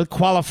phone with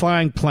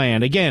qualifying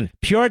plan. Again,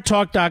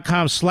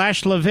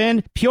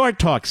 puretalk.com/Levin. Pure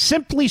Talk,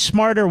 simply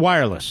smarter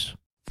wireless.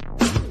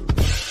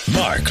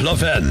 Mark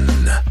Levin,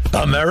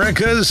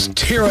 America's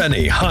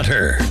tyranny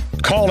hunter.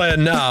 Call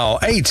in now,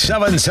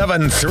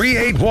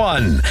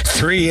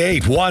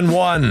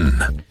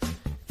 877-381-3811.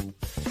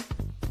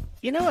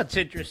 You know what's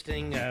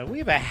interesting? We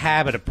have a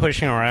habit of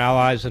pushing our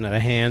allies into the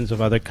hands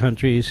of other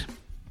countries.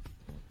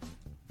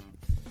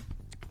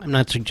 I'm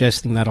not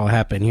suggesting that'll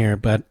happen here,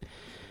 but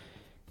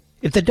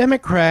if the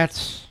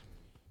Democrats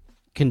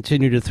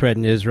continue to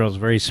threaten Israel's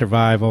very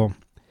survival,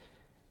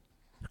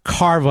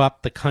 carve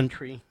up the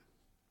country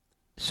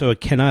so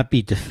it cannot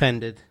be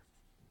defended,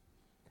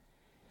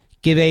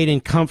 give aid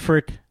and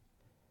comfort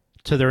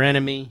to their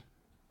enemy,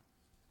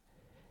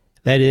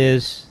 that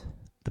is,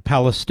 the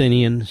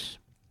Palestinians,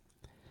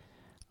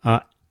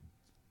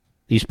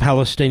 these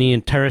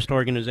Palestinian terrorist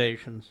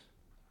organizations.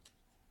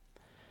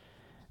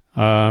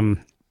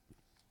 I'm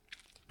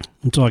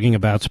talking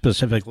about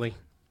specifically.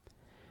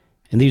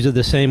 And these are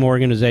the same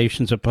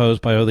organizations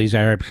opposed by all these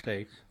Arab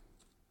states.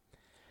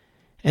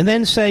 And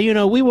then say,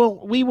 we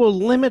will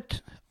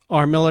limit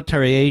our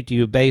military aid to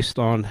you based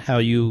on how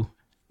you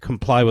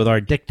comply with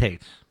our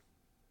dictates.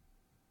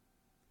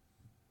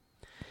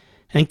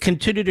 And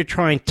continue to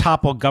try and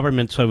topple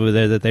governments over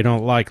there that they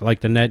don't like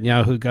the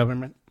Netanyahu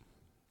government.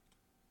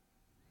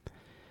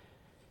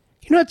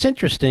 It's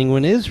interesting.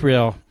 When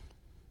Israel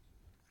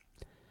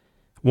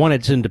won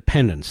its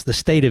independence, the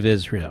state of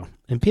Israel,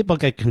 and people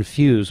get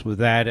confused with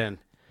that and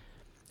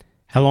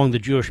how long the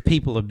Jewish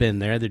people have been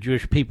there. The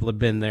Jewish people have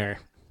been there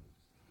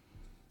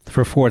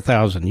for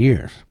 4,000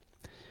 years.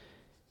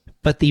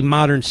 But the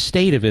modern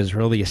state of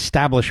Israel, the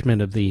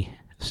establishment of the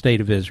state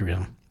of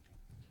Israel,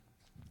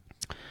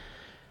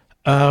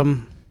 it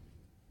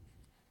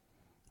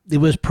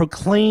was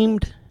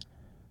proclaimed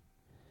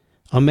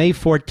on May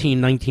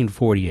 14,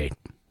 1948.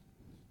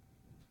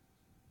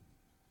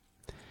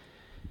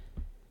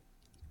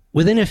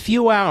 Within a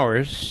few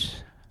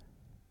hours,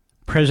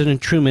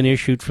 President Truman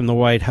issued from the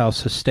White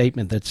House a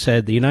statement that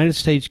said the United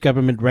States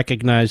government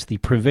recognized the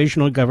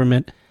provisional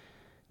government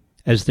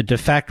as the de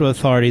facto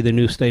authority of the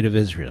new state of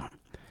Israel.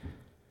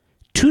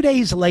 2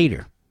 days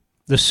later,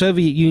 the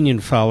Soviet Union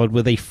followed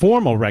with a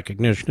formal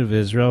recognition of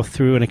Israel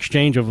through an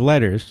exchange of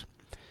letters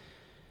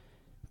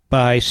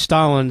by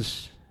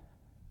Stalin's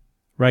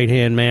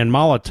right-hand man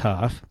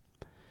Molotov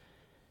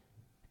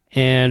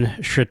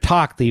and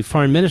Shattuck, the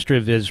foreign minister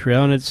of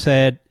Israel, and it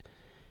said,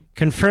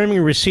 confirming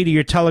receipt of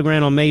your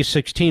telegram on May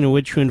 16, in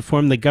which you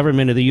informed the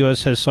government of the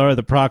USSR of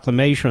the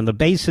proclamation on the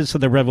basis of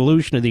the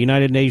revolution of the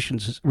United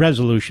Nations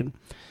resolution,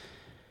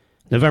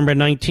 November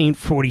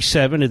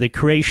 1947, of the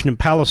creation in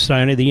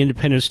Palestine of the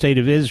independent state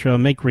of Israel,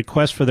 make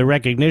request for the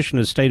recognition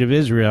of the state of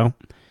Israel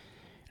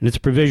and its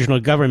provisional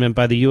government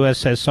by the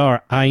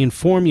USSR. I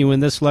inform you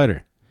in this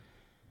letter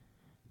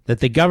that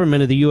the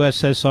government of the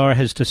USSR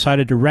has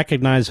decided to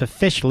recognize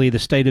officially the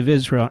state of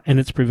Israel and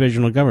its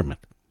provisional government.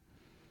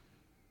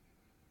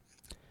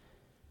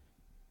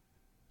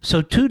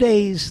 So 2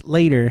 days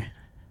later,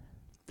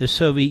 the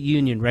Soviet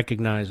Union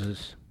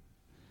recognizes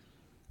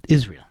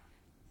Israel.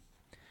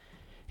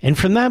 And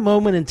from that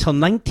moment until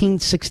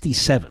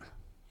 1967,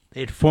 they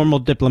had formal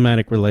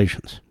diplomatic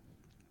relations.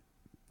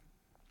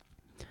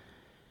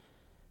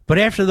 But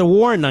after the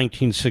war in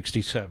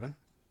 1967,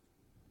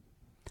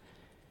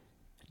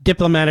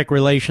 diplomatic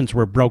relations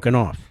were broken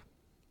off.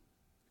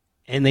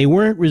 And they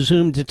weren't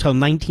resumed until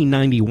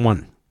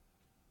 1991.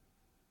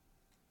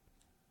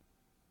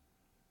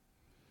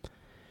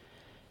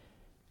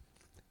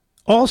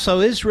 Also,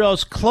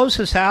 Israel's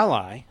closest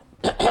ally,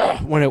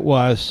 when it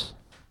was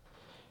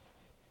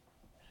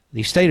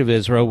the state of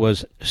Israel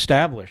was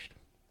established,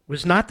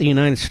 was not the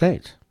United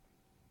States.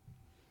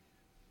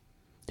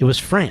 It was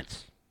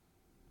France.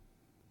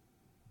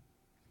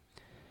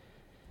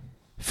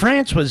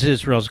 France was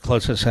Israel's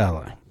closest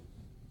ally.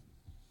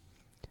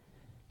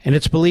 And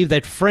it's believed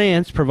that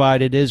France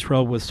provided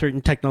Israel with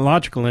certain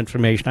technological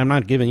information. I'm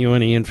not giving you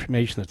any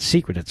information that's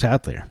secret, it's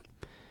out there,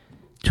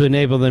 to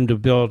enable them to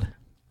build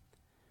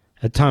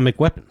atomic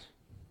weapons.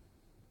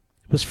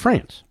 It was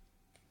France.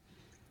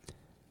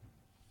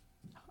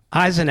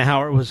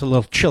 Eisenhower was a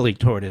little chilly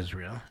toward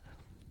Israel,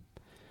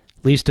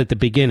 at least at the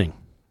beginning,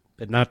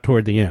 but not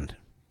toward the end.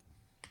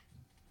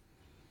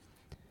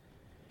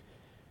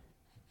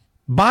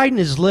 Biden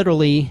is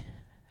literally,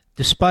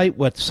 despite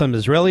what some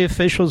Israeli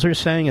officials are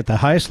saying at the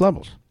highest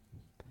levels,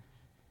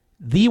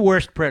 the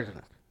worst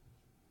president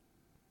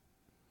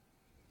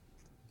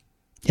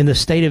in the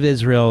state of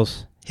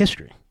Israel's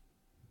history.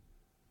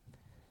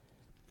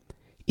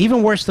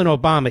 Even worse than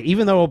Obama,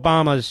 even though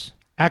Obama's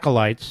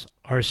acolytes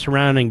are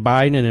surrounding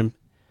Biden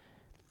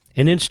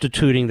and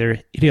instituting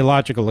their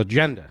ideological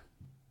agenda.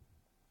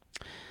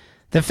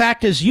 The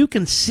fact is, you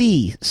can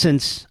see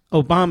since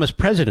Obama's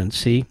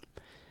presidency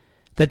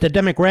that the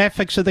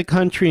demographics of the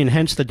country and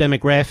hence the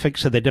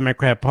demographics of the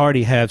Democrat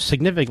Party have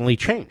significantly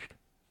changed.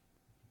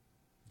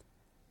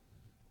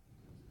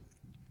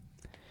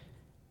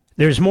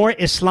 There's more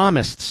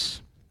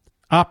Islamists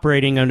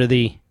operating under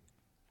the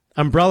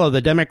umbrella of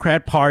the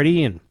Democrat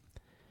Party and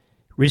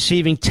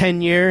receiving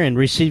tenure and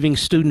receiving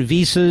student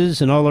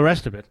visas and all the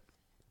rest of it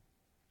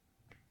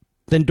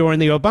than during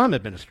the Obama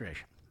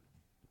administration.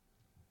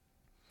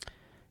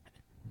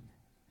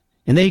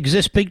 And they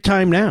exist big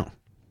time now.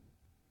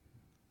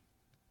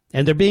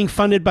 And they're being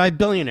funded by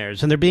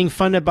billionaires, and they're being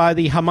funded by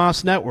the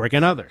Hamas network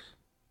and others.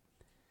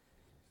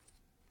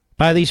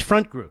 By these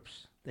front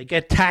groups. They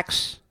get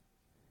tax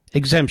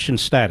exemption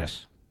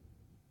status.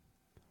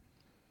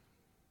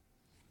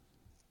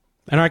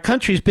 And our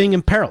country is being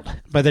imperiled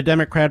by the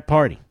Democrat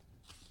Party.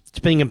 It's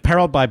being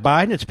imperiled by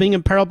Biden. It's being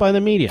imperiled by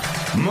the media.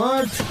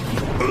 Mark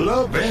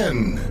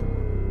Levin.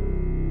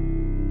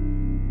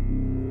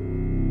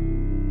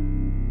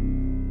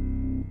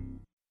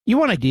 You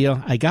want a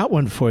deal? I got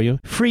one for you.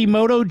 Free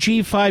Moto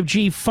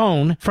G5G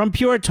phone from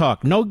Pure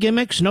Talk. No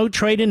gimmicks, no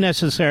trade-in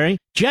necessary.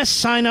 Just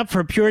sign up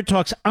for Pure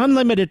Talk's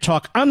unlimited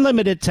talk,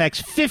 unlimited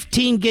text,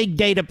 15 gig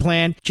data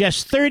plan,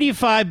 just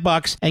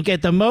 $35, and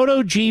get the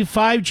Moto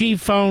G5G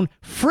phone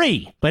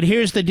free. But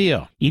here's the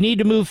deal. You need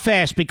to move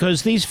fast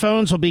because these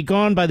phones will be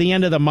gone by the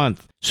end of the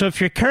month. So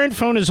if your current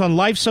phone is on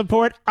life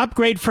support,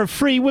 upgrade for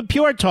free with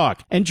Pure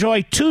Talk.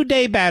 Enjoy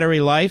 2-day battery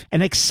life,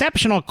 an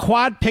exceptional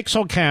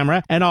quad-pixel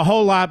camera, and a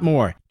whole lot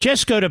more.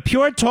 Just go to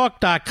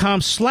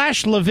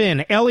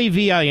puretalk.com/Levin,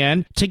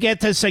 Levin, to get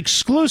this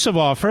exclusive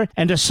offer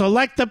and to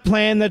select the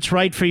plan that's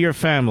right for your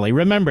family.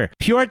 Remember,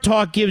 Pure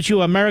Talk gives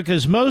you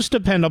America's most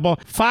dependable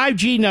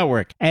 5G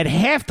network at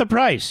half the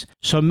price.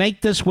 So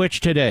make the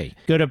switch today.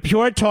 Go to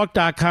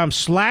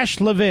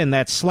puretalk.com/Levin,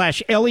 that's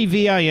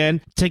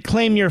 /Levin, to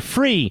claim your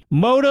free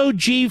Moto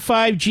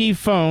G5G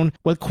phone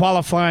with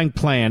qualifying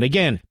plan.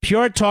 Again,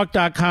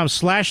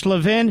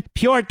 puretalk.com/Levin.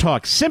 Pure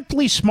Talk,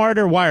 simply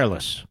smarter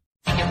wireless.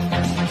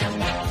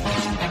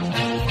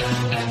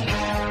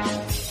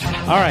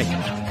 All right.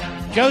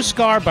 Joe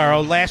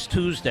Scarborough last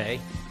Tuesday.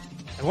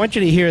 I want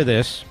you to hear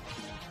this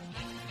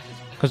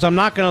because I'm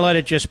not going to let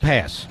it just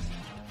pass.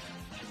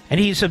 And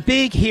he's a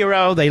big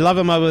hero. They love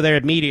him over there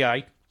at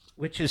Mediaite,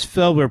 which is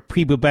filled with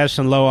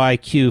prepubescent low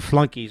IQ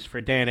flunkies for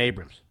Dan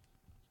Abrams.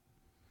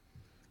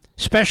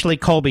 Especially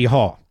Colby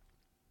Hall,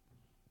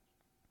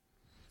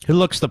 who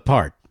looks the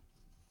part.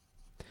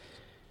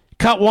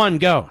 Cut one,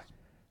 go.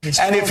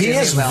 And if he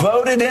is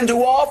voted into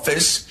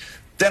office,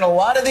 then a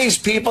lot of these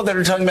people that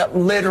are talking about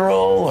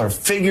literal or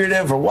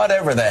figurative or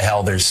whatever the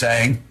hell they're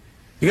saying,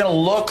 you're going to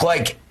look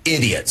like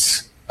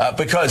idiots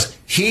because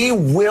he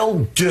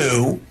will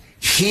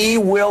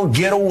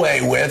get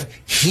away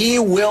with, he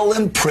will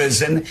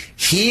imprison,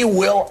 he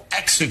will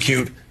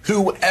execute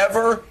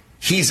whoever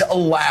he's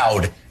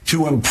allowed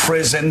to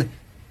imprison,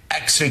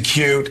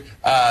 execute,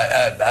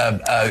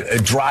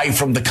 drive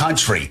from the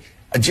country.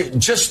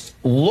 Just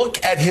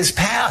look at his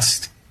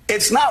past.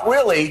 It's not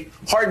really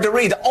hard to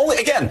read.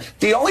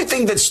 The only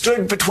thing that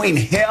stood between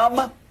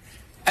him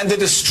and the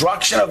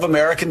destruction of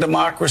American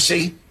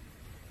democracy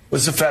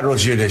was the federal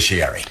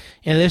judiciary.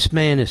 And this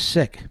man is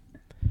sick.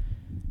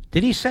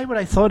 Did he say what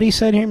I thought he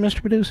said here, Mr.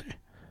 Producer?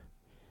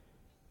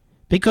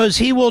 Because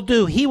he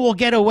will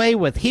get away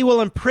with, he will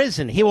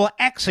imprison, he will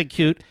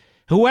execute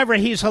whoever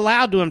he's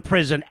allowed to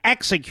imprison,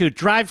 execute,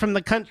 drive from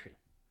the country.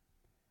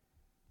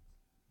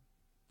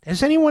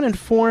 Has anyone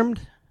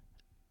informed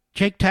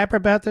Jake Tapper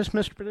about this,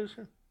 Mr.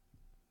 Producer?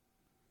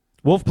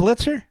 Wolf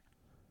Blitzer?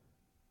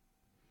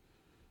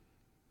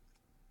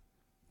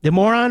 The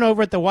moron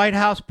over at the White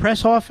House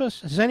press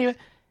office?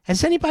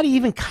 Has anybody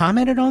even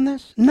commented on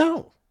this?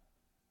 No.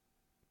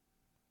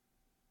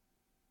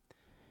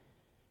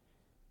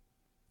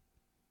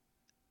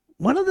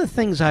 One of the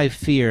things I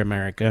fear,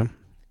 America,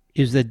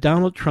 is that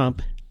Donald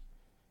Trump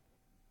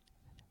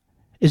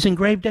is in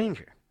grave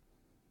danger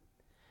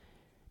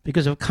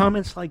because of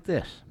comments like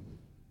this.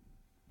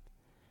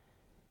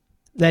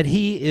 That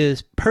he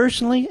is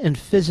personally and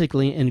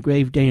physically in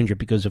grave danger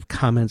because of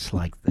comments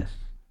like this.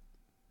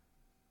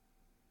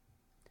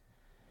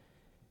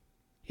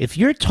 If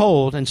you're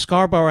told, and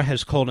Scarborough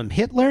has called him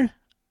Hitler,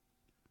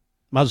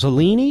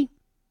 Mussolini,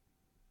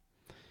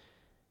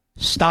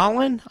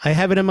 Stalin, I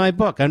have it in my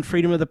book, on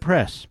Freedom of the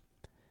Press.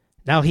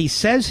 Now he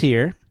says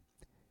here,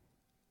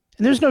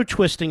 and there's no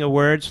twisting of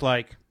words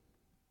like,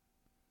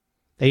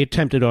 they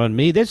attempted on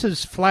me. This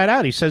is flat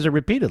out. He says it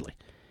repeatedly.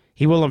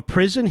 He will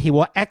imprison, he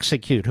will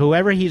execute.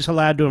 Whoever he's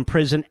allowed to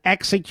imprison,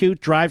 execute,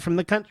 drive from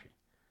the country.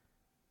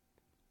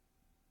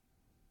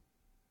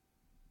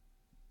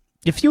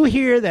 If you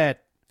hear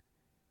that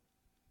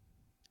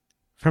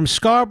from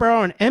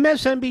Scarborough and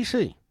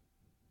MSNBC,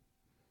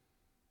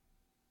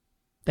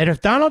 that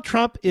if Donald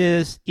Trump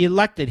is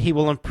elected, he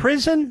will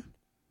imprison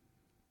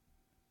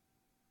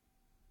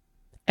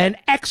and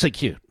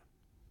execute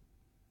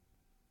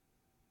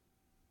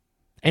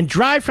and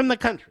drive from the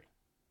country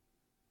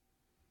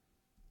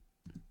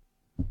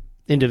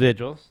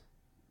individuals,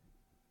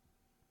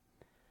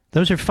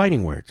 those are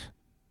fighting words.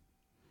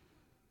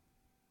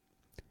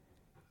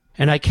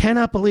 And I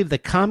cannot believe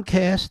that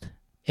Comcast,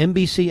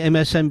 NBC,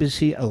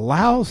 MSNBC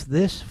allows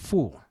this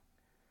fool,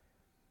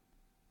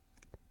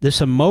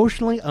 this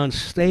emotionally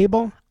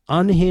unstable,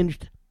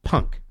 unhinged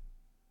punk,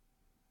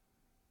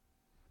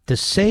 to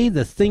say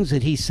the things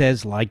that he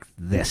says like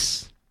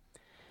this.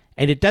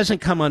 And it doesn't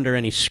come under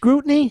any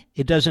scrutiny.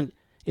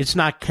 It's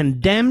not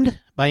condemned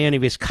by any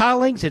of his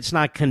colleagues. It's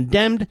not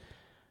condemned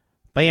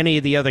by any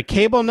of the other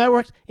cable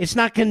networks. It's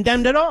not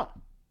condemned at all.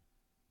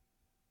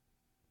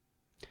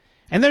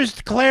 And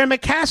there's Claire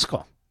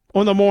McCaskill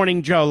on the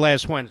Morning Joe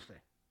last Wednesday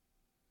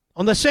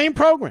on the same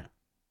program.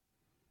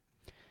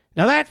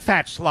 Now that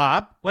fat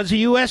slob was a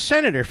U.S.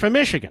 Senator from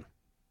Michigan.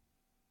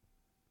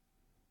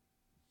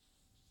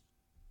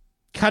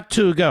 Cut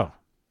two, go.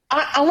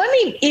 Let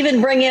me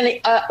even bring in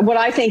what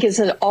I think is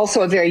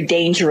also a very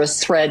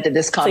dangerous thread to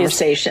this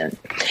conversation.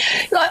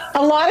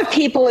 A lot of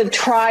people have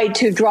tried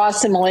to draw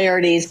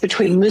similarities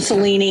between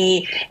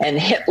Mussolini and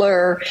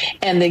Hitler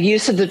and the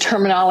use of the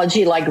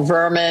terminology like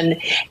vermin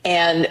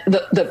and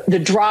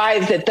the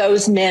drive that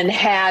those men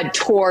had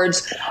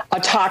towards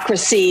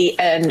autocracy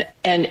and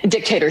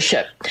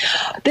dictatorship.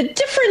 The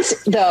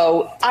difference,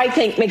 though, I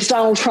think makes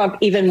Donald Trump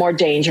even more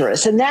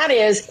dangerous, and that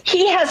is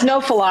he has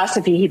no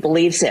philosophy he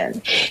believes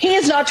in. He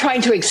is not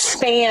trying to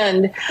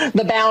expand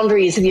the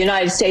boundaries of the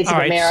United States of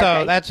America.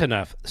 So that's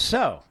enough.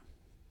 So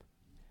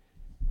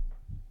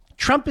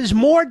Trump is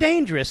more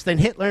dangerous than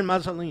Hitler and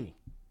Mussolini.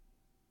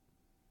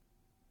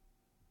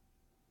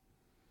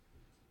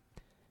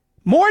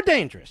 More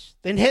dangerous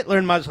than Hitler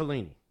and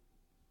Mussolini.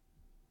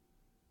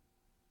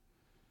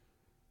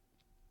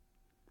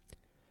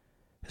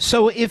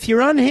 So if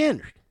you're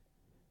unhinged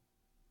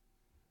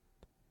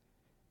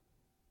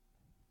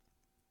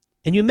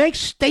and you make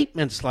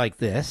statements like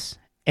this,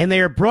 and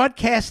they are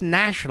broadcast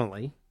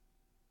nationally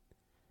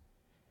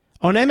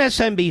on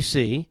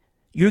MSNBC,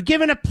 you're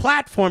given a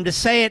platform to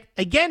say it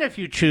again if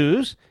you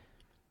choose.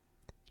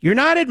 You're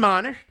not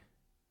admonished.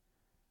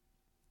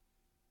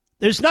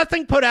 There's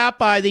nothing put out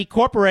by the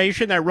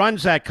corporation that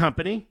runs that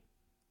company,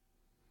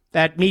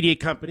 that media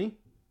company,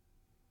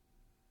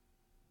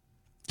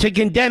 to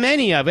condemn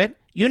any of it.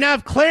 You now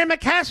have Claire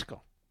McCaskill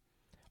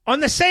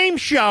on the same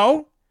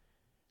show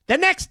the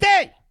next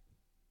day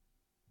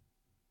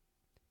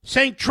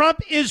saying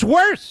Trump is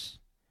worse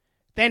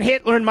than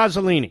Hitler and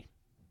Mussolini.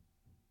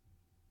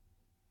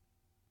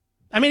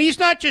 I mean, he's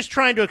not just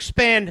trying to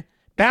expand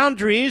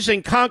boundaries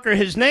and conquer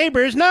his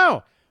neighbors.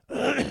 No.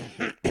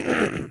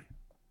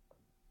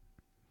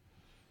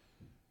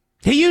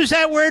 He used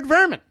that word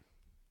vermin.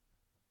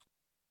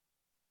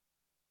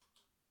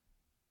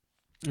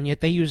 And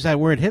yet they use that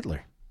word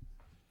Hitler.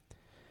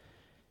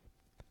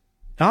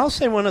 Now, I'll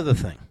say one other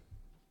thing.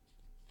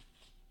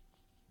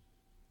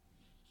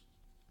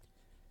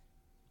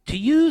 To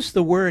use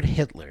the word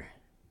Hitler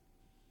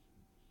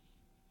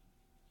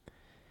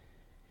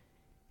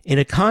in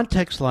a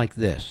context like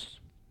this,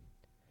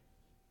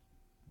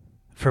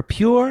 for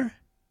pure,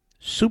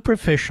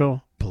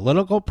 superficial,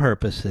 political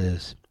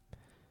purposes,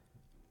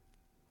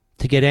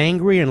 to get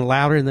angry and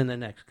louder than the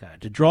next guy,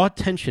 to draw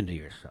attention to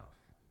yourself.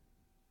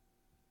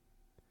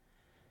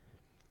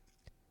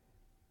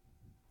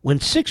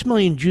 When 6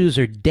 million Jews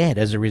are dead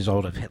as a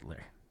result of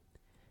Hitler,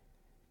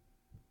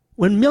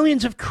 when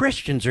millions of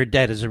Christians are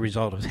dead as a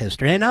result of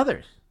history and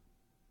others,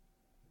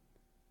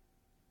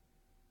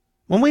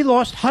 when we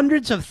lost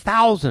hundreds of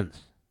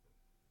thousands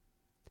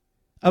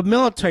of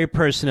military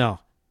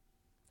personnel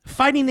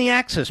fighting the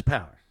Axis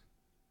powers,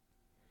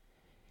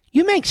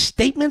 you make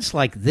statements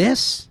like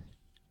this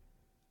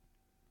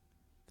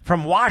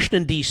from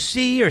Washington,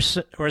 D.C. or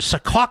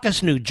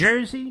Secaucus, New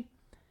Jersey.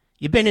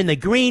 You've been in the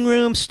green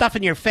room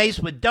stuffing your face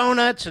with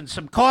donuts and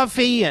some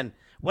coffee and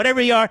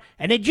whatever you are,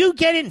 and did you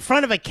get in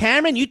front of a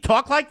camera and you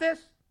talk like this?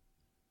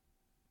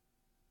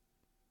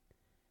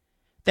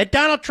 That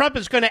Donald Trump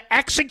is going to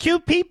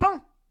execute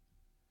people?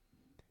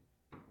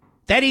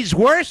 That he's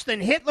worse than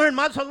Hitler and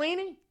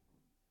Mussolini?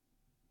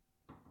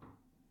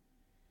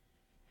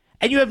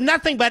 And you have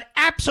nothing but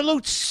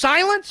absolute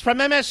silence from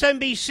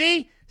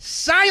MSNBC?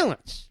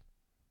 Silence.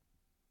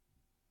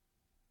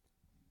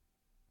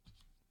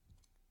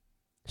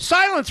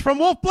 Silence from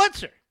Wolf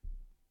Blitzer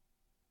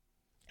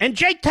and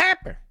Jake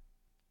Tapper.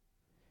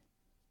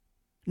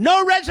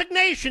 No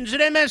resignations at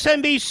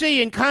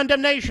MSNBC in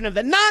condemnation of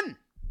them. None.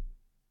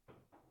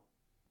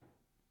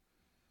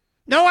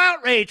 No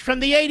outrage from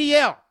the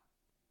ADL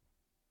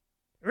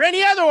or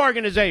any other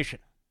organization.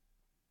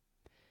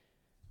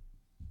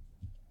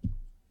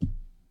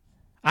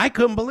 I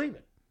couldn't believe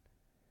it.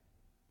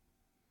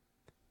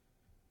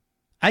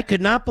 I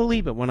could not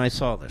believe it when I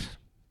saw this.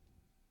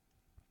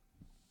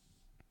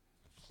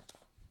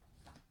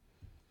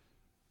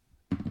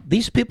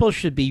 These people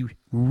should be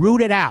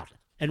rooted out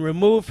and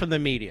removed from the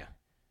media,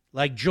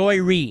 like Joy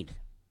Reid.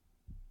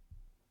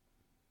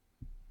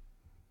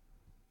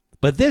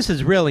 But this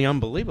is really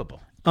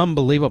unbelievable.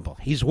 Unbelievable.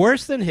 He's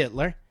worse than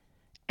Hitler,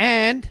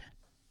 and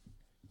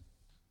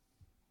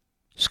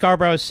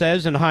Scarborough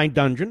says in High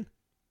Dungeon,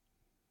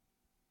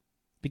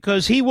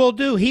 because he will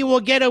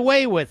get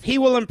away with, he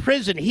will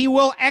imprison, he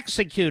will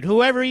execute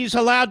whoever he's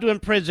allowed to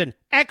imprison,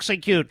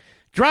 execute,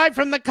 drive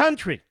from the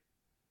country.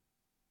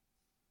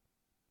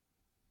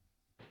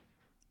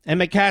 And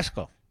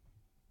McCaskill.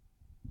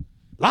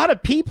 A lot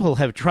of people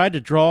have tried to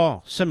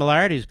draw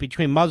similarities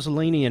between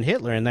Mussolini and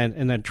Hitler and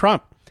then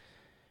Trump.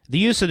 The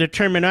use of the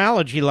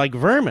terminology like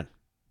vermin.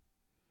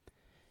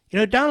 You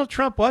know, Donald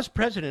Trump was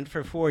president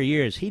for 4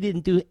 years. He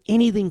didn't do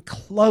anything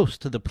close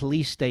to the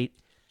police state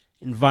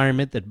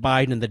environment that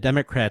Biden and the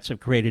Democrats have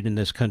created in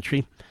this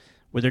country,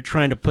 where they're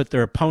trying to put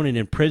their opponent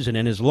in prison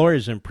and his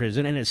lawyers in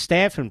prison and his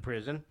staff in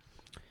prison.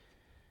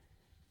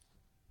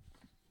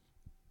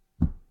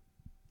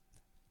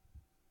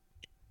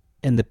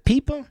 And the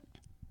people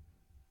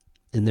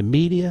in the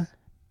media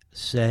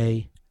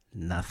say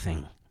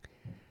nothing.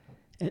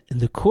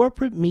 And the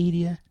corporate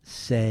media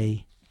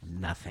say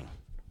nothing.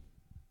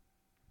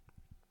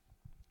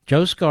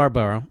 Joe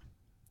Scarborough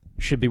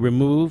should be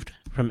removed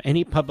from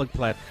any public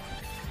platform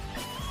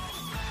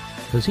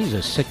because he's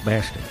a sick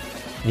bastard.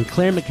 And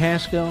Claire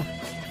McCaskill,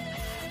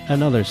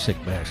 another sick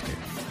bastard.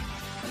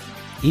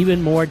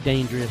 Even more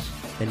dangerous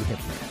than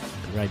Hitler.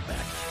 Be right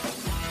back.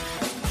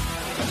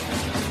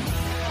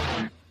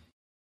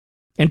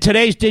 In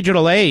today's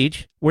digital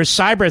age, where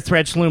cyber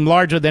threats loom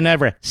larger than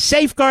ever,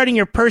 safeguarding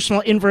your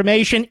personal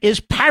information is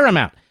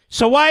paramount.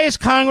 So why is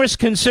Congress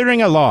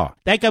considering a law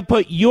that could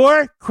put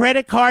your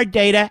credit card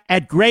data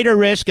at greater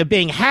risk of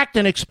being hacked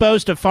and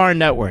exposed to foreign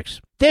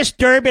networks? This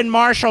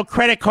Durbin-Marshall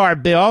credit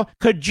card bill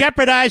could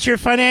jeopardize your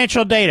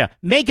financial data,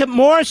 make it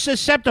more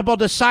susceptible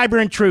to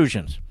cyber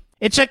intrusions.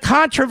 It's a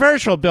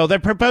controversial bill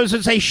that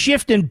proposes a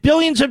shift in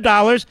billions of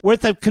dollars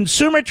worth of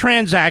consumer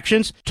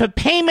transactions to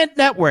payment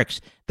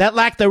networks that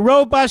lack the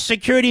robust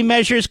security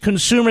measures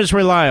consumers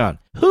rely on.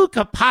 Who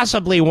could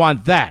possibly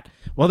want that?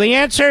 Well, the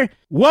answer?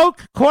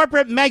 Woke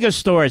corporate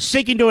megastores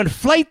seeking to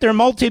inflate their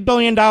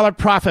multi-billion-dollar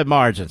profit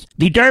margins.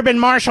 The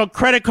Durbin-Marshall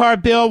credit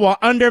card bill will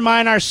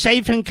undermine our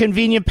safe and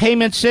convenient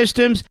payment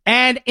systems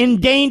and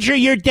endanger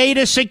your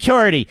data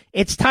security.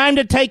 It's time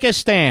to take a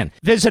stand.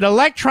 Visit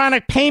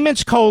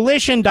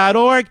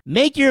electronicpaymentscoalition.org.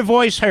 Make your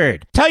voice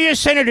heard. Tell your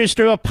senators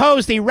to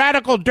oppose the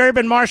radical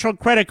Durbin-Marshall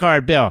credit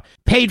card bill,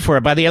 paid for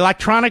by the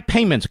Electronic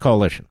Payments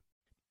Coalition.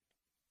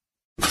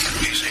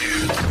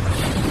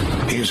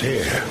 He's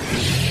here.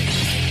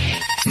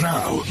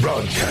 Now,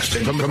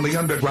 broadcasting from the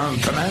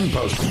underground command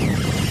post,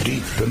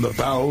 deep in the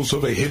bowels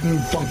of a hidden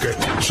bunker,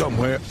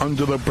 somewhere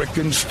under the brick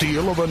and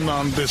steel of a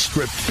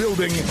nondescript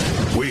building,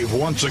 we've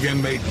once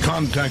again made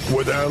contact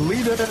with our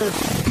leader,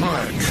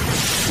 Mark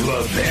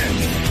Levin.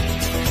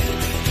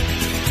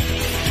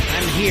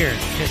 I'm here,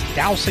 just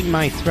dousing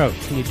my throat.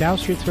 Can you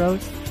douse your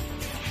throat?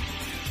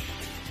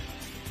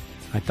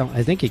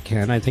 I think you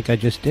can. I think I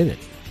just did it.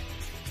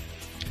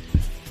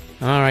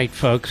 All right,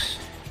 folks.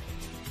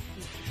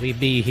 We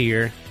be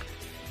here.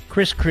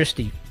 Chris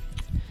Christie.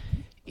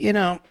 You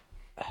know,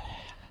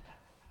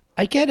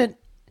 I get an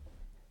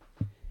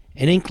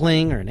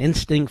inkling or an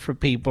instinct for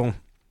people,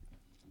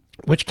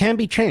 which can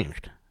be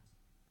changed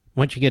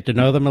once you get to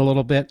know them a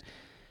little bit.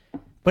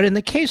 But in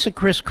the case of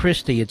Chris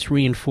Christie, it's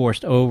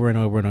reinforced over and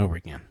over and over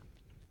again.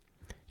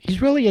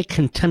 He's really a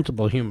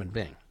contemptible human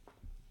being.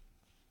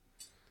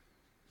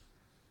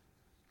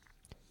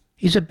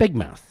 He's a big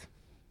mouth.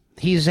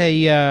 He's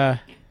a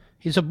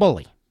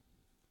bully.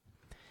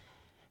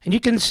 And you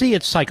can see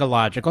it's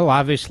psychological.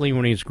 Obviously,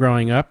 when he's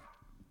growing up,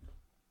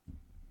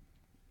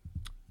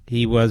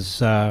 he was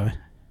sort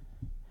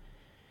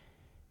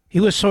of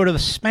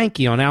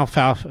Spanky on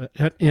Alfalfa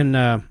in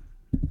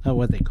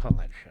what they call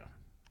that show,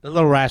 The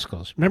Little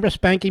Rascals. Remember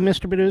Spanky,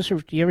 Mr. Producer?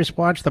 Do you ever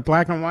watch the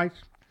black and whites?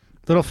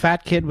 Little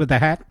fat kid with the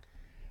hat.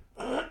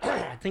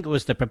 I think it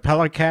was the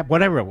propeller cap,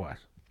 whatever it was.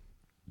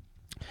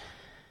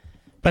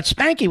 But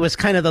Spanky was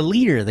kind of the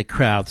leader of the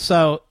crowd,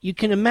 so you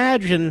can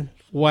imagine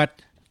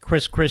what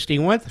Chris Christie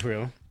went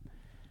through,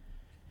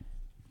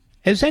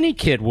 as any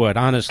kid would,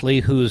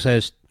 honestly, who's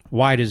as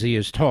wide as he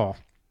is tall.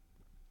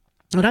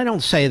 And I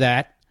don't say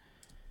that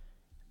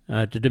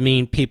to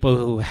demean people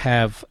who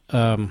have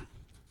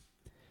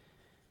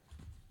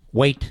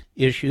weight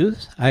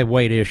issues. I have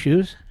weight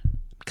issues,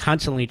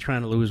 constantly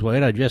trying to lose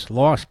weight. I just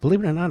lost,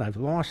 believe it or not, I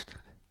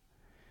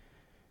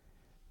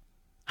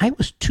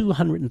was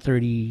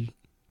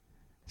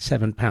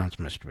 237 pounds,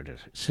 Mr.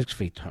 Producer, 6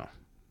 feet tall.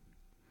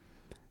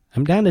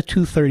 I'm down to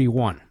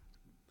 231.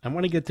 I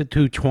want to get to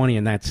 220,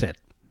 and that's it.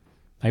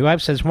 My wife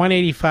says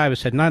 185. I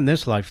said, not in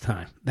this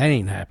lifetime. That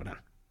ain't happening.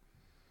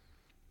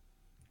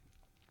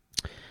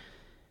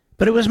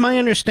 But it was my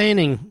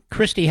understanding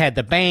Christie had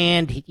the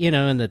band, you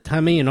know, and the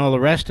tummy and all the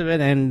rest of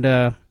it.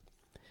 And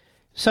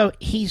so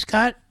he's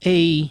got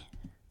I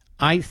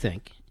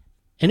think,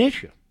 an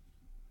issue.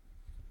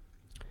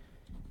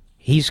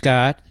 He's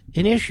got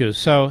an issue of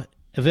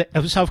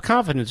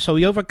self-confidence, so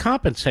he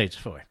overcompensates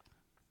for it.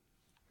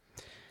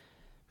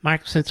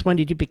 Mark, since when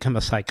did you become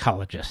a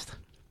psychologist?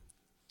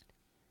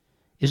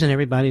 Isn't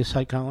everybody a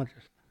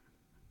psychologist?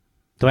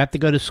 Do I have to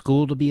go to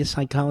school to be a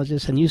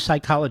psychologist? And you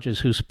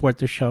psychologists who support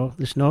the show,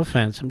 there's no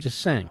offense, I'm just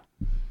saying.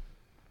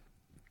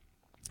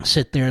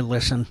 Sit there and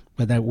listen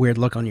with that weird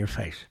look on your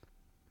face.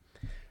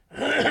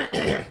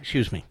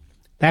 Excuse me.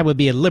 That would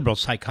be a liberal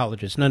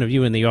psychologist, none of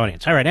you in the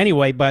audience. All right,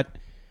 anyway, but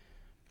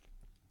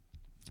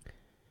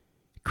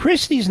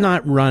Christie's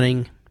not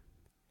running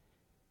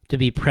to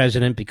be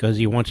president because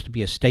he wants to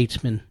be a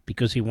statesman,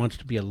 because he wants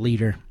to be a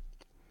leader,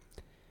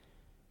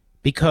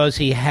 because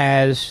he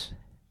has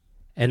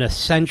an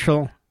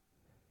essential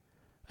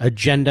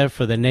agenda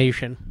for the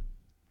nation.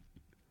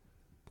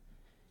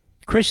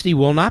 Christie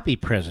will not be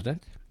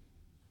president.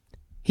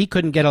 He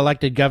couldn't get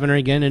elected governor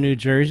again in New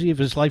Jersey if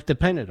his life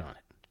depended on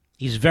it.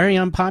 He's very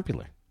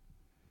unpopular.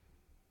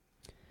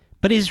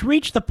 But he's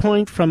reached the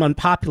point from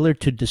unpopular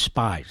to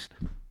despised.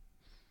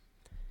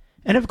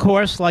 And of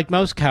course, like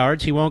most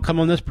cowards, he won't come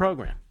on this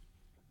program.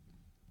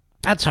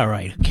 That's all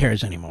right. Who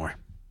cares anymore?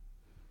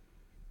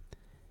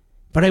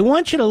 But I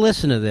want you to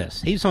listen to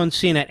this. He's on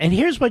CNN. And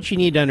here's what you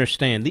need to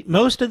understand.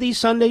 Most of these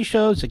Sunday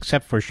shows,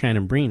 except for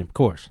Shannon Breen, of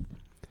course,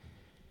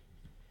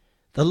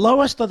 the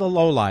lowest of the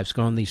lowlives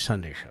go on these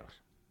Sunday shows.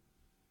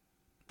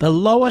 The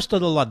lowest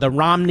of the low. The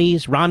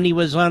Romneys. Romney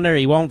was on there.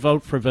 He won't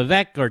vote for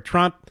Vivek or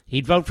Trump.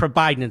 He'd vote for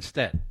Biden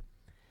instead.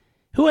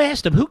 Who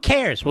asked him? Who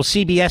cares? Well,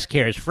 CBS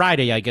cares.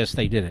 Friday, I guess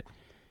they did it.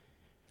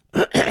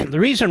 The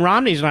reason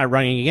Romney's not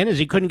running again is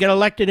he couldn't get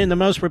elected in the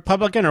most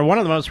Republican or one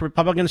of the most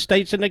Republican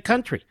states in the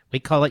country. We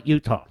call it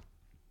Utah.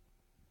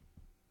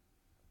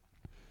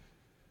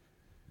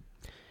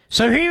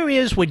 So here he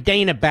is with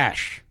Dana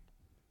Bash,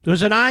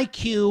 who's an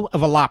IQ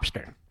of a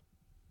lobster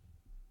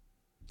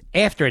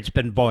after it's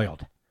been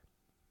boiled.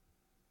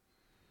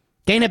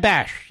 Dana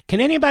Bash.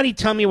 Can anybody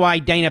tell me why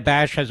Dana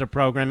Bash has a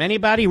program?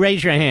 Anybody?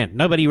 Raise your hand.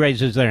 Nobody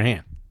raises their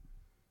hand.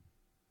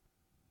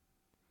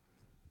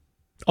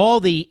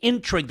 All the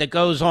intrigue that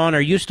goes on or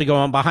used to go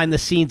on behind the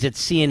scenes at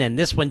CNN.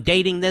 This one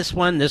dating this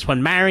one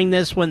marrying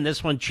this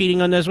one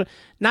cheating on this one.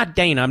 Not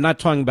Dana, I'm not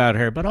talking about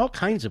her, but all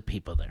kinds of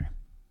people there.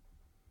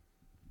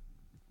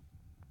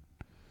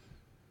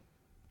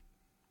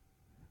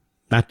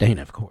 Not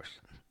Dana, of course.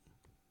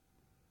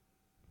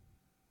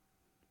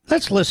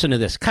 Let's listen to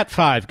this. Cut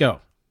 5,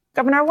 go.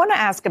 Governor, I want to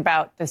ask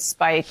about the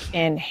spike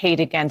in hate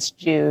against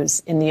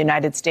Jews in the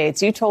United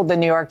States. You told the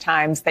New York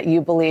Times that you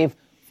believe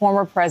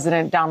former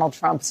President Donald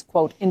Trump's,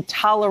 quote,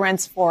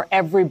 intolerance for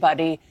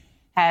everybody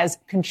has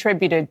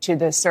contributed to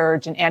the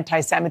surge in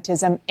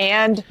anti-Semitism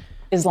and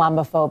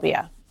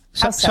Islamophobia.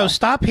 So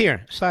stop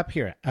here. Stop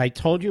here. I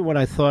told you what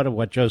I thought of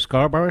what Joe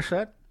Scarborough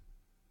said.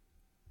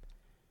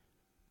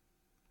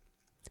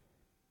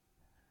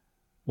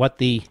 What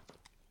the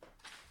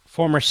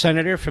former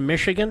senator from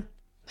Michigan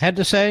had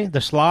to say,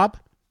 the slob.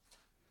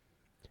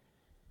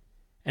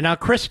 And now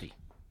Christie.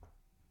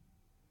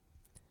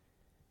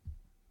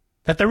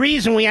 That the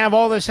reason we have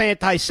all this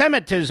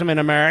anti-Semitism in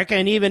America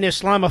and even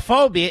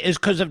Islamophobia is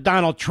because of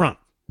Donald Trump.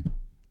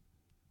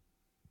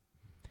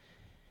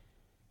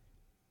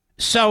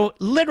 So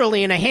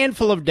literally in a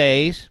handful of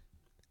days,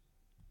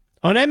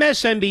 on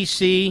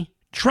MSNBC,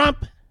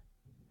 Trump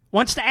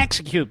wants to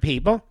execute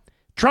people.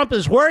 Trump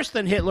is worse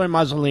than Hitler and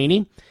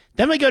Mussolini.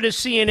 Then we go to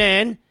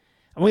CNN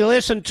and we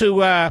listen to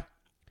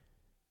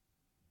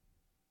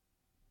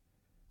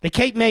the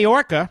Cape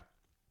Mayorga,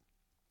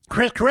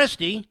 Chris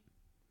Christie.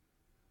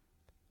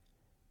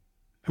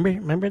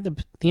 Remember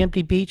the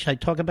empty beach? I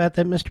talk about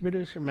that, Mr.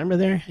 Producer. Remember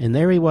there? And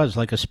there he was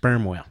like a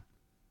sperm whale.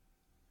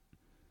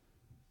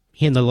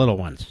 He and the little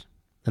ones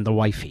and the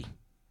wifey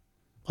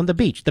on the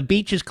beach. The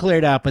beach is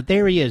cleared out, but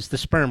there he is, the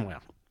sperm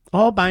whale,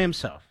 all by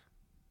himself.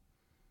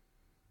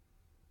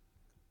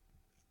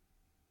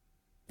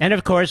 And,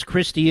 of course,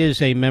 Christie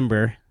is a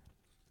member.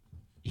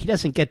 He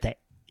doesn't get to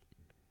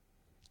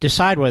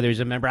decide whether he's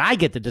a member. I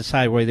get to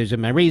decide whether he's a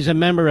member. He's a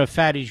member of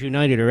Fatties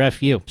United, or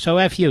FU.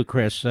 So FU,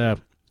 Chris.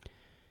 And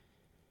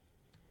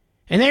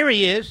there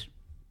he is,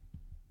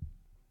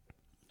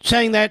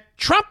 saying that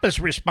Trump is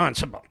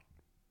responsible.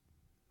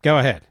 Go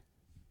ahead.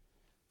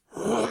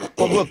 Well,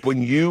 look,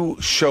 when you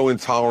show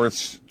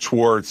intolerance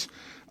towards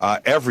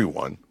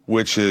everyone,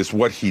 which is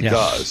what he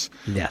does,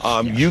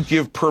 you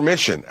give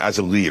permission as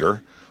a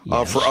leader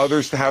for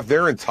others to have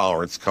their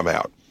intolerance come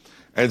out.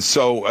 And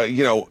so,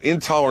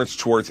 intolerance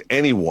towards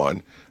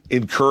anyone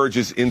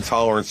encourages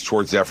intolerance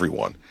towards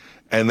everyone.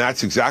 And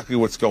that's exactly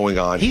what's going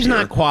on here. He's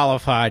not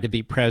qualified to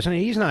be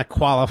president. He's not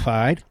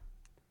qualified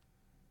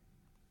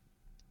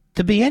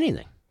to be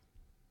anything.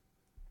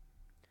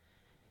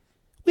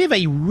 We have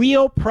a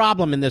real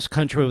problem in this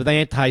country with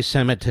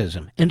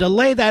anti-Semitism. And to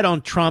lay that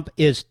on Trump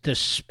is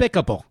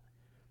despicable.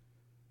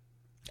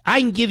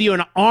 I can give you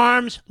an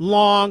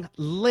arms-long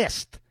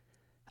list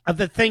of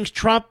the things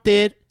Trump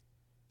did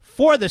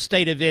for the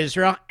state of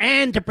Israel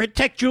and to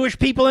protect Jewish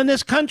people in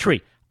this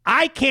country.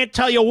 I can't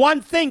tell you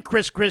one thing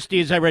Chris Christie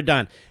has ever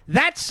done.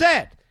 That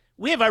said,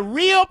 we have a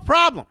real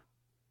problem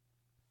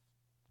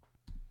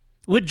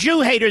with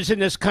Jew haters in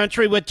this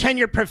country, with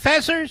tenured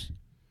professors,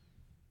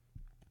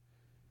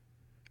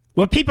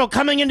 with people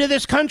coming into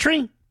this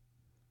country,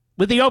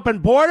 with the open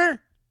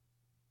border,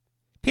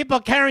 people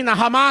carrying the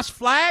Hamas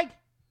flag.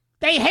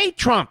 They hate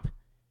Trump.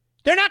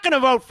 They're not going to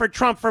vote for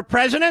Trump for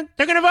president.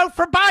 They're going to vote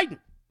for Biden.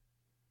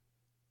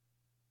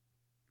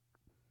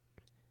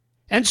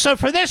 And so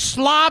for this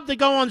slob to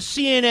go on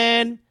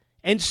CNN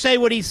and say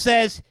what he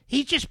says,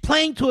 he's just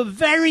playing to a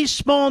very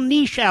small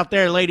niche out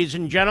there, ladies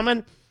and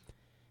gentlemen.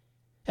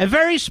 A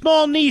very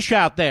small niche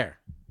out there.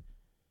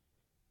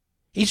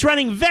 He's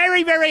running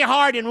very, very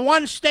hard in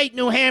one state,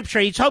 New Hampshire.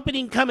 He's hoping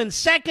he can come in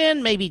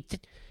second, maybe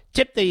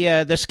tip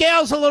the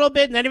scales a little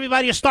bit, and then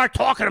everybody will start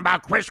talking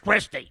about Chris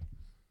Christie.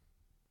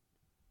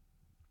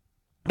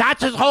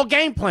 That's his whole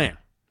game plan.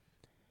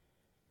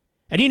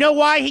 And you know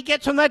why he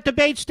gets on that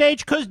debate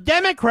stage? Because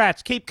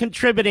Democrats keep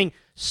contributing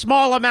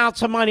small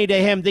amounts of money to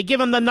him to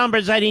give him the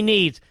numbers that he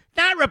needs,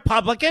 not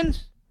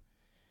Republicans.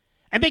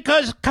 And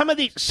because some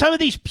of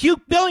these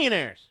puke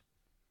billionaires,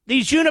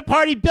 these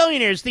uniparty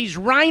billionaires, these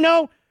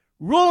rhino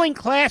ruling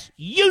class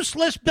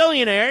useless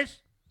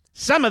billionaires,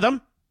 some of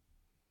them,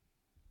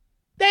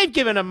 They've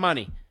given him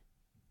money.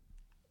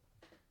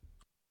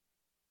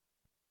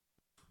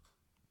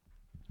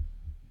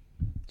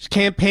 His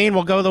campaign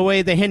will go the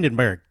way of the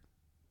Hindenburg,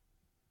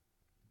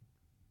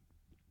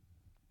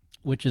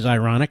 which is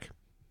ironic.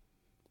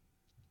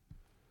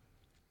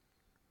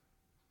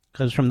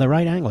 Because from the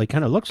right angle, he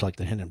kind of looks like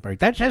the Hindenburg.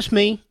 That's just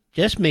me.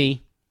 Just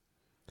me.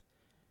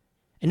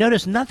 And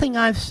notice nothing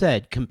I've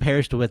said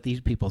compares to what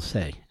these people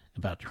say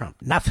about Trump.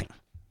 Nothing.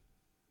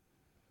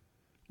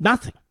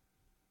 Nothing.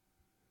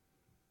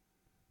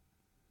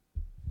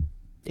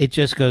 It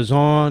just goes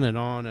on and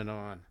on and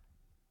on.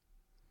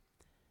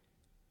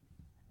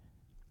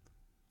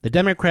 The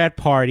Democrat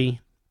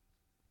Party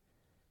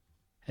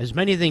has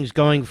many things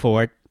going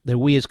for it that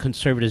we as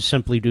conservatives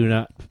simply do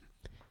not.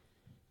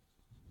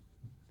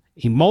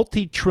 A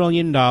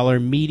multi-trillion-dollar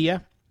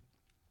media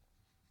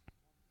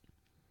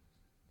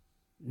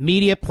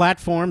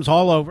platforms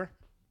all over.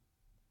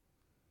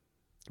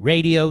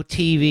 Radio,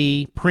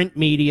 TV, print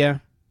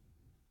media.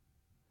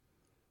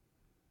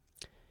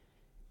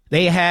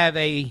 They have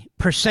a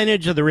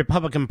percentage of the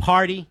Republican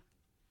Party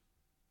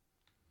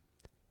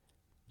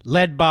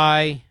led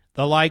by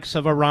the likes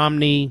of a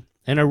Romney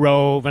and a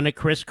Rove and a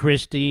Chris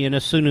Christie and a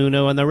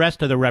Sununu and the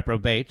rest of the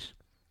reprobates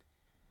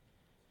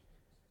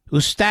who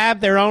stab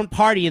their own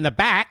party in the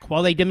back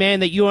while they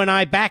demand that you and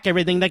I back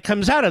everything that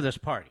comes out of this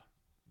party.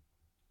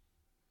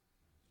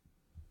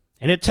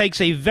 And it takes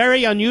a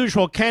very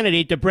unusual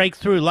candidate to break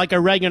through like a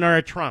Reagan or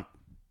a Trump.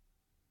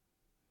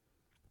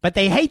 But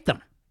they hate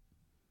them.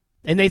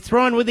 And they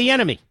throw in with the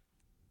enemy.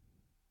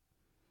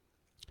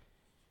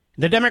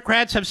 The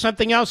Democrats have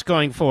something else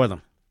going for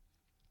them.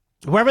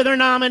 Whoever their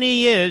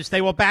nominee is, they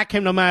will back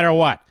him no matter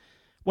what.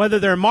 Whether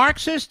they're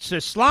Marxists,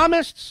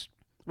 Islamists,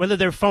 whether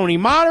they're phony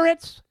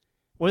moderates,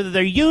 whether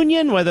they're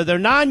union, whether they're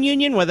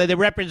non-union, whether they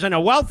represent a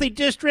wealthy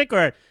district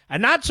or a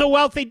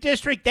not-so-wealthy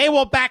district, they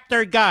will back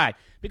their guy.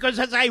 Because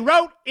as I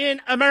wrote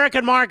in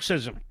American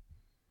Marxism,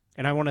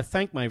 and I want to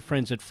thank my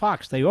friends at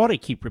Fox, they ought to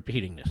keep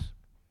repeating this.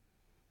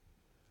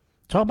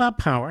 It's all about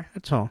power,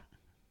 that's all.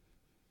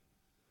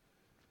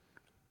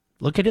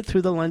 Look at it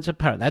through the lens of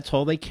power. That's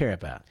all they care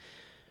about.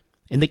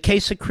 In the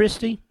case of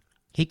Christie,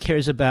 he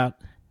cares about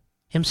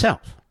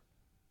himself.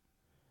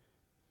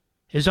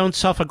 His own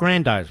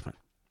self-aggrandizement.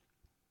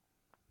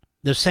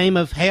 The same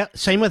with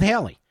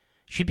Haley.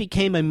 She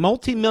became a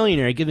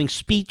multimillionaire giving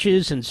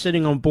speeches and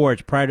sitting on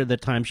boards prior to the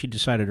time she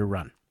decided to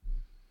run.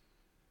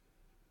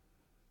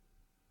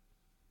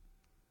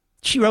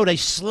 She wrote a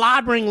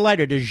slobbering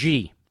letter to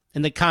Xi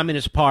in the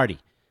Communist Party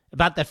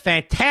about the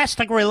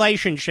fantastic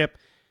relationship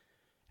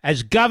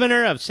as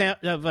governor of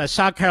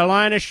South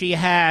Carolina she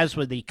has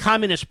with the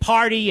Communist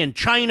Party in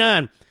China,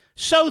 and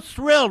so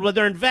thrilled with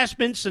her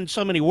investments in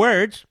so many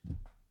words. In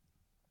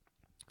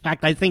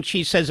fact, I think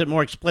she says it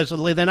more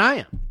explicitly than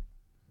I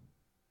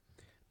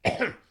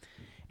am.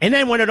 And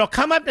then when it'll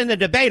come up in the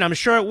debate, I'm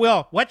sure it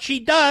will, what she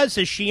does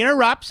is she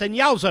interrupts and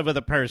yells over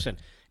the person.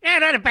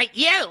 And what about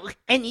you,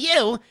 and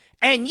you,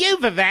 and you,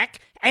 Vivek,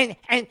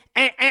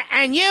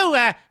 and you,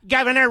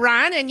 Governor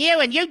Ron, and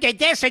you did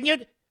this, and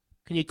you...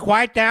 Can you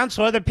quiet down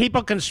so other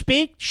people can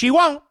speak? She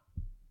won't.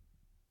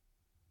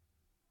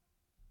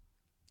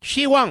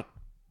 She won't.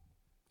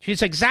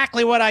 She's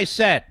exactly what I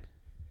said.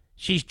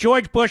 She's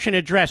George Bush in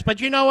a dress. But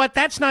you know what?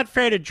 That's not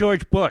fair to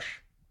George Bush.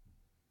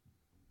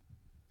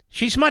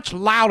 She's much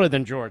louder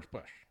than George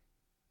Bush.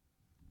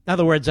 In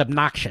other words,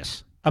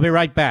 obnoxious. I'll be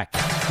right back.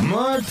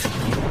 Mark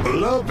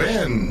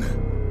Levin.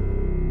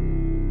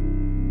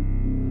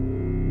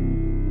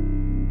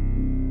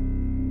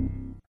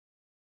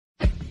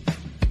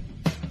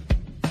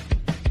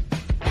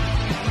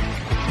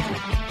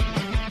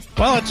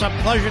 Well, it's a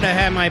pleasure to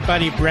have my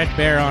buddy Brett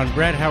Baer on.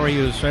 Brett, how are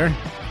you, sir?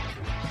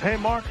 Hey,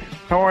 Mark.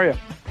 How are you?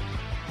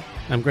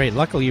 I'm great.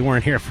 Luckily, you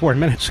weren't here 4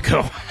 minutes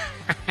ago.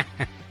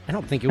 I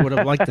don't think you would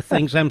have liked the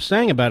things I'm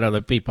saying about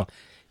other people.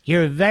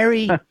 You're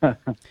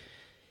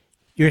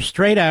you're a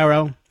straight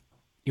arrow.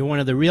 You're one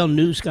of the real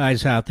news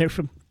guys out there.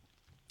 From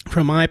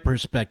my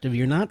perspective,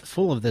 you're not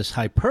full of this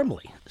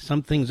hyperbole,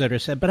 some things that are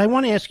said. But I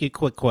want to ask you a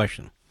quick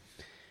question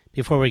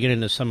before we get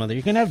into some other.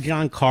 You're going to have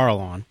John Carl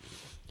on,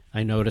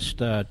 I noticed,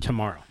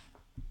 tomorrow.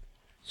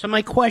 So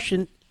my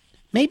question,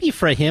 maybe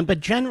for him,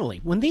 but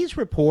generally, when these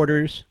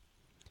reporters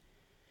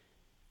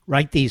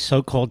write these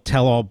so-called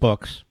tell-all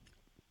books,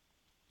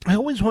 I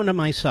always wonder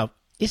myself,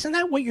 isn't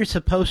that what you're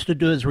supposed to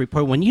do as a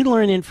reporter? When you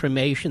learn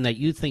information that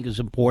you think is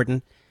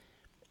important,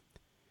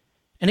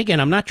 and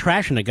again, I'm not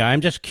trashing the guy,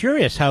 I'm just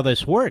curious how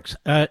this works.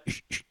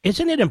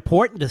 Isn't it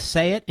important to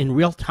say it in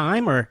real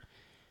time? Or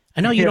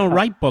I know you don't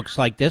write books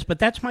like this, but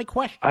that's my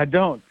question. I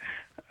don't.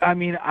 I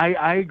mean,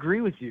 I agree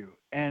with you,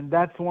 and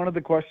that's one of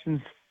the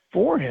questions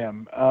for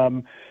him.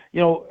 Are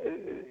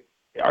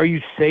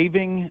you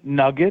saving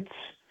nuggets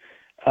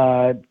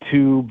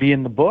to be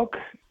in the book,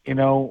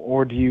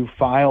 or do you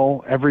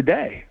file every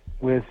day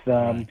with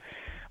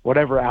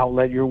whatever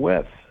outlet you're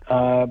with?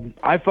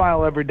 I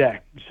file every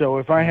day. So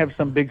if I have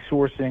some big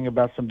sourcing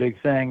about some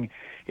big thing,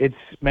 it's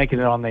making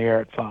it on the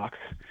air at Fox.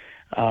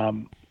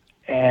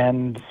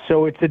 And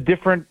so it's a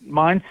different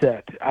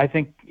mindset. I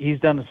think he's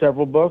done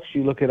several books.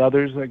 You look at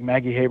others like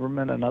Maggie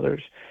Haberman and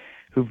others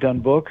who've done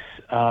books.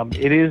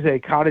 It is a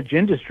cottage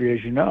industry,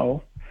 as you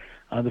know.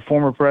 The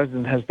former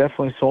president has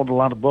definitely sold a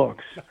lot of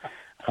books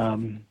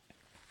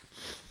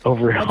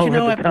over the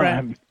time.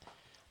 Brett,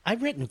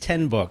 I've written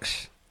 10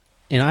 books,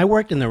 and I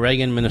worked in the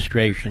Reagan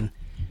administration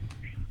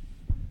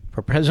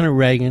for President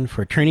Reagan,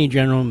 for Attorney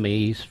General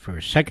Meese, for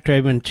Secretary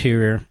of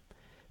Interior,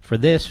 for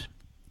this,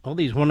 all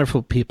these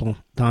wonderful people,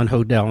 Don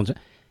Hodel. It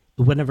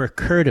would never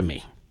occur to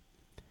me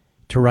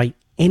to write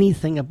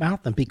anything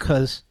about them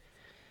because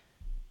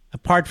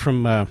apart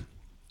from,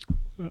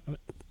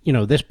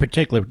 this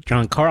particular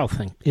John Carl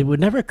thing, it would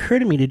never occur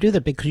to me to do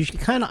that because you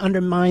kind of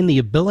undermine the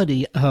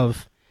ability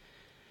of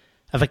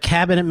a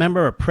cabinet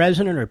member or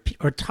president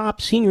or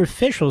top senior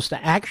officials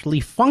to actually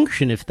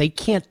function if they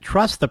can't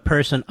trust the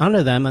person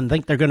under them and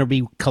think they're going to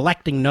be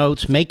collecting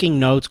notes, making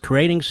notes,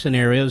 creating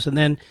scenarios, and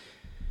then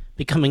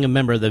becoming a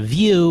member of The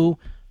View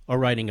or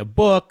writing a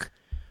book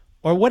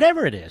or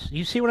whatever it is.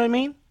 You see what I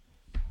mean?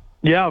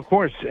 Yeah, of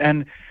course.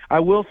 And I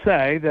will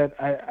say that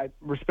I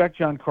respect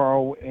John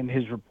Carl in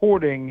his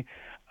reporting,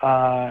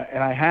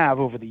 and I have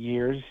over the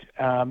years.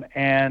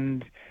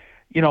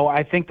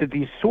 I think that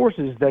these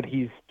sources that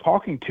he's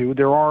talking to,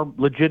 there are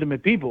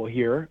legitimate people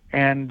here,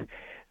 and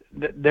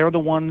they're the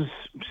ones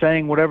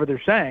saying whatever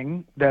they're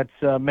saying that's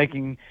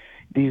making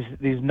these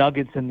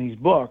nuggets in these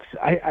books.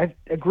 I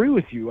agree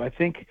with you. I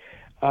think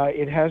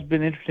it has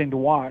been interesting to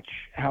watch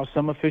how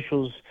some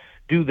officials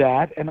do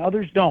that and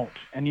others don't.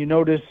 And you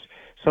notice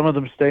some of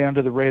them stay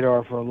under the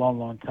radar for a long,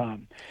 long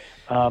time.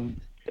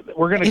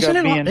 We're going to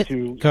be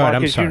into,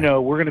 Mark, as you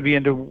know, we're going to be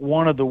into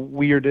one of the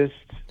weirdest,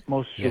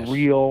 most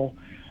surreal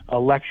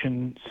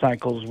election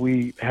cycles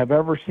we have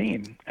ever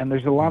seen. And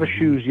there's a lot of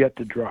shoes yet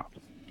to drop.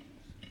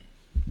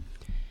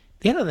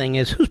 The other thing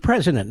is, who's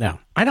president now?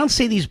 I don't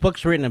see these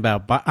books written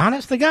about, but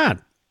honest to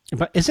God,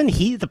 but isn't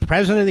he the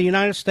president of the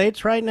United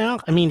States right now?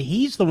 I mean,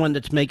 he's the one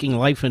that's making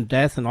life and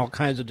death and all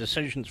kinds of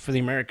decisions for the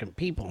American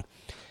people.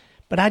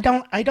 But I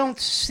don't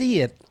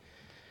see it.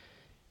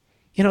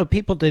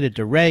 People did it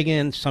to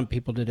Reagan. Some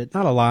people did it,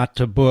 not a lot,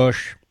 to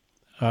Bush.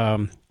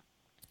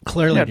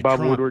 Clearly to Bob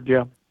Trump. Woodward,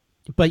 yeah.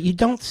 But you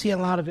don't see a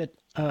lot of it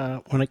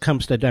when it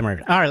comes to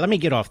Democrats. All right, let me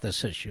get off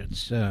this issue.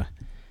 It's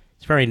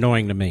very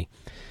annoying to me.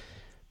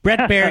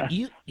 Brett Baird,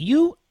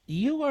 you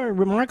are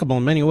remarkable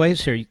in many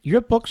ways here. Your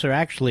books are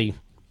actually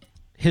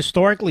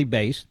historically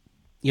based.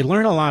 You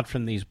learn a lot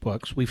from these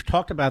books. We've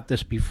talked about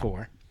this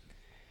before.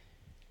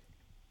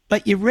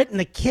 But you've written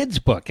a kid's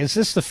book. Is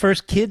this the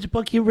first kid's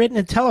book you've written?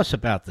 And tell us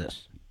about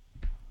this.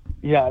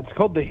 Yeah, it's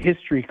called The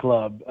History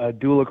Club,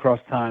 Duel Across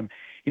Time.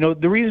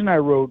 The reason I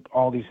wrote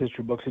all these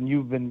history books, and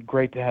you've been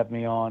great to have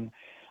me on,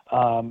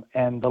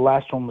 and the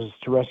last one was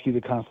To Rescue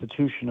the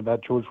Constitution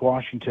about George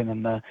Washington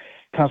and the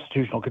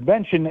Constitutional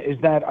Convention, is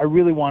that I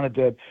really wanted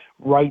to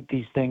write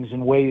these things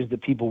in ways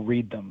that people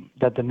read them,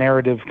 that the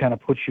narrative kind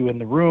of puts you in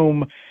the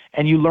room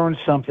and you learn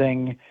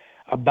something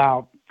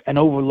about an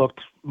overlooked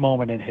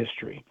moment in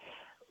history.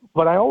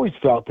 But I always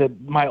felt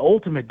that my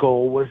ultimate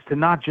goal was to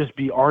not just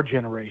be our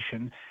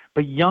generation,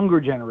 but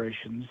younger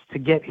generations, to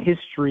get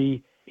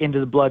history into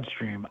the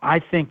bloodstream. I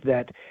think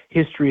that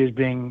history is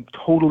being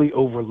totally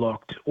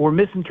overlooked or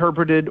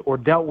misinterpreted or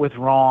dealt with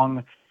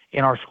wrong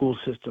in our school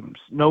systems.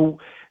 No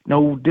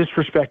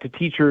disrespect to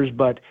teachers,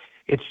 but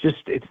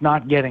it's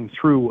not getting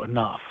through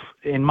enough,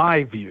 in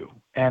my view,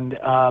 and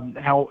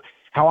how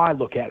I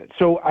look at it.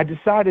 So I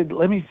decided,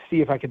 let me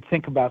see if I could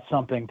think about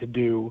something to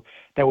do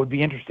that would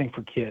be interesting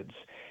for kids.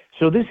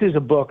 So this is a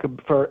book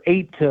for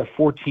 8 to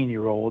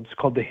 14-year-olds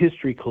called The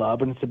History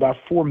Club, and it's about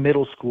 4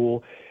 middle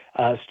school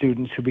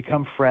students who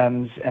become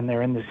friends, and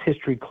they're in this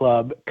history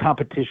club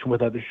competition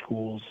with other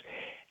schools,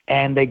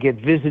 and they get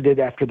visited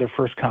after their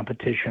first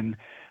competition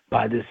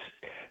by this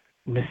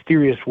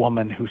mysterious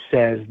woman who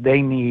says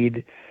they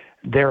need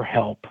their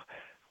help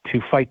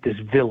to fight this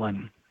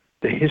villain,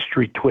 the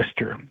history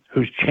twister,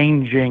 who's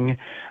changing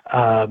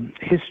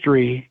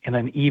history in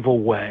an evil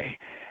way.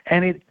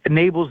 And it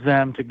enables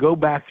them to go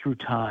back through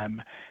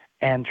time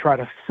and try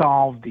to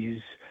solve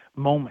these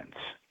moments.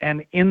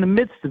 And in the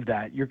midst of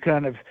that, you're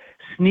kind of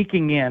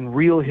sneaking in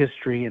real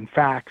history and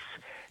facts,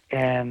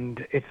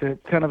 and it's a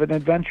kind of an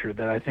adventure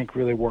that I think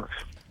really works.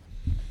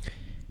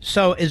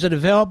 So is it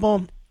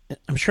available,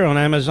 I'm sure, on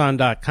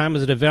Amazon.com?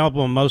 Is it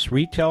available in most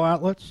retail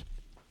outlets?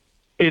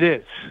 It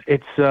is.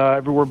 It's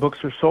everywhere books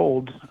are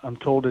sold. I'm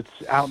told it's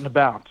out and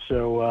about.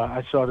 So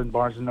I saw it in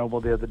Barnes & Noble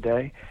the other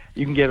day.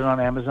 You can get it on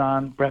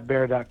Amazon,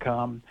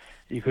 brettbaird.com.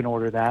 You can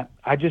order that.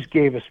 I just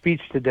gave a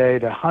speech today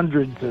to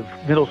hundreds of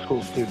middle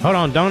school students. Hold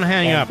on, don't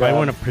hang up. I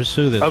want to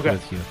pursue this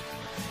with you.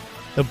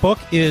 The book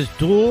is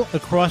Duel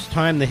Across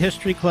Time, The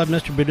History Club,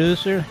 Mr.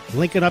 Producer.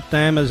 Link it up to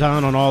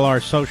Amazon on all our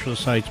social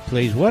sites,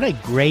 please. What a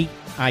great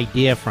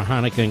idea for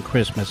Hanukkah and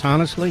Christmas,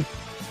 honestly.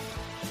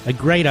 A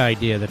great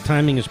idea. The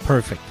timing is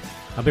perfect.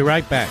 I'll be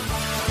right back.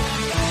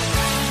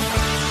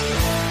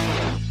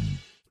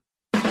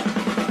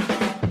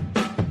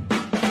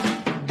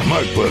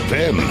 Mark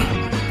Levin,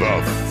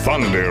 the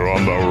thunder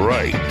on the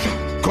right.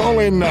 Call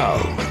in now,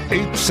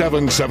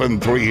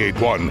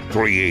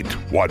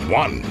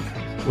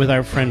 877-381-3811. With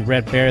our friend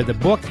Brett Baer. The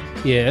book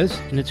is,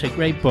 and it's a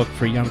great book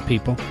for young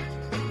people,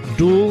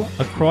 Duel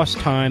Across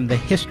Time, The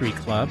History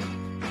Club.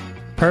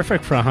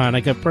 Perfect for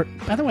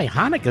Hanukkah. By the way,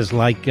 Hanukkah's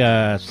like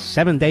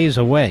 7 days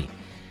away,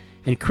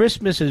 and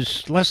Christmas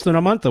is less than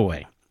a month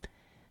away.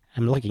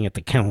 I'm looking at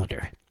the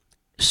calendar.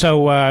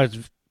 So,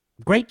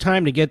 great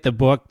time to get the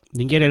book. You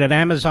can get it at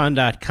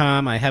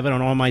Amazon.com. I have it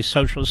on all my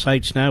social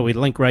sites now. We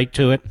link right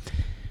to it.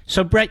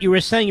 So, Brett, you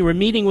were saying you were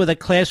meeting with a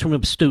classroom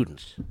of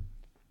students.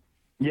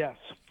 Yes.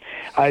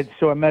 I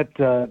met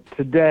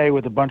today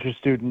with a bunch of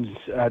students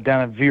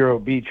down at Vero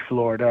Beach,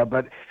 Florida.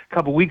 But a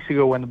couple weeks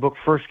ago when the book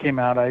first came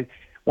out, I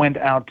went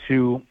out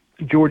to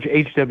George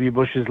H.W.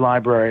 Bush's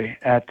library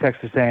at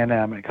Texas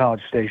A&M at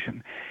College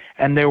Station.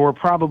 And there were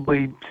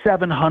probably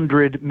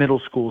 700 middle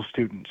school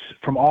students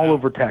from all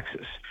over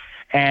Texas.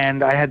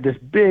 And I had this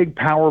big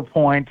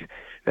PowerPoint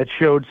that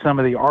showed some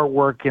of the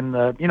artwork in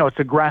the, it's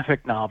a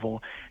graphic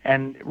novel,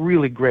 and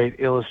really great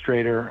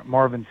illustrator,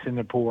 Marvin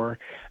Singapore.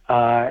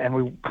 And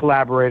we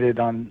collaborated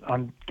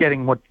on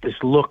getting what this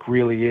look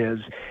really is,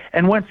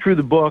 and went through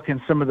the book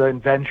and some of the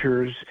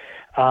adventures.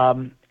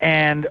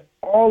 And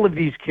all of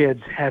these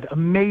kids had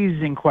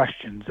amazing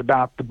questions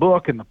about the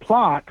book and the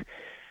plot,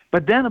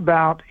 but then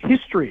about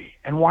history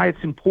and why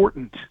it's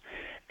important.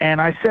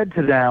 And I said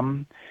to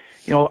them,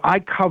 I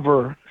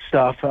cover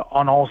stuff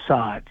on all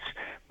sides,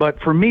 but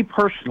for me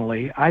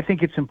personally, I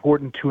think it's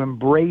important to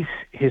embrace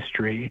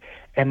history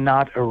and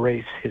not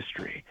erase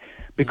history.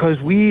 Because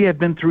we have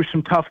been through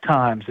some tough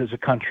times as a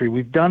country.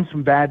 We've done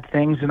some bad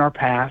things in our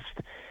past,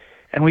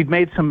 and we've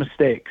made some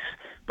mistakes.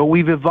 But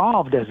we've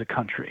evolved as a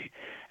country,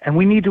 and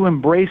we need to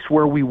embrace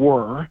where we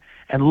were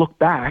and look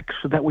back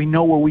so that we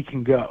know where we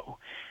can go.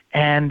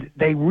 And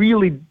they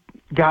really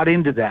got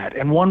into that.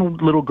 And one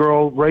little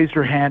girl raised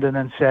her hand and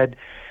then said,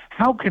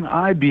 "How can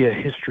I be a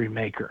history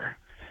maker?"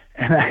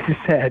 And I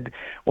said,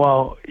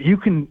 well,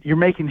 you're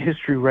making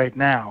history right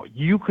now.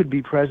 You could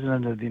be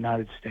president of the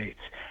United States.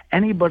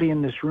 Anybody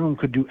in this room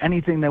could do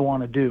anything they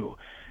want to do,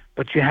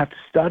 but you have to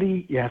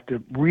study, you have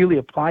to really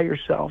apply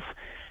yourself,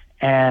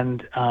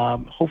 and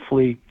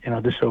hopefully,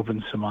 this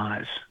opens some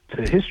eyes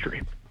to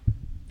history.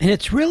 And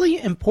it's really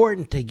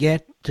important to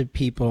get to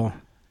people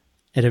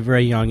at a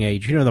very young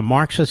age. The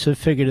Marxists have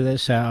figured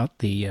this out,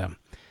 the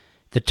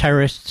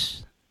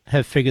terrorists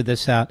have figured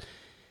this out.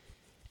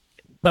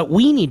 But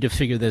we need to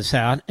figure this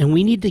out, and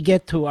we need to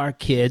get to our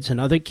kids and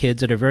other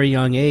kids at a very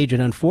young age.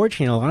 And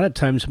unfortunately, a lot of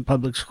times in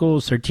public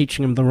schools, they're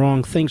teaching them the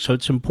wrong thing. So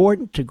it's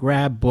important to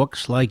grab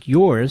books like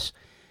yours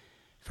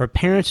for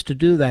parents to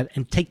do that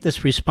and take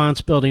this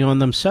responsibility on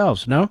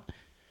themselves, no?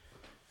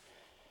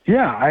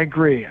 Yeah, I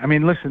agree. I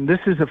mean, listen,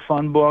 this is a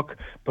fun book,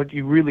 but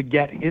you really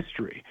get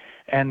history.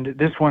 And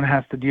this one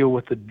has to deal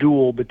with the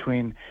duel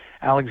between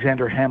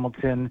Alexander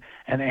Hamilton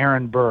and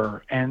Aaron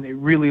Burr, and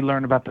really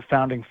learn about the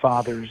founding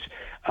fathers.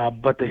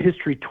 But the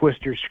history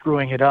twister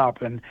screwing it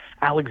up, and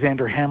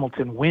Alexander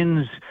Hamilton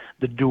wins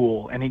the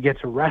duel, and he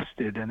gets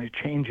arrested, and it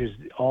changes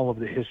all of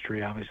the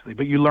history, obviously.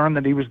 But you learn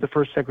that he was the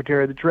first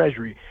Secretary of the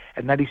Treasury,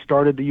 and that he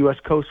started the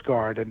U.S. Coast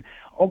Guard, and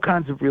all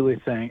kinds of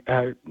really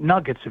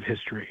nuggets of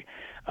history.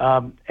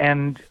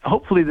 And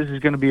hopefully this is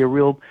going to be a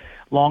real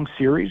long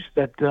series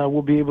that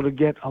will be able to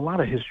get a lot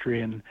of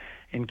history in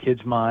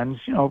kids' minds.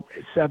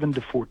 7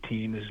 to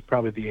 14 is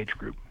probably the age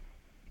group.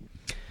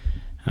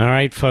 All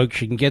right,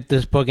 folks, you can get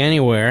this book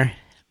anywhere,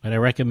 but I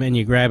recommend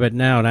you grab it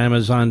now at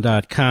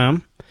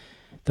Amazon.com.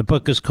 The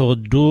book is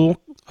called Duel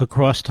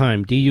Across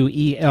Time,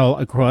 D-U-E-L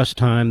Across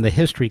Time, The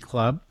History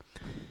Club.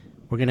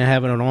 We're going to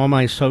have it on all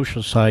my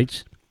social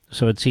sites,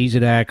 so it's easy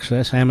to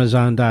access,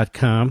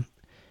 Amazon.com.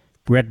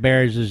 Brett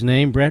Baer is his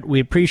name. Brett, we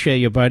appreciate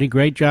you, buddy.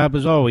 Great job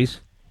as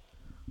always.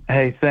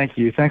 Hey, thank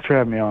you. Thanks for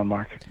having me on,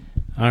 Mark.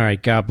 All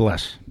right, God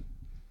bless.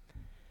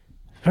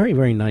 Very,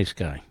 very nice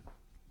guy.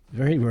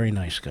 Very, very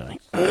nice guy.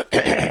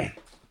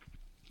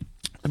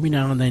 Every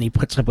now and then he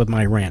puts up with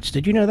my rants.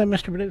 Did you know that,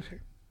 Mr.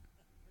 Producer?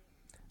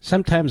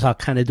 Sometimes I'll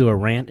kind of do a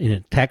rant in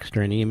a text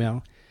or an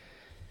email,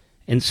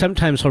 and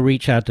sometimes he'll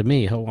reach out to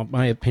me. He'll want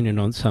my opinion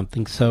on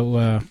something.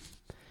 So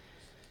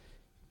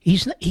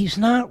he's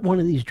not one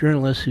of these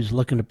journalists who's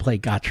looking to play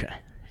gotcha.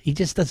 He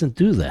just doesn't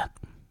do that.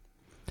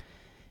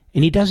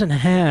 And he doesn't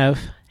have,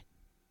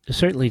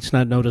 certainly it's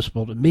not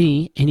noticeable to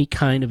me, any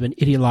kind of an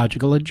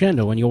ideological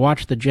agenda. When you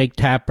watch the Jake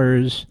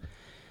Tappers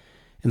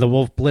and the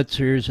Wolf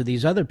Blitzers or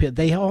these other people,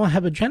 they all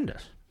have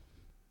agendas.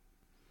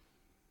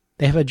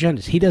 They have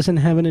agendas. He doesn't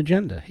have an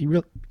agenda. He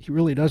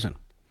really doesn't.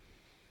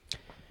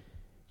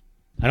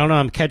 I don't know.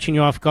 I'm catching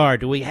you off guard.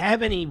 Do we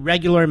have any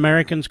regular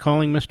Americans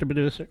calling, Mr.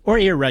 Producer? Or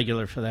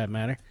irregular, for that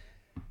matter?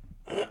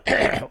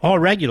 All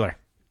regular.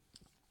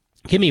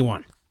 Give me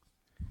one.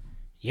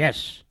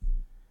 Yes.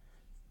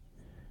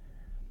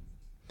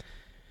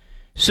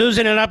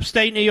 Susan in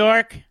upstate New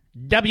York,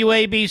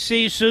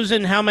 WABC.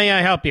 Susan, how may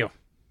I help you?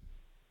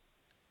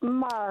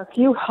 Mark,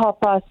 you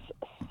help us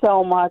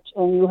so much,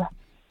 and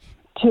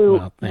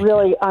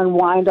really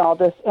unwind all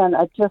this. And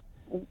just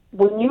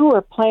when you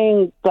were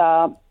playing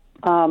the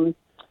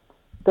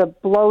the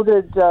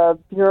bloated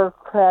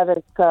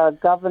bureaucratic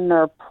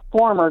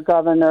former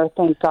governor,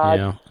 thank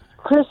God,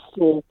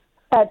 Christie,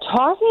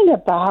 talking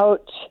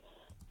about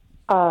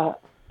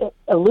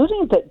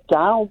alluding that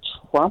Donald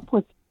Trump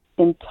was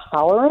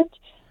intolerant.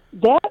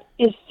 That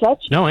is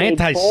such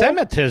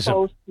anti-Semitism. A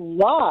bold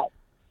lie.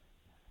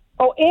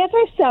 Oh,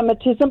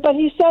 anti-Semitism, but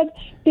he said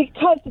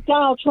because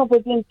Donald Trump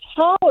was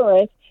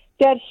intolerant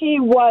that he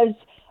was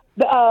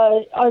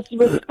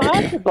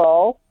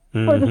responsible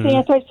for this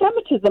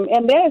anti-Semitism,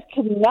 and that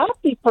could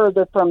not be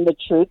further from the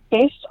truth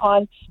based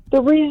on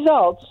the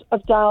results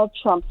of Donald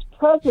Trump's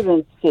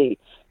presidency.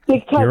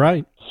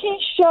 Because he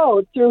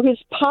showed through his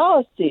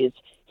policies,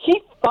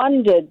 he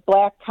funded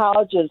black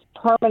colleges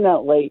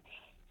permanently.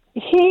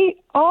 He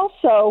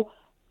also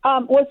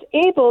was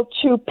able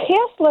to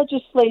pass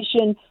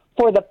legislation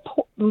for the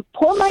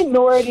poor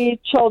minority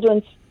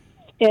children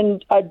in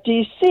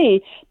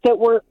D.C. that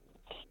were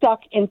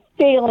stuck in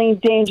failing,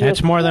 dangerous.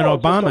 That's more than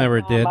Obama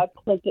ever did.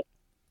 Clinton.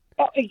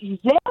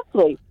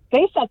 Exactly.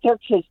 They sent their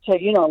kids to,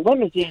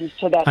 limousines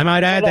to that. I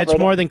might add, that's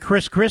more than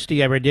Chris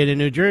Christie ever did in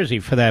New Jersey,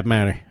 for that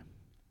matter.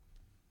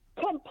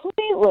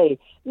 Completely.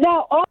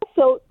 Now,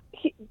 also,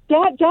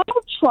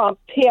 Donald Trump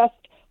passed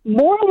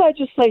more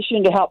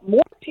legislation to help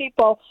more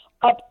people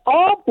of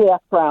all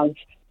backgrounds,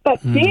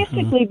 but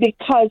basically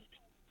because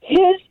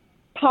his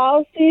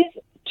policies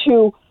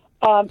to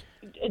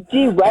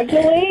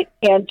deregulate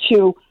and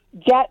to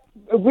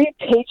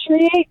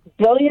repatriate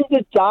billions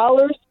of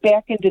dollars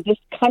back into this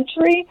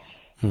country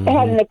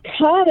had an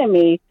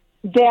economy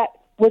that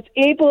was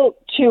able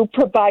to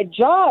provide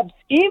jobs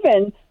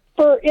even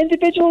for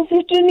individuals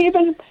who didn't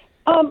even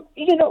have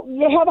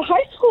a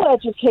high school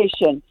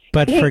education.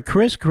 But for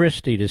Chris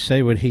Christie to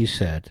say what he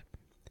said,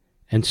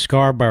 and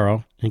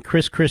Scarborough, and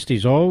Chris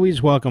Christie's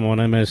always welcome on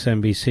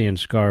MSNBC in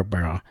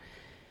Scarborough,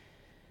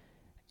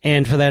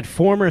 and for that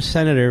former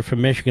senator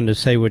from Michigan to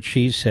say what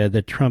she said,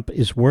 that Trump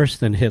is worse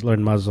than Hitler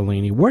and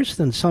Mussolini, worse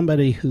than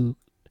somebody who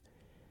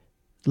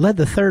led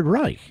the Third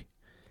Reich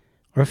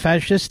or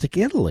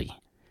fascistic Italy,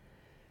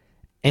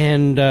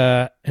 and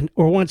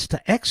or wants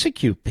to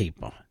execute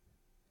people.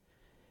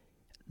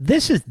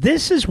 This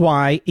is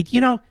why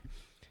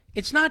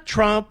it's not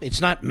Trump,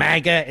 it's not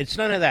MAGA, it's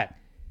none of that.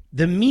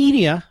 The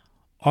media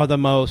are the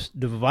most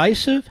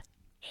divisive,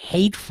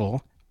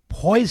 hateful,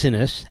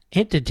 poisonous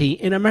entity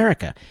in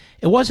America.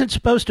 It wasn't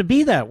supposed to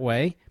be that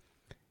way.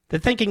 The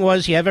thinking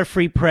was you have a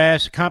free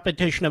press,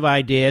 competition of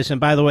ideas, and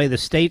by the way, the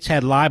states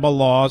had libel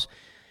laws,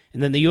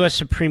 and then the U.S.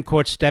 Supreme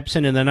Court steps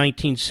in the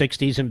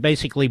 1960s and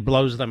basically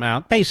blows them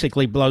out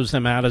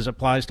as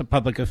applies to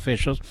public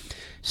officials.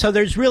 So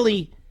there's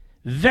really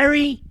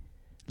very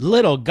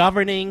little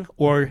governing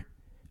or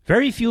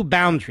very few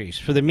boundaries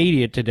for the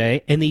media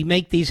today, and they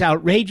make these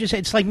outrageous,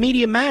 it's like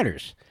Media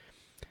Matters.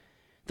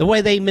 The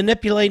way they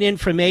manipulate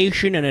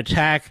information and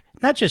attack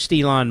not just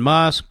Elon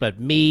Musk, but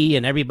me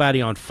and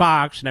everybody on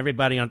Fox and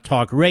everybody on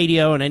talk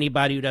radio and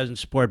anybody who doesn't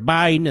support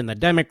Biden and the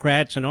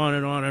Democrats and on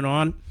and on and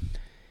on.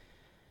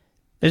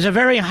 There's a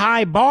very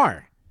high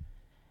bar.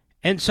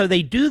 And so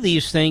they do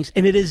these things,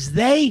 and it is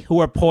they who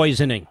are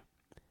poisoning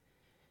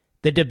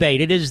the debate.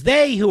 It is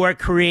they who are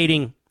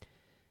creating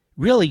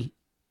really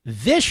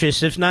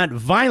vicious, if not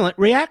violent,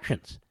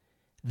 reactions.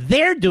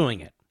 They're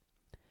doing it.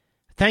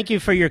 Thank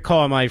you for your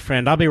call, my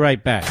friend. I'll be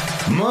right back.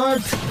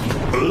 Mark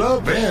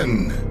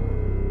Levin.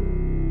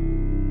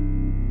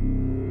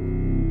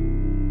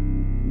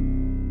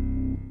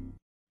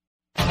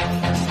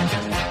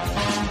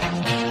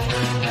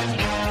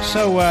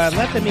 So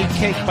let them eat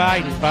cake,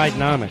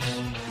 Bidenomics.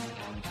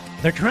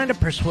 They're trying to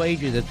persuade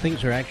you that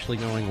things are actually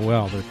going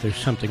well, that there's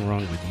something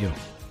wrong with you.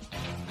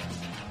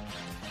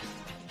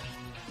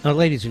 Now,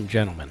 ladies and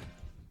gentlemen,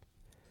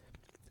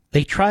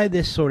 they try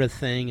this sort of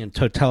thing in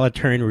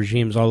totalitarian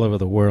regimes all over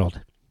the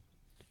world.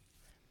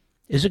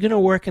 Is it going to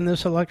work in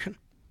this election?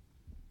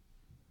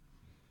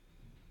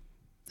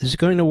 Is it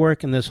going to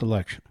work in this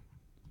election?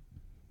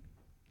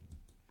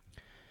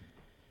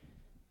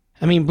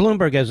 I mean,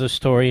 Bloomberg has a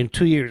story. In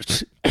 2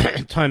 years'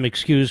 time,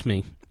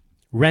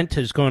 rent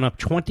has gone up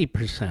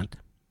 20%.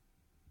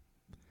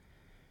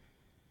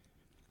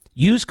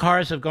 Used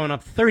cars have gone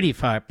up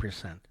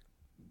 35%.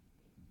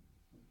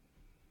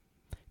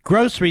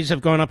 Groceries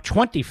have gone up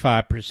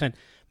 25%.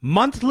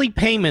 Monthly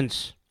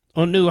payments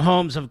on new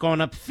homes have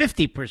gone up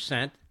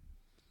 50%.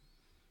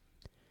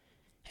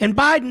 And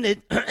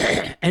Biden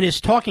and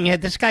his talking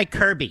head, this guy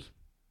Kirby,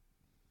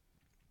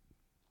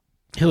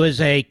 who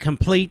is a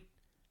complete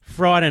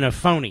fraud and a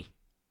phony.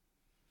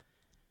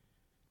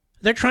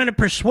 They're trying to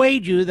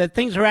persuade you that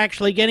things are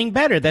actually getting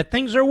better, that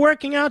things are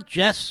working out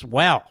just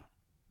well.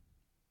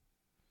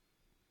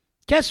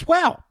 Just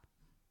well.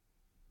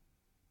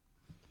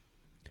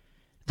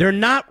 They're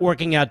not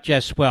working out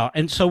just well.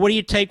 And so what do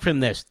you take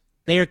from this?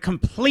 They are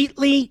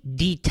completely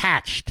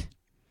detached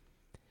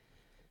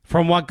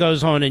from what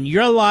goes on in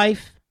your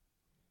life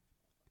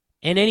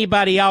and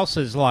anybody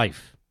else's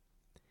life.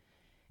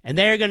 And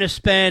they're going to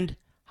spend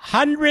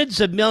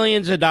hundreds of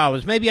millions of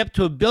dollars, maybe up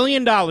to $1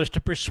 billion,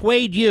 to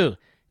persuade you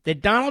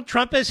that Donald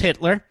Trump is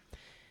Hitler,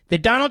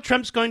 that Donald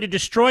Trump's going to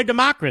destroy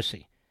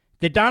democracy,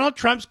 that Donald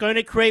Trump's going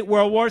to create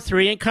World War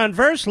III, and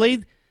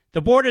conversely,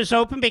 the border's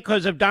open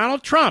because of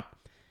Donald Trump.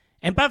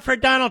 And but for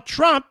Donald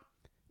Trump,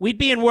 we'd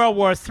be in World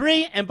War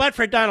III, and but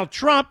for Donald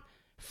Trump,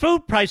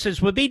 food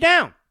prices would be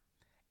down.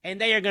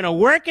 And they are going to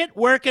work it,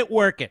 work it,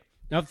 work it.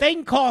 Now, if they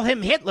can call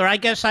him Hitler, I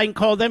guess I can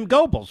call them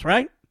Goebbels,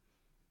 right?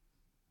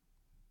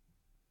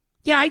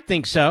 Yeah, I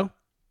think so.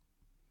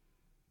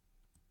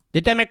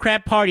 The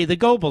Democrat Party, the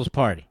Goebbels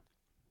Party.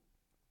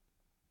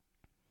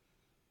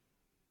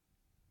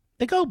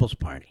 The Goebbels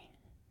Party.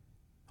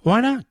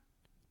 Why not?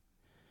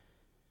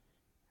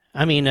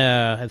 I mean,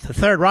 if the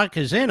Third Reich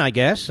is in, I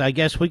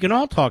guess we can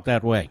all talk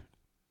that way.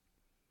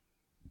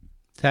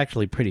 It's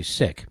actually pretty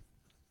sick.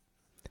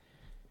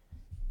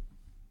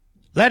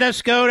 Let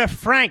us go to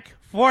Frank,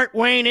 Fort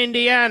Wayne,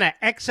 Indiana,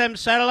 XM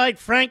Satellite.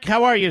 Frank,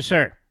 how are you,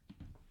 sir?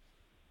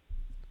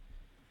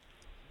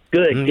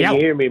 Good. Can you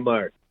hear me,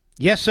 Mark?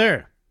 Yes,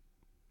 sir.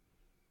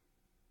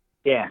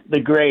 Yeah, the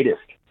greatest.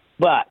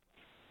 But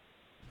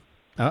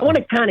I want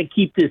to kind of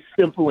keep this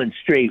simple and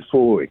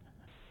straightforward.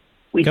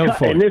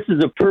 And this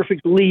is a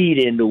perfect lead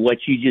into what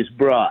you just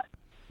brought.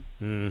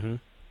 Mm-hmm.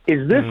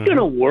 Is this going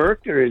to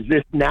work or is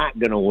this not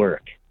going to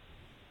work?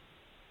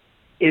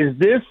 Is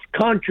this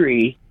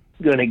country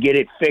going to get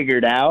it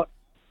figured out?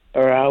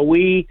 Or are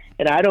we,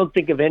 and I don't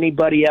think of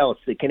anybody else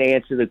that can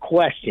answer the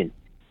question,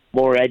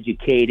 more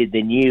educated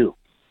than you.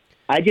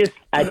 I think,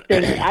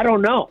 I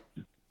don't know.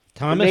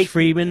 Thomas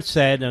Friedman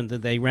said, and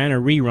they ran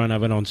a rerun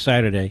of it on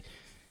Saturday,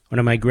 one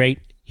of my great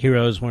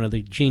heroes, one of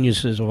the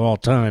geniuses of all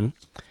time.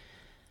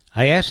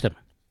 I asked him,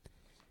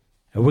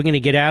 are we going to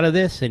get out of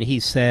this? And he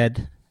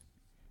said,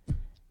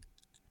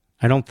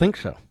 I don't think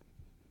so.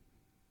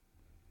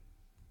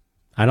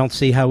 I don't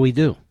see how we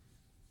do.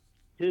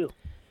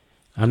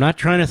 I'm not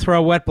trying to throw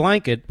a wet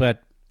blanket,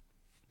 but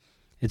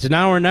it's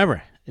now or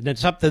never. And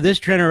it's up to this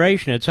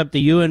generation. It's up to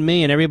you and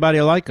me and everybody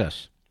like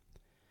us.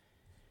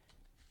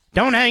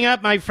 Don't hang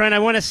up, my friend. I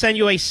want to send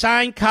you a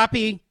signed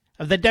copy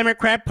of The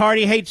Democrat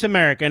Party Hates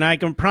America. And I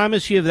can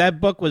promise you if that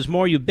book was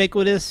more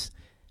ubiquitous,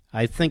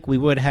 I think we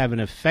would have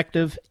an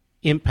effective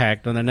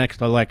impact on the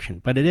next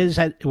election. But it is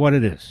what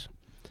it is.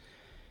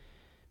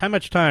 How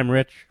much time,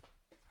 Rich?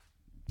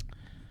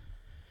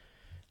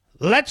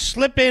 Let's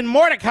slip in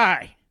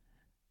Mordecai,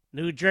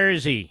 New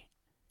Jersey,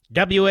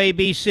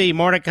 WABC.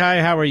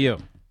 Mordecai, how are you?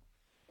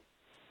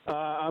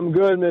 I'm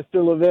good,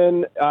 Mr.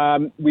 Levin.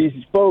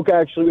 We spoke,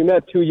 actually, we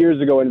met 2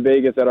 years ago in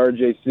Vegas at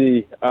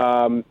RJC.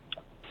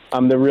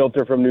 I'm the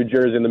realtor from New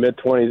Jersey in the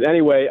mid-20s.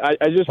 Anyway, I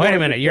just... Wait a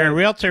minute, you're a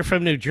realtor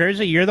from New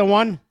Jersey? You're the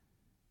one?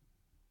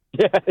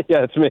 Yeah,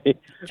 it's me.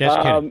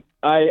 Just kidding.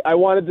 I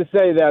wanted to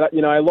say that,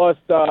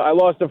 I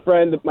lost a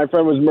friend. My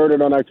friend was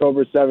murdered on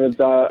October 7th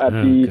at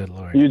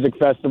the music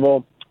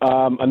festival.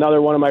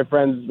 Another one of my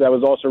friends that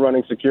was also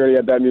running security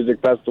at that music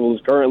festival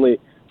is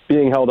currently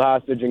being held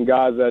hostage in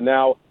Gaza.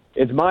 Now,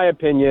 it's my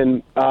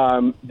opinion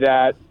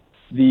that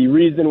the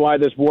reason why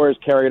this war is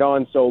carried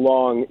on so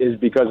long is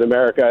because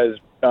America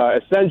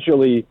has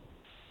essentially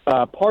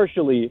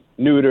partially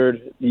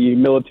neutered the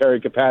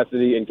military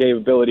capacity and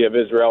capability of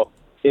Israel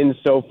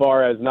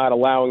insofar as not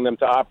allowing them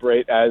to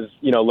operate as,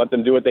 let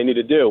them do what they need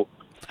to do.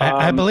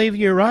 I believe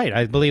you're right.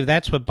 I believe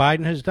that's what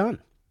Biden has done.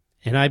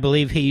 And I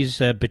believe he's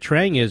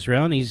betraying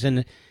Israel, and he's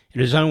in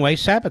his own way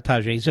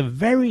sabotaging. He's a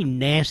very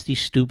nasty,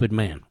 stupid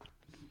man.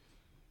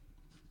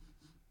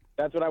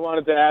 That's what I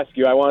wanted to ask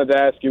you. I wanted to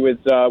ask you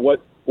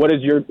what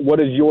is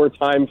your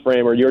time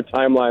frame or your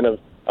timeline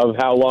of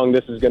how long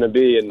this is going to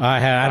be? And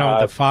I don't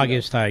have the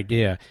foggiest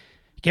idea.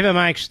 Given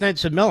my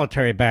extensive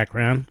military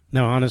background,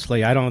 no,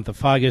 honestly, I don't have the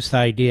foggiest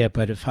idea.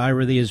 But if I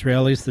were the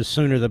Israelis, the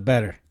sooner the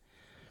better.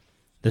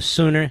 The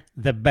sooner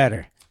the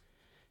better.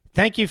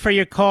 Thank you for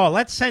your call.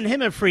 Let's send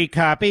him a free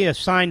copy, a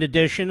signed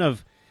edition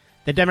of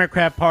The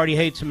Democrat Party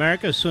Hates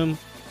America. Assume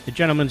the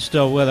gentleman's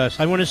still with us.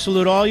 I want to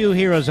salute all you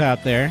heroes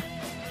out there.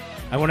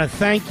 I want to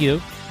thank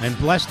you. I'm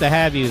blessed to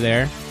have you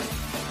there.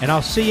 And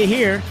I'll see you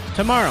here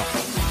tomorrow.